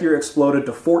contract year exploded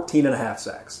to 14.5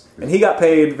 sacks. And he got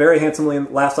paid very handsomely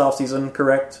last offseason,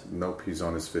 correct? Nope, he's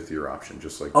on his 5th-year option,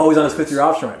 just like... Oh, he's on his 5th-year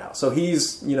option right now. So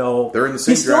he's, They're in the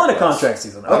same he's still in a class. contract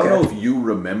season. Okay. I don't know if you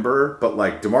remember, but,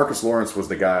 like, DeMarcus Lawrence was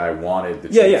the guy I wanted the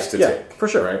Chiefs to take. For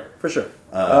sure, right? For sure.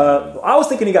 I was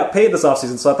thinking he got paid this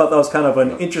offseason, so I thought that was kind of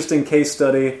an interesting case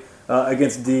study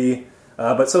against D.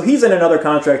 But so he's in another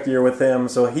contract year with him,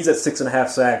 so he's at 6.5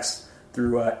 sacks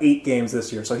through 8 games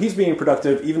this year. So he's being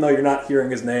productive, even though you're not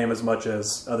hearing his name as much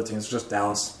as other teams. Just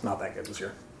Dallas, not that good this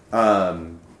year.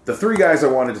 The 3 guys I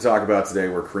wanted to talk about today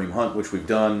were Kareem Hunt, which we've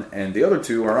done, and the other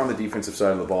 2 are on the defensive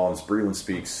side of the ball, and it's Breland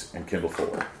Speaks and Kendall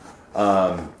Fuller.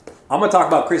 I'm going to talk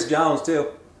about Chris Jones, too.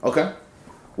 Okay.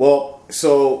 Well,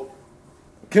 so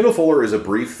Kendall Fuller is a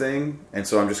brief thing, and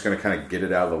so I'm just going to kind of get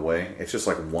it out of the way. It's just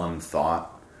like one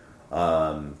thought.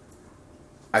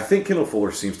 I think Kendall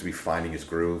Fuller seems to be finding his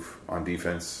groove on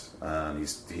defense.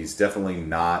 He's definitely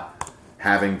not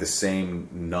having the same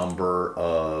number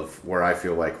of where I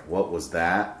feel like, what was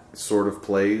that sort of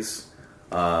plays.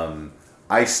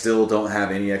 I still don't have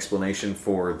any explanation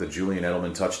for the Julian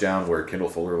Edelman touchdown where Kendall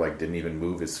Fuller didn't even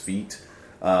move his feet.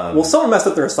 Well, someone messed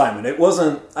up their assignment. It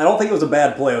wasn't. I don't think it was a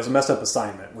bad play. It was a messed up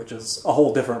assignment, which is a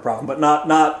whole different problem. But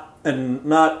not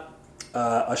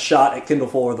a shot at Kendall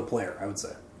Fuller, the player, I would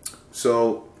say.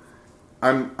 So,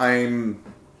 I'm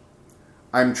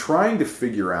trying to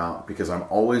figure out, because I'm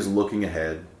always looking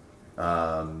ahead,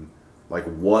 what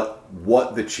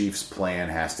the Chiefs' plan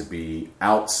has to be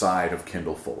outside of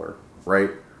Kendall Fuller,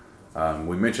 right?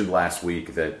 We mentioned last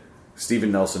week that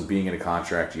Steven Nelson being in a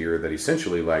contract year, that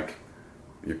essentially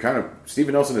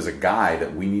Steven Nelson is a guy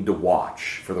that we need to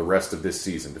watch for the rest of this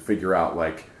season to figure out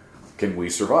can we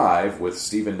survive with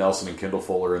Steven Nelson and Kendall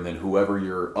Fuller and then whoever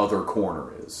your other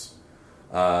corner is.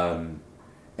 And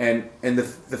the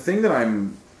thing that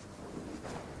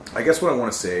I guess what I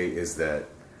want to say is that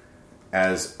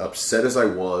as upset as I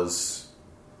was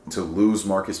to lose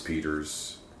Marcus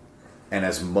Peters, and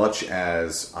as much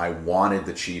as I wanted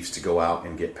the Chiefs to go out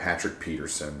and get Patrick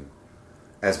Peterson,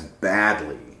 as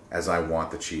badly as I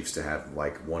want the Chiefs to have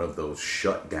one of those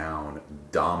shut-down,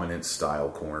 dominant style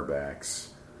cornerbacks,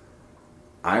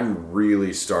 I'm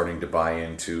really starting to buy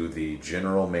into the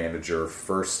general manager,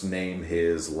 first name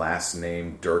his, last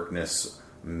name Dirkness,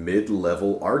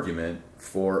 mid-level argument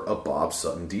for a Bob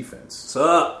Sutton defense. What's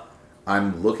up?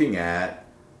 I'm looking at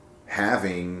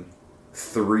having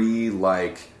 3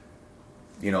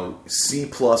 C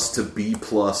plus to B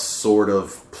plus sort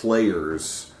of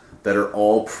players that are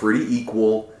all pretty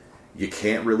equal. You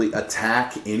can't really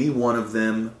attack any one of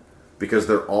them because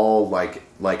they're all like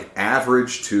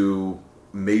average to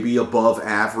maybe above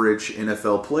average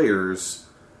NFL players,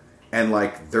 and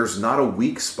there's not a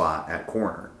weak spot at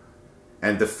corner.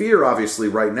 And the fear obviously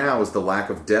right now is the lack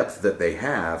of depth that they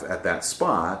have at that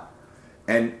spot.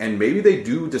 And maybe they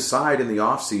do decide in the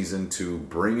offseason to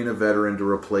bring in a veteran to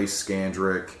replace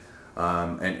Skandrick,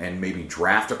 and maybe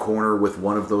draft a corner with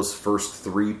one of those first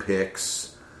 3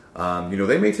 picks.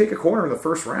 They may take a corner in the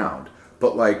first round.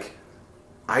 But,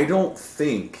 I don't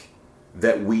think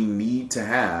that we need to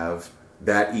have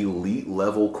that elite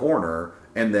level corner,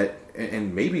 and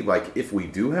maybe, if we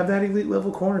do have that elite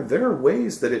level corner, there are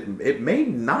ways that it may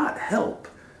not help.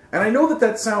 And I know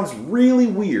that sounds really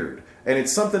weird. And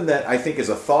it's something that I think is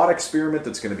a thought experiment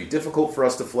that's going to be difficult for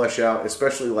us to flesh out,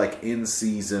 especially in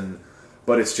season.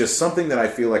 But it's just something that I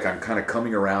feel like I'm kind of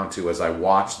coming around to as I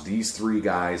watch these 3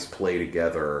 guys play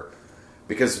together.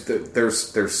 Because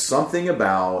there's something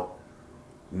about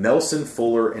Nelson,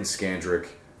 Fuller, and Skandrick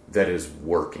that is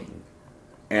working.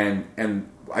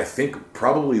 And I think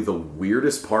probably the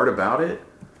weirdest part about it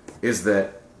is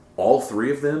that all 3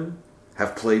 of them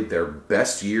have played their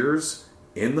best years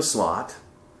in the slot.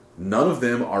 None of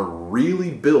them are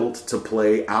really built to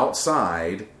play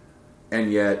outside,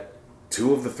 and yet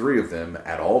 2 of the 3 of them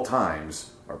at all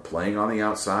times are playing on the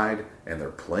outside, and they're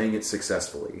playing it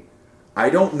successfully. I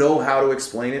don't know how to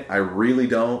explain it. I really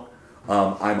don't.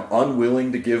 I'm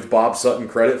unwilling to give Bob Sutton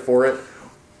credit for it.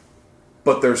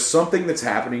 But there's something that's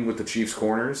happening with the Chiefs'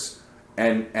 corners,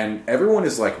 and everyone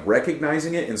is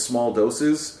recognizing it in small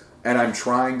doses, and I'm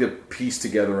trying to piece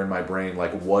together in my brain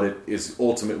what it is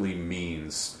ultimately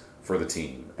means for the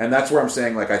team. And that's where I'm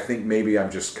saying I think maybe I'm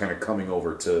just kind of coming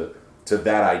over to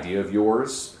that idea of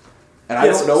yours. And I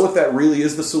don't know if that really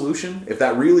is the solution, if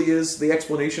that really is the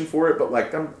explanation for it, but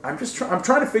I'm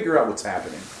trying to figure out what's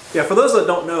happening. Yeah, for those that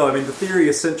don't know, the theory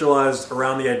is centralized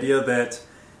around the idea that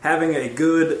having a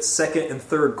good second and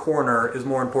third corner is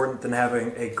more important than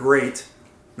having a great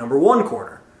number 1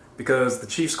 corner, because the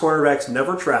Chiefs' cornerbacks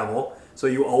never travel, so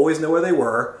you always know where they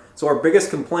were. So our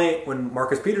biggest complaint when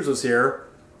Marcus Peters was here,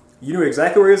 you knew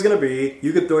exactly where he was going to be.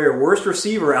 You could throw your worst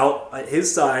receiver out at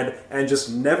his side and just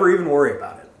never even worry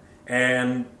about it.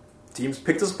 And teams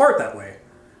picked us apart that way.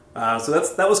 So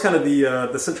that was kind of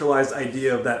the centralized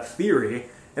idea of that theory.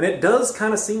 And it does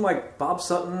kind of seem like Bob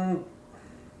Sutton,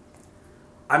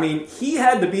 he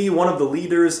had to be one of the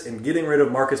leaders in getting rid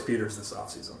of Marcus Peters this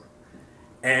offseason.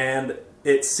 And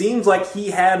it seems like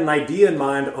he had an idea in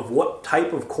mind of what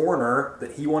type of corner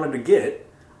that he wanted to get,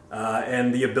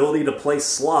 and the ability to play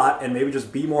slot and maybe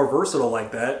just be more versatile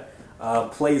like that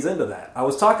plays into that. I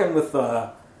was talking with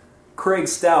Craig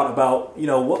Stout about,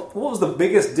 what was the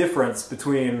biggest difference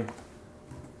between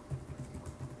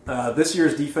this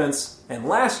year's defense and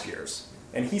last year's.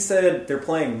 And he said they're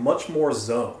playing much more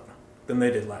zone than they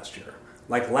did last year.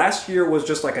 Last year was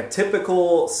just a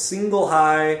typical single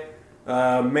high,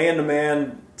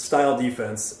 man-to-man style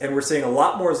defense, and we're seeing a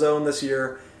lot more zone this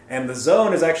year. And the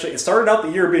zone is it started out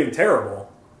the year being terrible,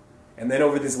 and then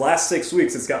over these last 6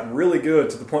 weeks, it's gotten really good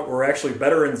to the point where we're actually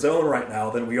better in zone right now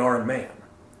than we are in man.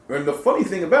 And the funny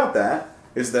thing about that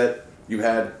is that you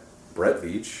had Brett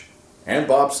Veach and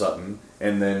Bob Sutton,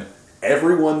 and then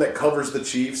everyone that covers the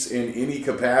Chiefs in any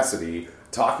capacity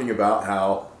talking about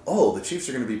how, the Chiefs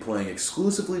are going to be playing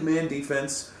exclusively man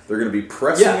defense. They're going to be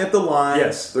pressing at the line.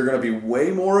 Yes. They're going to be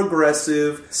way more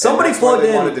aggressive. Somebody plugged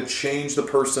in. Wanted to change the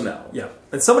personnel. Yeah,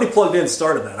 and somebody plugged in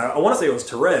started that. I want to say it was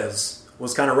Therese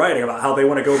was kind of writing about how they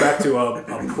want to go back to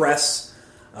a press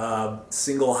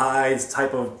single high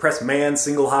type of press man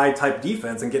single high type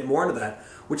defense and get more into that,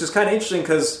 which is kind of interesting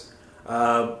because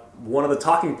one of the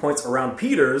talking points around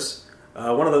Peters.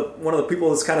 One of the people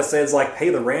that's kind of says hey,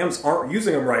 the Rams aren't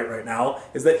using him right now,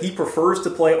 is that he prefers to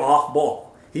play off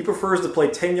ball. He prefers to play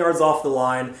 10 yards off the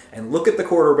line and look at the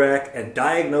quarterback and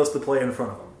diagnose the play in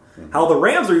front of him. Mm-hmm. How the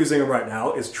Rams are using him right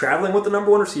now is traveling with the number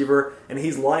 1 receiver, and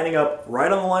he's lining up right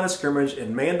on the line of scrimmage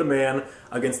in man-to-man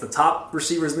against the top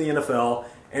receivers in the NFL,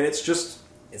 and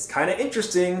it's kind of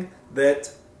interesting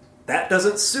that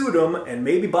doesn't suit him, and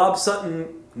maybe Bob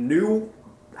Sutton knew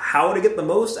how to get the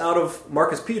most out of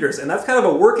Marcus Peters. And that's kind of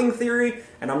a working theory,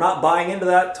 and I'm not buying into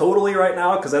that totally right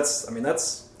now, because that's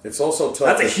it's also tough.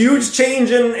 That's a huge change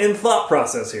in thought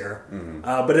process here. Mm-hmm.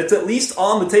 But it's at least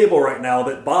on the table right now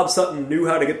that Bob Sutton knew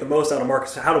how to get the most out of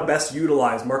Marcus, how to best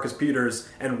utilize Marcus Peters,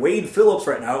 and Wade Phillips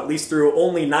right now, at least through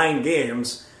only 9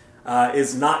 games,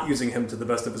 is not using him to the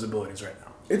best of his abilities right now.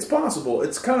 It's possible.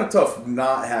 It's kind of tough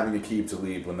not having Aqib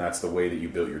Talib when that's the way that you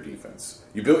built your defense.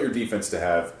 You built your defense to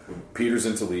have Peters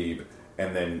and Talib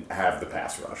and then have the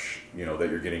pass rush, that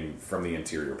you're getting from the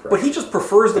interior pressure. But he just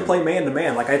prefers to play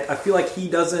man-to-man. I feel like he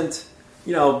doesn't,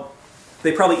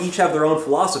 they probably each have their own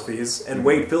philosophies, and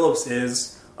Wade Phillips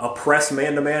is a press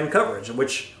man-to-man coverage,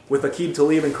 which with Aqib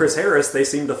Talib and Chris Harris, they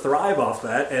seem to thrive off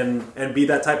that and be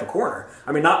that type of corner.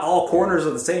 Not all corners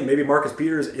are the same. Maybe Marcus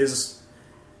Peters is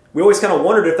we always kind of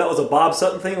wondered if that was a Bob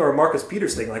Sutton thing or a Marcus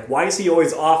Peters thing. Like, why is he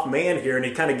always off man here, and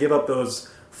he kind of give up those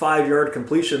 5-yard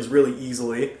completions really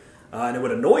easily, and it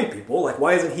would annoy people. Like,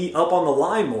 why isn't he up on the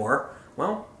line more?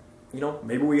 Well,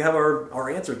 maybe we have our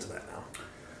answer to that now.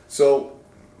 So,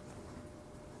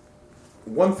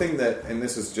 one thing that, and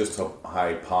this is just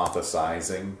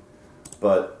hypothesizing,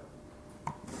 but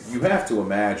you have to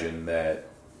imagine that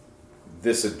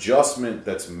this adjustment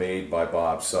that's made by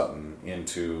Bob Sutton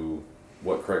into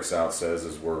what Craig South says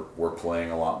is we're playing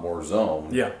a lot more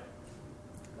zone. Yeah.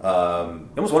 I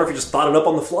almost wonder if he just thought it up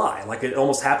on the fly, like it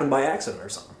almost happened by accident or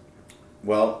something.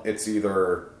 Well, it's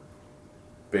either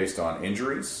based on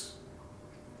injuries,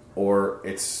 or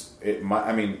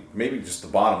maybe just the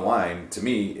bottom line to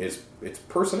me is it's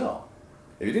personnel.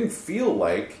 If he didn't feel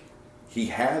like he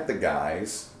had the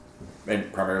guys,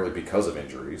 and primarily because of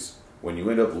injuries, when you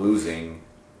end up losing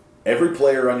every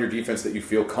player on your defense that you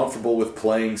feel comfortable with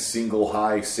playing single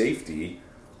high safety,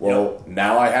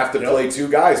 now I have to play 2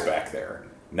 guys back there.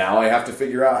 Now I have to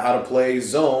figure out how to play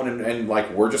zone, and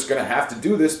we're just going to have to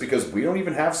do this because we don't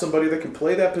even have somebody that can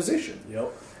play that position.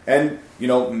 Yep. And,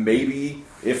 maybe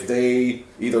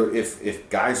if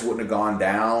guys wouldn't have gone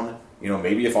down,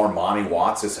 maybe if Armani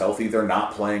Watts is healthy, they're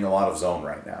not playing a lot of zone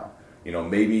right now.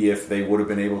 Maybe if they would have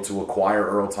been able to acquire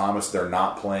Earl Thomas, they're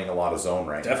not playing a lot of zone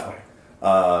right now.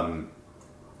 Definitely.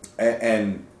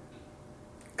 And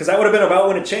because that would have been about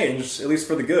when it changed, at least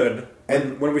for the good,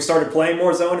 and when we started playing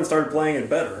more zone and started playing it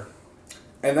better.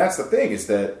 And that's the thing is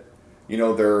that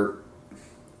the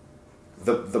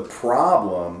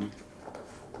problem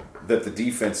that the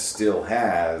defense still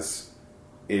has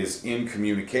is in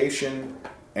communication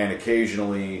and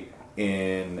occasionally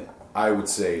in, I would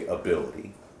say,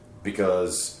 ability,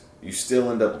 because you still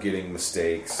end up getting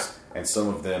mistakes, and some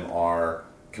of them are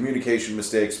communication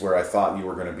mistakes where I thought you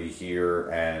were going to be here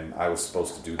and I was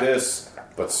supposed to do this,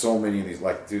 but so many of these,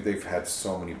 they've had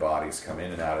so many bodies come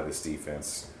in and out of this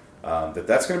defense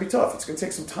that's going to be tough. It's going to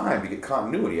take some time to get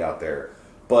continuity out there.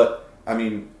 But,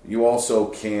 you also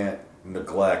can't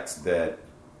neglect that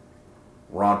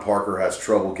Ron Parker has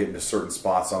trouble getting to certain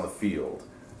spots on the field,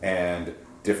 and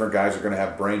different guys are going to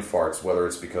have brain farts, whether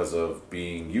it's because of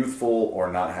being youthful or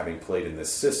not having played in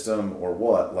this system or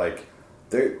what.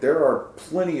 There are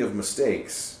plenty of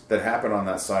mistakes that happen on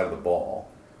that side of the ball.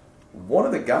 One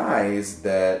of the guys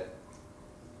that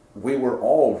we were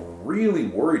all really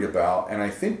worried about, and I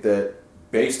think that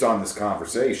based on this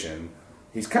conversation,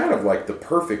 he's kind of like the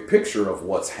perfect picture of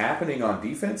what's happening on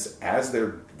defense as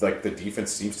the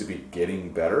defense seems to be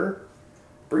getting better.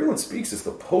 Breland Speaks is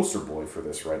the poster boy for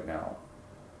this right now.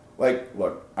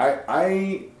 Look,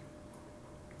 I'm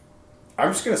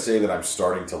just going to say that I'm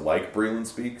starting to like Breland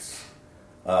Speaks.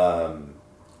 I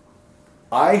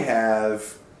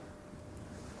have,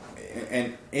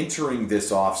 and entering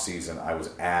this offseason, I was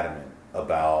adamant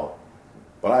about,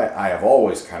 but I have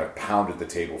always kind of pounded the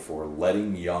table for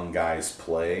letting young guys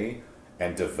play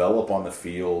and develop on the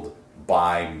field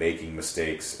by making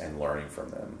mistakes and learning from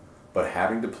them. But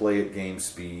having to play at game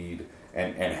speed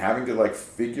and having to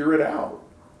figure it out,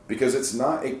 because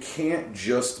it can't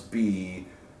just be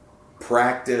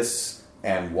practice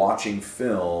and watching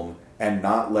film and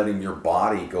not letting your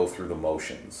body go through the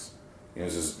motions.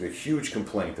 This is a huge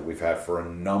complaint that we've had for a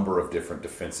number of different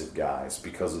defensive guys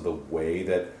because of the way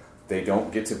that they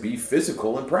don't get to be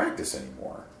physical in practice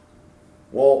anymore.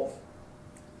 Well,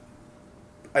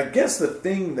 I guess the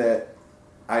thing that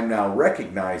I'm now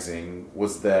recognizing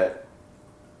was that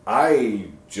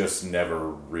I just never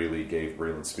really gave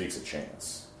Breland Speaks a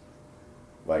chance.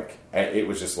 It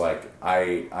was just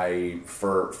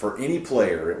for any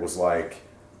player, it was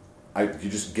you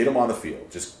just get him on the field.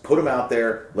 Just put him out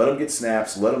there, let him get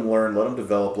snaps, let him learn, let him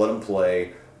develop, let him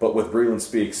play. But with Breland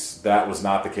Speaks, that was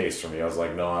not the case for me. I was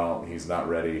like, no, he's not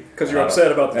ready. Because you're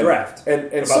upset about the draft.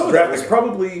 And some of that was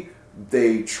probably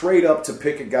they trade up to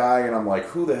pick a guy, and I'm like,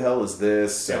 who the hell is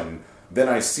this? Yeah. And then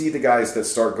I see the guys that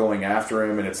start going after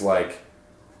him, and it's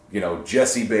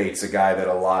Jesse Bates, a guy that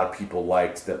a lot of people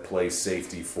liked that plays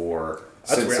safety for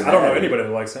Cincinnati. I don't know anybody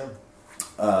that likes him.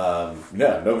 No,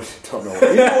 nobody don't know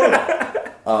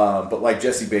anyone. But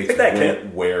Jesse Bates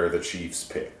went where the Chiefs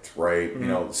picked, right?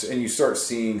 Mm-hmm. And you start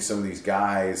seeing some of these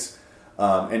guys,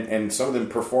 and some of them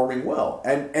performing well,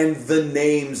 and the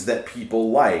names that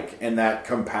people like, and that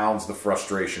compounds the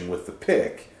frustration with the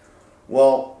pick.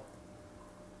 Well,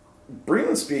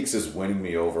 Breland Speaks is winning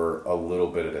me over a little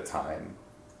bit at a time.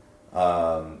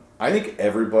 I think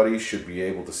everybody should be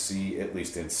able to see, at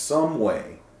least in some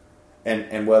way,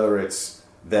 and whether it's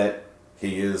that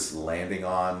he is landing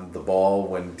on the ball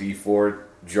when D Ford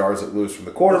jars it loose from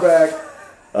the quarterback.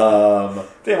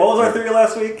 Damn, what was our theory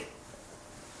last week?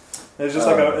 And it's just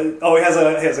like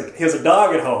he has a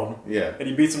dog at home. Yeah. And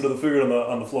he beats him to the food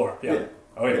on the floor. Yeah. Yeah.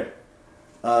 Oh yeah.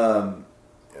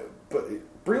 But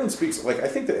Breland Speaks, like, I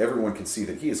think that everyone can see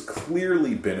that he is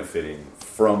clearly benefiting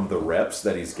from the reps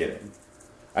that he's getting.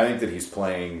 I think that he's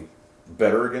playing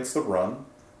better against the run.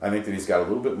 I think that he's got a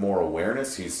little bit more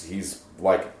awareness. He's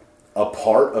like a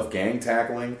part of gang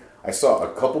tackling. I saw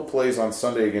a couple plays on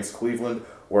Sunday against Cleveland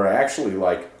where I actually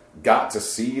got to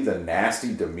see the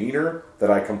nasty demeanor that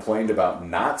I complained about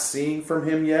not seeing from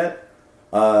him yet.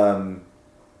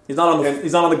 He's not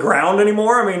on the ground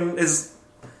anymore. I mean,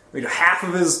 half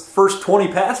of his first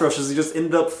 20 pass rushes, he just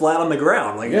ended up flat on the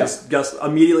ground. He just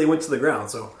immediately went to the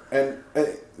ground. So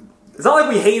it's not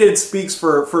like we hated Speaks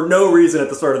for no reason at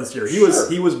the start of this year.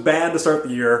 He was bad to start the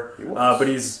year, but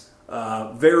he's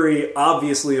very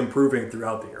obviously improving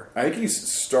throughout the year. I think he's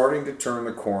starting to turn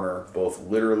the corner, both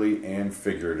literally and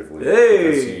figuratively,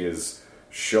 because he is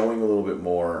showing a little bit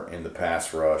more in the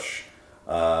pass rush.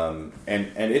 And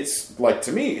it's, like,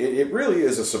 to me, it really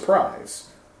is a surprise.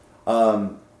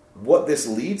 What this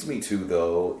leads me to,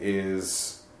 though,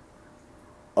 is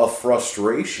a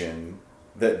frustration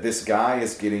that this guy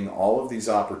is getting all of these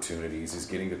opportunities, he's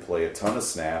getting to play a ton of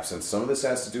snaps, and some of this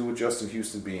has to do with Justin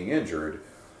Houston being injured.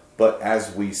 But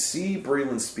as we see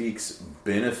Breland Speaks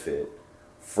benefit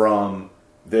from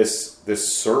this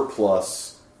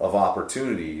surplus of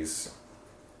opportunities,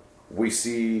 we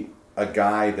see a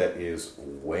guy that is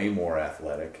way more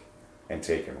athletic and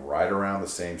taken right around the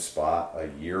same spot a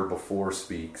year before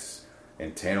Speaks,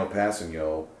 and Tano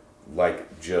Passanio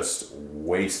just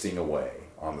wasting away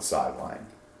on the sideline.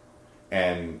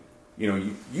 And,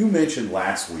 you mentioned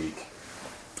last week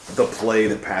the play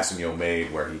that Passanio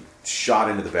made where he shot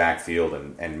into the backfield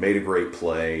and made a great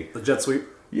play. The jet sweep?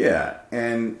 Yeah,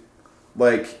 and,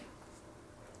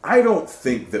 I don't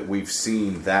think that we've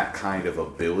seen that kind of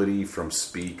ability from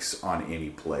Speaks on any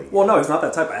play. Well, no, he's not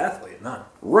that type of athlete, no.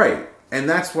 Right, and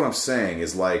that's what I'm saying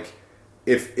is,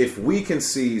 if we can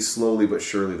see slowly but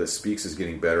surely that Speaks is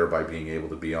getting better by being able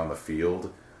to be on the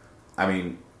field, I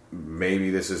mean,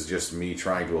 maybe this is just me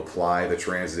trying to apply the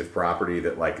transitive property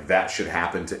that, that should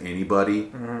happen to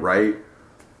anybody, right?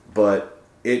 But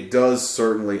it does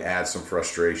certainly add some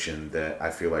frustration that I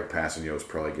feel like Passanio is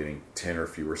probably getting 10 or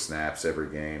fewer snaps every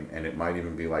game, and it might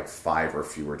even be 5 or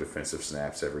fewer defensive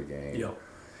snaps every game. Yep.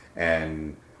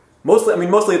 And mostly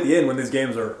at the end when these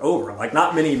games are over,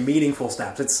 not many meaningful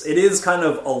snaps. It is kind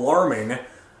of alarming.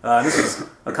 This is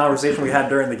a conversation we had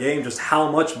during the game, just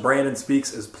how much Brandon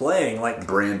Speaks is playing.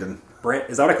 Brandon.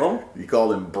 Is that what I called him? You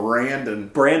called him Brandon.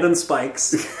 Brandon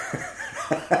Spikes.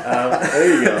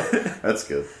 There you go. That's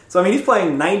good. So, he's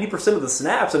playing 90% of the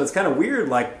snaps, and it's kind of weird.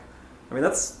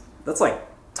 That's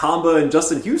like Tamba and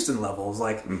Justin Houston levels.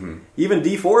 Even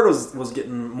D Ford was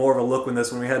getting more of a look when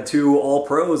we had 2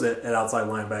 All-Pros at outside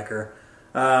linebacker.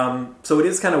 So it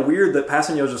is kind of weird that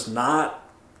Passanio's just not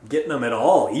getting them at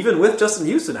all, even with Justin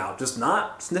Houston out, just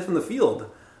not sniffing the field.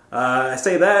 I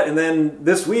say that, and then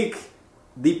this week,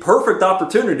 the perfect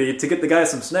opportunity to get the guy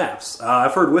some snaps.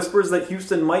 I've heard whispers that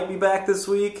Houston might be back this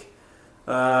week.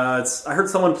 I heard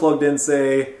someone plugged in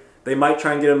say they might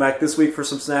try and get him back this week for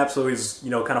some snaps, so he's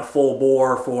kind of full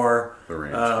bore for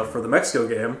the Mexico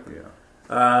game.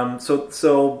 Yeah.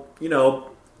 So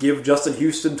give Justin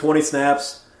Houston 20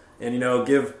 snaps. And,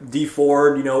 give D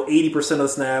Ford, 80% of the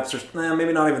snaps, or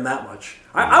maybe not even that much.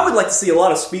 I would like to see a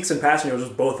lot of Speaks and Passanio,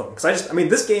 just both of them. Because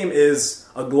this game is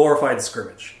a glorified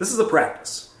scrimmage. This is a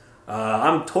practice.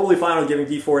 I'm totally fine with giving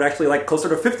D Ford actually closer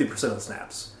to 50% of the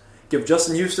snaps. Give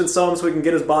Justin Houston some so he can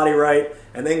get his body right,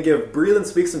 and then give Breland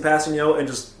Speaks and Passanio and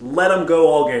just let them go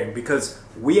all game. Because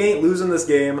we ain't losing this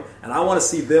game, and I want to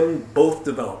see them both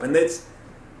develop. And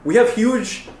we have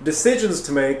huge decisions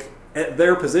to make at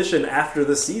their position after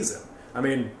this season.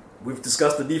 We've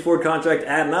discussed the D Ford contract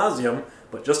ad nauseum,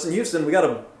 but Justin Houston, we got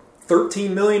a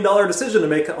 $13 million decision to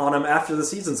make on him after the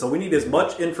season, so we need as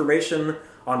much information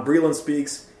on Breland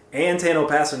Speaks and Tano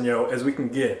Passanio as we can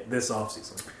get this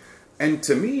offseason. And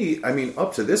to me,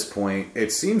 up to this point,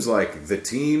 it seems like the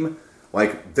team,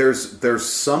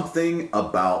 there's something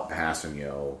about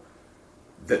Passanio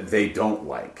that they don't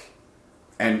like.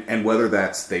 And whether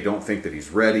that's they don't think that he's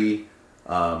ready,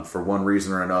 for one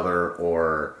reason or another,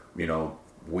 or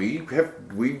we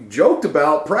joked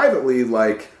about privately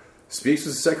Speaks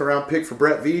was a second round pick for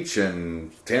Brett Veach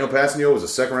and Tano Passanio was a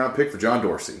second round pick for John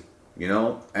Dorsey,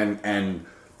 and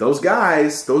those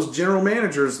guys, those general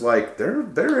managers, they're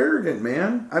arrogant,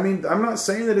 man. I'm not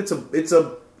saying that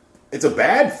it's a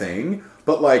bad thing,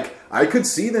 but I could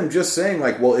see them just saying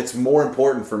well, it's more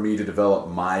important for me to develop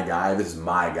my guy. This is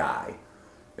my guy.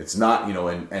 It's not,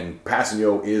 and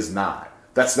Passanio is not.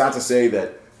 That's not to say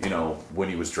that, when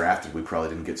he was drafted, we probably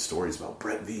didn't get stories about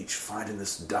Brett Veach finding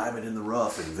this diamond in the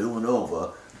rough in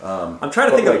Villanova. I'm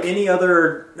trying to think of any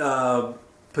other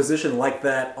position like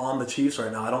that on the Chiefs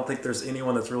right now. I don't think there's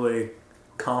anyone that's really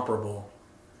comparable.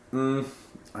 But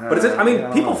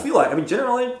people feel like,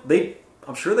 generally,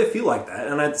 I'm sure they feel like that.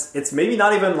 And it's maybe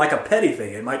not even like a petty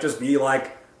thing. It might just be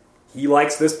like, he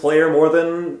likes this player more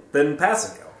than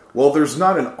Passanio. Well, there's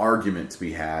not an argument to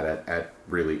be had at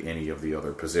really any of the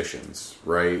other positions,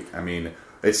 right? I mean,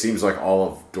 it seems like all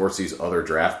of Dorsey's other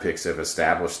draft picks have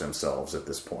established themselves at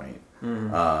this point,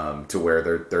 to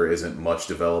where there isn't much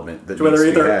development that whether needs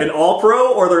to be either had. an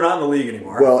all-pro or they're not in the league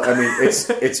anymore. Well, I mean,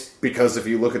 it's because if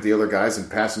you look at the other guys in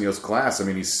Passanio's class, I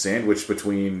mean, he's sandwiched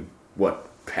between,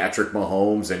 Patrick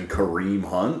Mahomes and Kareem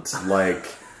Hunt? Like,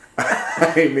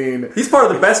 I mean... He's part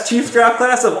of the best Chiefs draft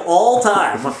class of all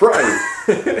time. Right.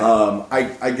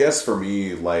 I guess for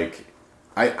me, like...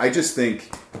 I just think,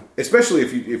 especially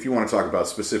if you want to talk about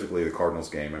specifically the Cardinals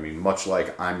game, I mean, much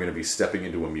like I'm going to be stepping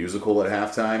into a musical at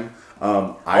halftime.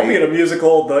 I'll be in a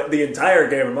musical the entire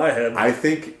game in my head. I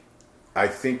think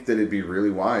that it'd be really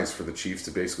wise for the Chiefs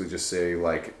to basically just say,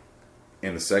 like,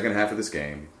 in the second half of this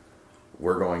game,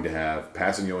 we're going to have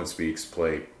Passanio and Speaks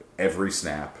play every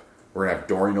snap. We're going to have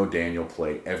Dorian O'Daniel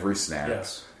play every snap.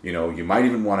 Yes. You might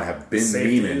even want to have Ben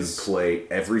Safeties. Neiman play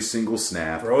every single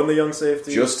snap. Throw in the young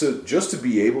safety. Just to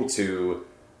be able to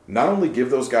not only give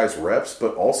those guys reps,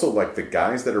 but also, like, the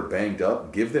guys that are banged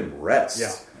up, give them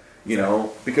rest. Yeah.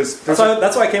 Because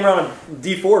that's why I came around on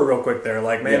D4 real quick there.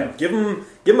 Like, man, give him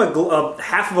a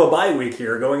half of a bye week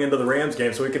here going into the Rams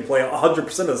game so he can play 100%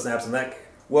 of the snaps in that game.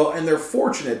 Well, and they're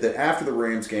fortunate that after the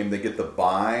Rams game, they get the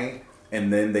bye,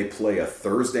 and then they play a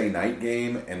Thursday night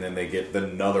game, and then they get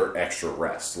another extra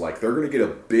rest. Like, they're going to get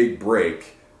a big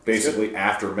break, basically,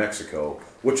 after Mexico,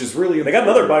 which is really important. They got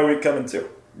another bye week coming, too.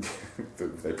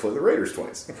 They play the Raiders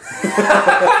twice. Oh,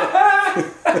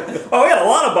 we got a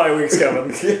lot of bye weeks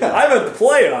coming. Yeah. I'm at the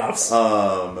playoffs.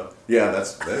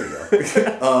 There you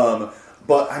go.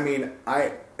 But, I mean,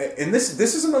 this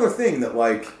is another thing that,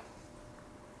 like,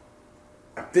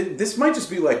 this might just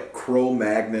be like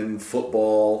Cro-Magnon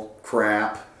football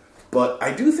crap, but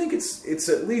I do think it's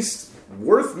at least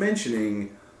worth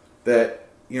mentioning that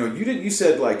you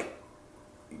said, like,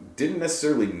 didn't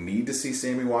necessarily need to see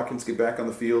Sammy Watkins get back on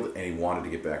the field, and he wanted to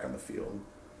get back on the field.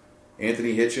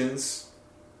 Anthony Hitchens,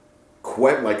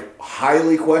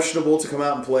 highly questionable to come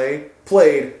out and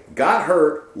played, got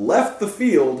hurt, left the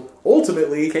field,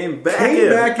 ultimately came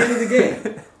back into the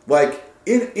game, like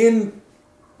in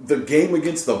the game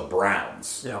against the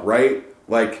Browns, right?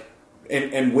 Like,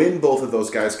 and when both of those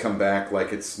guys come back,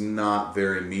 like, it's not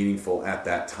very meaningful at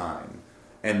that time,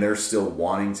 and they're still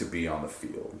wanting to be on the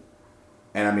field.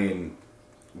 And I mean,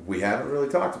 we haven't really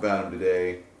talked about him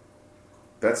today.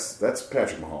 That's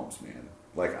Patrick Mahomes, man.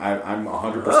 Like, I'm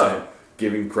 100%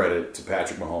 giving credit to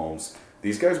Patrick Mahomes.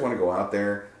 These guys want to go out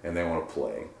there and they want to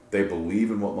play. They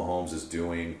believe in what Mahomes is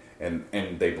doing, and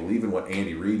they believe in what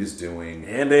Andy Reid is doing.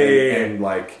 And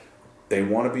like, they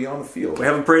want to be on the field. We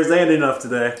haven't praised Andy enough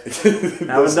today.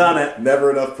 Haven't done it.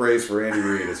 Never enough praise for Andy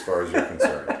Reid as far as you're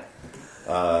concerned.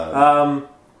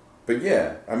 But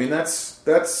yeah, I mean, that's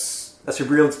your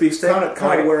Real and Speaks take?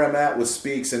 Kind of where I'm at with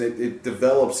Speaks, and it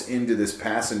develops into this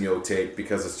Passanio take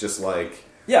because it's just like...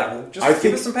 Yeah,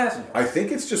 give us some passing. I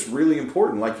think it's just really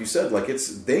important, like you said, like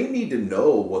they need to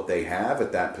know what they have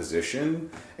at that position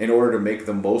in order to make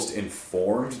the most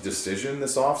informed decision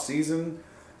this offseason.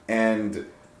 And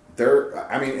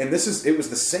it was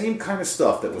the same kind of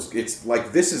stuff it's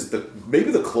like, this is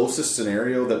maybe the closest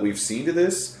scenario that we've seen to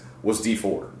this was D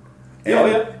Ford.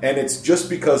 And it's just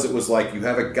because it was like, you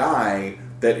have a guy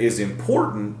that is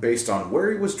important based on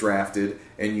where he was drafted,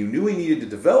 and you knew he needed to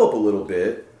develop a little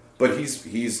bit, but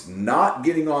he's not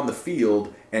getting on the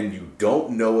field, and you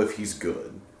don't know if he's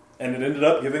good. And it ended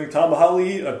up giving Tom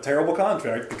Holly a terrible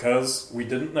contract because we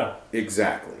didn't know.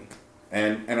 Exactly.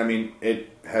 And I mean,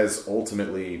 it has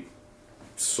ultimately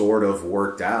sort of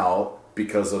worked out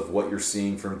because of what you're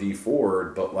seeing from D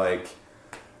Ford, but, like,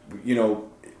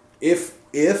 if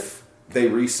they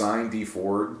re-sign D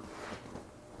Ford,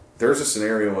 there's a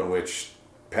scenario in which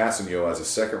Passanio, as a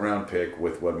second-round pick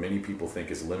with what many people think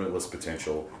is limitless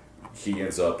potential, he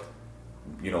ends up,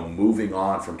 moving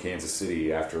on from Kansas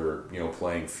City after,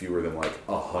 playing fewer than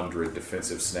 100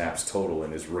 defensive snaps total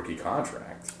in his rookie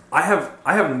contract. I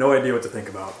have no idea what to think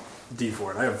about D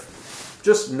Ford. I have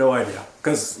just no idea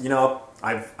because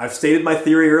I've stated my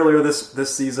theory earlier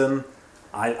this season.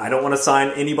 I don't want to sign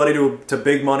anybody to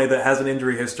big money that has an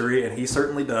injury history, and he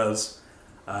certainly does.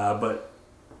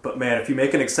 But man, if you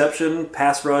make an exception,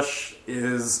 pass rush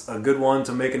is a good one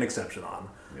to make an exception on.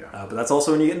 Yeah. But that's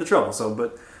also when you get into trouble.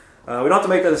 But we don't have to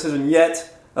make that decision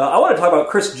yet. I want to talk about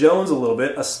Chris Jones a little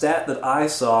bit, a stat that I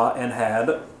saw and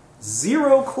had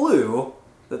zero clue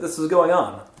that this was going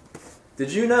on.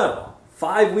 Did you know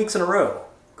 5 weeks in a row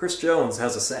Chris Jones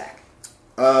has a sack?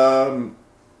 That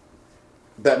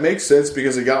makes sense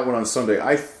because he got one on Sunday.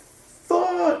 I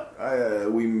thought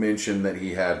we mentioned that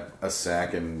he had a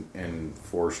sack in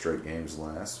 4 straight games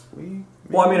last week.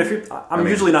 Well, I mean, I'm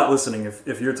usually not listening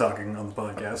if you're talking on the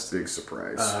podcast. Big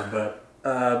surprise.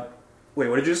 Wait,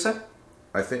 what did you just say?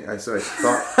 I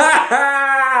thought.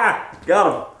 Got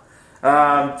him.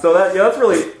 So that's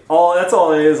really all. That's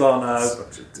all it is on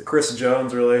Chris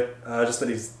Jones. Really, just that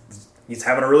he's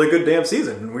having a really good damn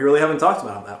season, and we really haven't talked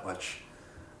about him that much.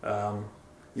 You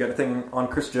got anything on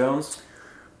Chris Jones?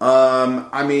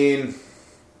 I mean,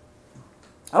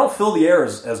 I don't fill the air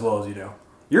as well as you do.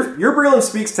 Your Breland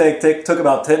Speaks take took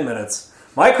about 10 minutes.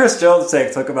 My Chris Jones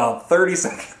take took about 30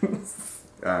 seconds.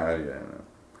 Yeah.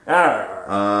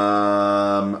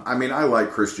 I mean, I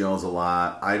like Chris Jones a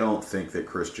lot. I don't think that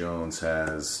Chris Jones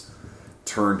has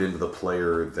turned into the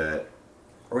player that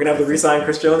we're gonna have to re-sign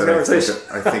Chris Jones conversation.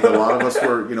 I think a lot of us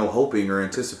were, hoping or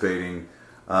anticipating.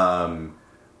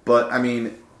 But I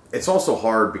mean, it's also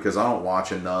hard because I don't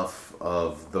watch enough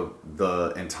of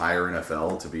the entire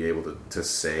NFL to be able to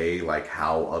say like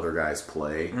how other guys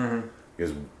play. Mm-hmm.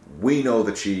 Because we know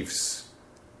the Chiefs.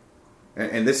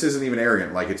 And this isn't even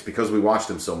arrogant. Like, it's because we watch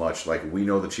them so much. Like, we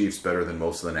know the Chiefs better than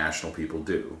most of the national people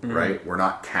do, right? We're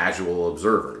not casual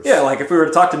observers. Yeah, like, if we were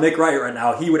to talk to Nick Wright right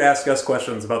now, he would ask us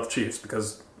questions about the Chiefs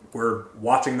because we're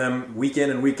watching them week in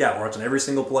and week out. We're watching every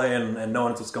single play and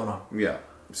knowing what's going on. Yeah.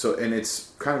 So, and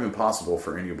it's kind of impossible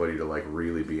for anybody to, like,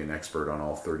 really be an expert on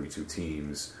all 32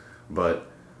 teams. But,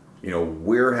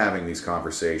 we're having these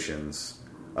conversations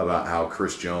about how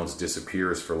Chris Jones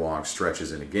disappears for long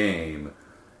stretches in a game.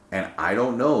 And I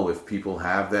don't know if people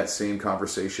have that same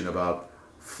conversation about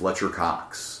Fletcher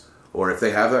Cox or if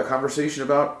they have that conversation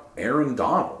about Aaron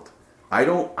Donald. I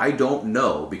don't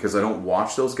know because I don't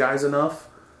watch those guys enough.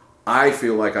 I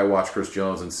feel like I watch Chris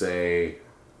Jones and say,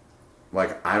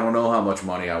 like, I don't know how much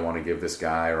money I want to give this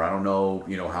guy, or I don't know,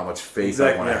 how much faith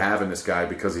I want to have in this guy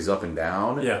because he's up and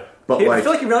down. Yeah. But I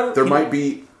feel like there might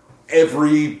be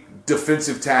every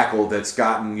defensive tackle that's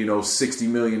gotten, $60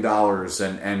 million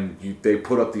and they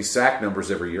put up these sack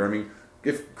numbers every year. I mean,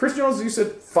 if Chris Jones, you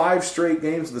said 5 straight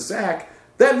games of the sack,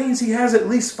 that means he has at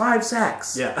least 5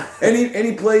 sacks. Yeah. And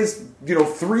he plays,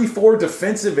 3-4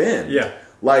 defensive end. Yeah.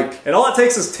 And all it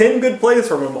takes is 10 good plays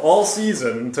from him all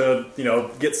season to,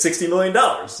 get $60 million.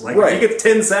 Like, right. If he gets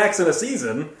 10 sacks in a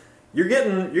season, you're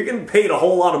getting paid a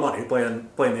whole lot of money playing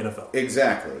the NFL.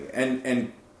 Exactly.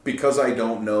 And because I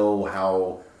don't know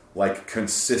how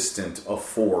consistent a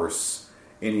force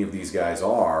any of these guys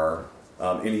are,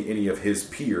 any of his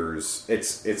peers,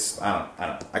 it's I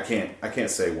don't I can't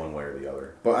say one way or the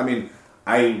other. But I mean,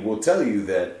 I will tell you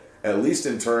that at least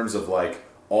in terms of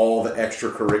all the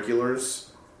extracurriculars,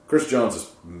 Chris Jones is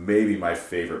maybe my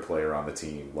favorite player on the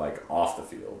team, off the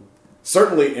field.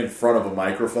 Certainly in front of a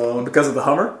microphone. Because of the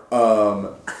Hummer?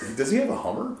 Does he have a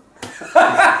Hummer?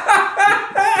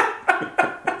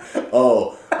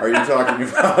 Oh, are you talking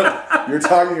about? You're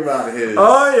talking about his.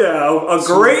 Oh yeah, a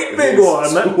great big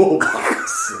one.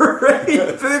 Toolbox. Great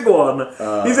big one.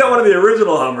 He's got one of the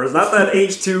original Hummers, not that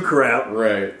H2 crap.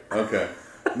 Right. Okay.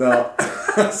 No,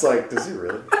 it's like, does he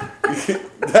really?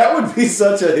 That would be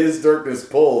such a his Dirkness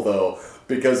pull, though,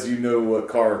 because you know what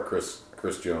car Chris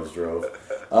Jones drove.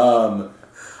 Oh,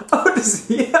 does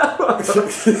he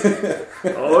have?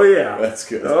 Oh yeah. That's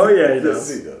good. Oh yeah, he does.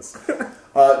 Yes, he does.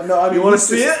 No, I mean, you want to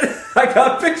see it? I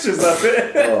got pictures of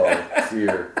it. Oh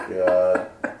dear God.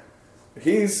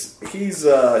 He's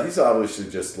obviously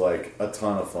just a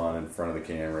ton of fun in front of the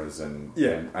cameras, and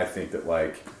I think that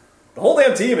the whole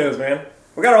damn team is, man.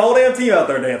 We got our whole damn team out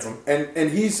there dancing. And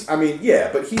he's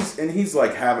he's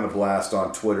having a blast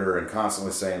on Twitter and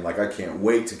constantly saying I can't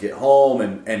wait to get home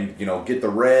and get the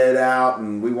red out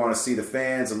and we want to see the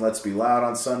fans and let's be loud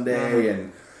on Sunday. Mm-hmm.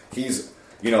 And he's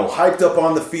hyped up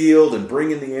on the field and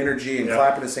bringing the energy and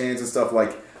clapping his hands and stuff.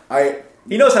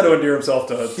 He knows how to endear himself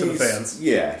to the fans.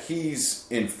 Yeah, he's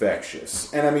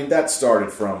infectious. And I mean, that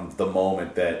started from the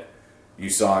moment that you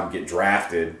saw him get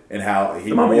drafted and how he...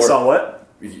 The moment you saw what?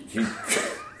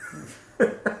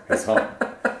 His Hummer.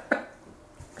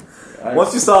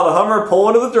 Once you saw the Hummer pull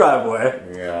into the driveway.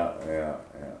 Yeah.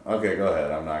 Okay, go ahead.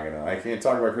 I can't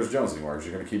talk about Chris Jones anymore because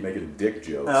you're going to keep making dick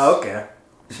jokes. Oh, okay.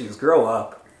 Jeez, grow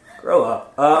up.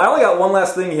 I only got one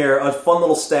last thing here. A fun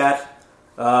little stat.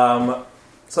 The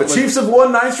Chiefs have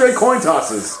won 9 straight coin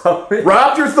tosses.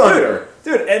 Robbed your thunder.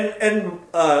 Dude, and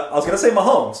I was going to say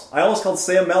Mahomes. I almost called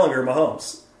Sam Mellinger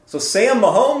Mahomes. So Sam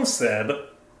Mahomes said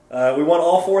we won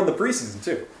all 4 in the preseason,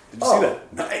 too. Did you see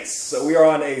that? Nice. So we are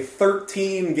on a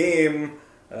 13-game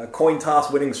coin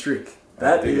toss winning streak.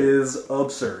 That is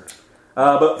absurd.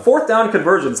 But 4th down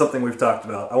conversion, something we've talked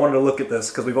about. I wanted to look at this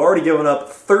because we've already given up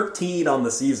 13 on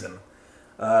the season.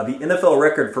 The NFL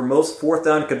record for most 4th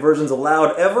down conversions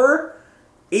allowed ever,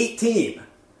 18.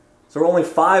 So we're only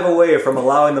 5 away from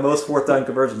allowing the most 4th down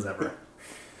conversions ever.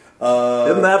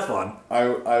 Isn't that fun?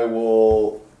 I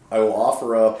will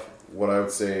offer up what I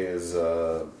would say is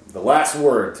the last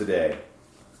word today.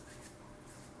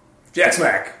 Jack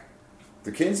Smack.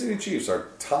 The Kansas City Chiefs are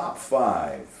top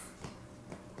 5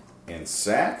 in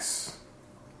sacks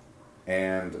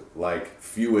and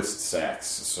fewest sacks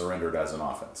surrendered as an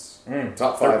offense.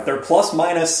 Top 5. Their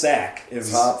plus-minus sack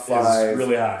is top 5 is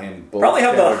really high. in both Probably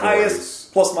have the categories.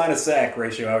 highest plus-minus sack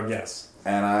ratio, I would guess.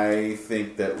 And I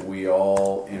think that we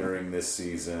all entering this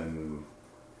season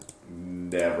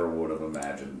never would have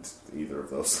imagined either of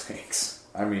those things.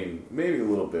 I mean, maybe a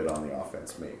little bit on the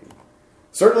offense, maybe.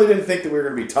 Certainly didn't think that we were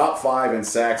going to be top 5 in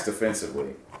sacks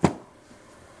defensively.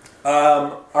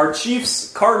 Our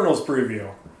Chiefs-Cardinals preview.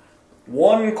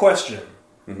 One question.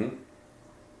 Mm-hmm.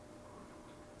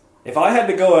 If I had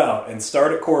to go out and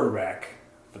start at quarterback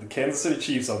for the Kansas City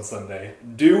Chiefs on Sunday,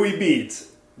 do we beat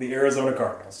the Arizona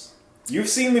Cardinals? You've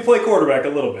seen me play quarterback a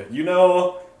little bit. You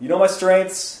know my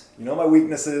strengths. You know my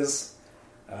weaknesses.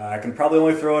 I can probably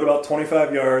only throw it about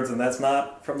 25 yards, and that's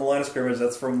not from the line of scrimmage.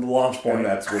 That's from the launch point. And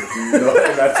that's with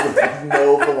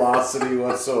no velocity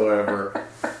whatsoever.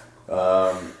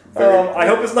 I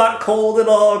hope it's not cold at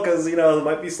all, because there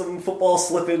might be some football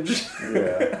slippage.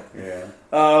 Yeah.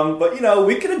 But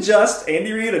we can adjust.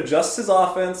 Andy Reid adjusts his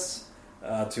offense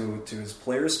to his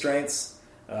players' strengths.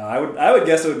 I would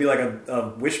guess it would be like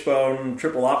a wishbone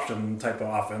triple option type of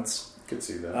offense. Could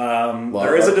see that.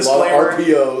 There is a disclaimer. Lot of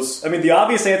RPOs. I mean, the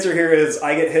obvious answer here is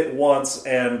I get hit once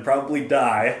and probably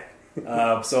die.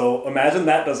 So imagine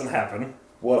that doesn't happen.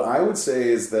 What I would say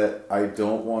is that I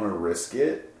don't want to risk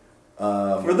it.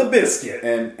 For the biscuit.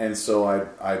 And so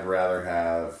I'd rather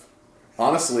have...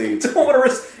 Honestly... You don't want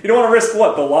to risk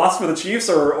what? The loss for the Chiefs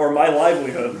or my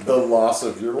livelihood? The loss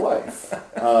of your life.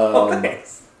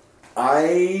 Thanks.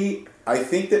 I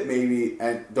think that maybe...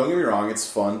 And don't get me wrong, it's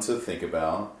fun to think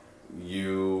about.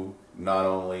 You not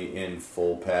only in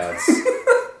full pads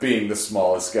being the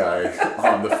smallest guy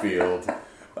on the field.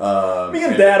 Me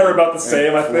and Dad are about the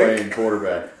same, I think. Playing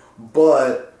quarterback.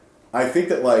 But I think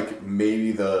that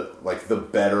maybe the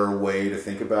better way to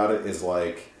think about it is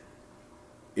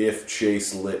if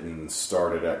Chase Litton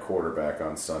started at quarterback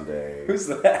on Sunday. Who's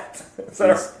that? Is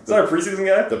that our preseason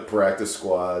guy? The practice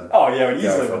squad. Oh yeah,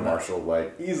 easily from win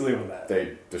Marshall. Easily win that.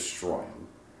 They destroy him.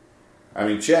 I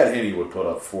mean, Chad Henne would put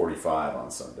up 45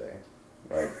 on Sunday.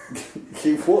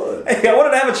 He would. Hey, I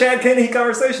wanted to have a Chad Henne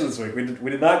conversation this week. We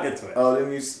did not get to it. Oh,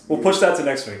 then we'll push that to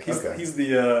next week. He's okay. He's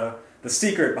the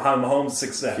secret behind Mahomes'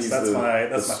 success. That's my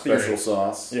special theory.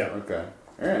 sauce. Yeah. Okay.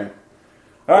 All right.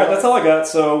 All right, that's all I got.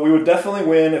 So we would definitely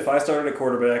win if I started at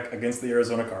quarterback against the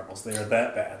Arizona Cardinals. They are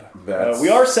that bad. We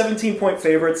are 17-point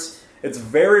favorites. It's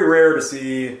very rare to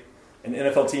see an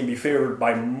NFL team be favored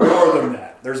by more than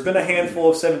that. There's been a handful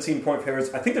of 17-point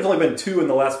favorites. I think there's only been 2 in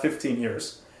the last 15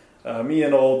 years. Me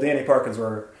and old Danny Parkins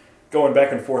were going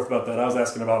back and forth about that. I was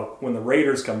asking about when the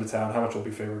Raiders come to town, how much we'll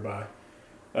be favored by.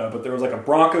 But there was a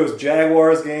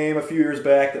Broncos-Jaguars game a few years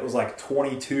back that was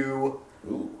 22.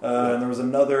 And there was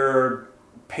another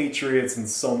Patriots and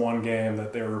someone game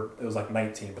that it was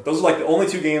 19. But those are the only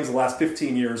 2 games in the last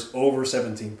 15 years over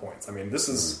 17 points. I mean, this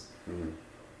is... Mm-hmm.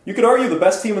 You could argue the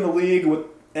best team in the league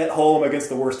at home against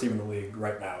the worst team in the league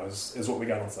right now is what we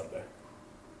got on Sunday.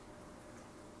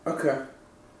 Okay.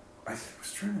 I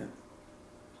was trying to...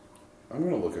 I'm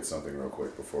going to look at something real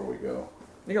quick before we go.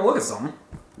 You going to look at something?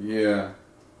 Yeah.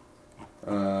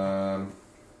 Well,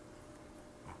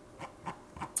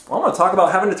 I'm going to talk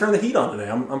about having to turn the heat on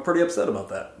today. I'm pretty upset about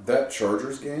that. That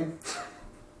Chargers game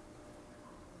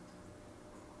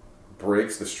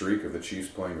breaks the streak of the Chiefs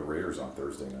playing the Raiders on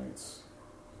Thursday nights.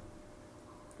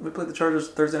 We played the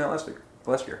Chargers Thursday night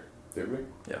last year. Did we?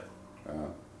 Yeah.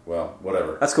 Well,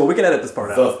 whatever. That's cool. We can edit this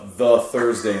part out. The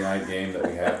Thursday night game that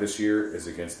we have this year is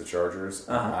against the Chargers.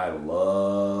 Uh-huh. I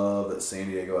love that San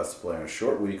Diego has to play on a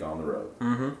short week on the road.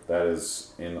 Mm-hmm. That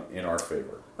is in our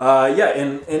favor.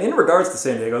 And in regards to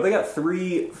San Diego, they got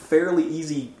 3 fairly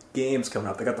easy games coming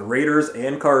up. They got the Raiders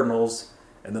and Cardinals,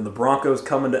 and then the Broncos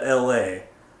coming to L.A.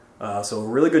 So a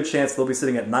really good chance they'll be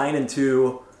sitting at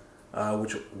 9-2.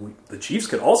 The Chiefs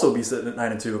could also be sitting at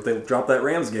 9-2 if they drop that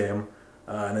Rams game,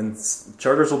 and then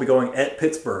Chargers will be going at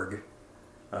Pittsburgh.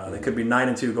 They could be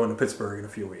 9-2 going to Pittsburgh in a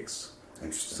few weeks.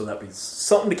 Interesting. So that'd be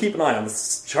something to keep an eye on.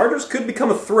 The Chargers could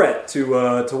become a threat to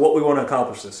what we want to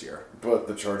accomplish this year. But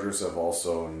the Chargers have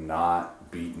also not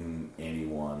beaten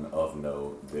anyone of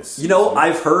note this season. You know,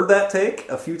 I've heard that take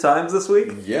a few times this week.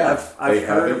 Yeah, I've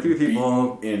heard a few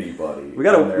people. Anybody? We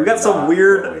got some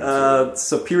weird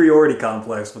superiority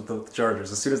complex with the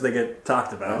Chargers. As soon as they get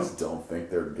talked I about, just don't think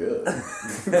they're good.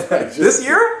 this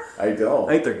year, I don't.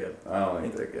 I think they're good. I don't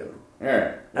think they're good. All right.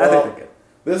 I think Well, they're good.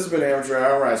 this has been Amateur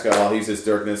Hour. Ryan Scott Hall. He's his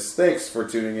Dirkness. Thanks for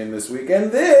tuning in this week.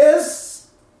 And this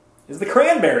Is the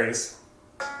Cranberries?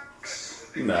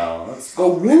 No, that's the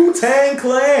Wu-Tang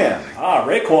Clan. Ah,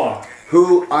 Raekwon.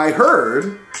 Who I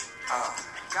heard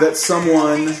that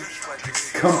someone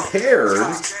compared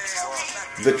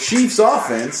the Chiefs'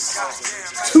 offense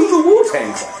to the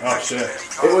Wu-Tang Clan. Oh shit!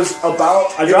 It was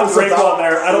about. I dropped Raekwon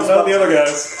there. I don't know the other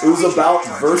guys. It was about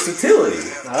versatility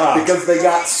because they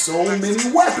got so many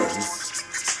weapons.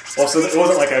 Well, so it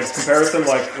wasn't like a comparison,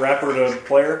 like rapper to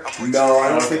player. No, I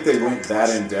don't think they went that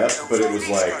in depth, but it was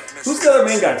like Who's the other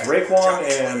main guys? Raekwon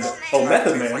and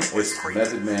Method Man. it's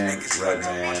Method Man,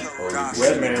 Redman,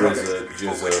 Redman, RZA,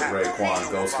 Jizza, Raekwon,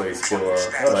 Ghostface Killa.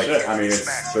 Oh, shit. I mean,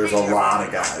 there's a lot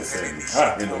of guys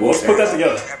in the Well, let's put that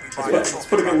Wu-Tang. together. Let's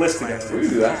put a good list together. We can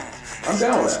do that. I'm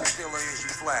down with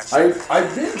that.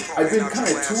 I've been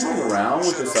kind of tooling around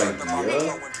with this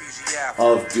idea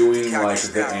of doing like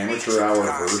the amateur hour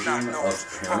version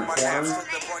of Parent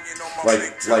Corner,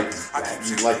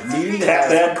 like needing to have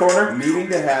Dad Corner? needing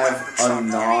to have a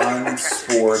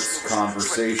non-sports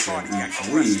conversation each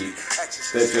week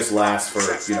that just lasts for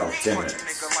 10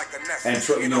 minutes,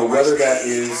 and whether that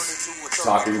is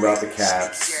talking about the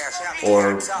Cats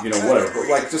or whatever, but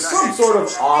like just some sort of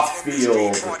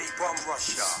off-field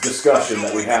discussion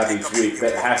that we have each week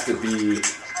that has to be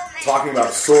talking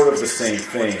about sort of the same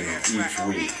thing each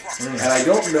week. And I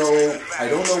don't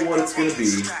know what it's going to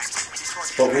be,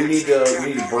 but we need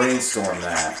to brainstorm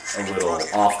that a little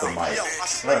off the mic,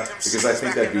 because I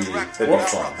think that'd be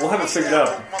fun. We'll have it figured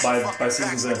out by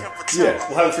season's end. Yeah,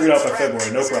 We'll have it figured out by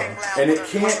February, no problem. and it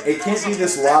can't be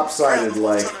this lopsided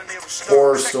like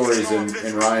horror stories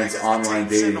in Ryan's online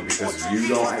dating, because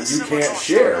you can't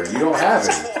share, you don't have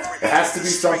it. It has to be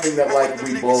something that like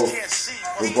we both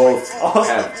I'll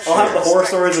have the horror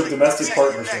stories of domestic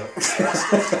partnership.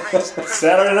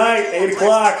 Saturday night, 8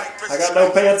 o'clock. I got no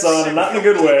pants on, and not in a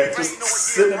good way. Just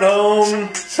sitting at home,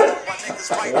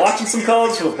 watching some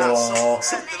college football.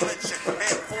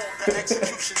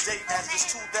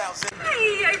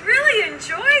 Hey, I really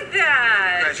enjoyed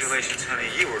that. Congratulations, honey.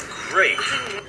 You were great.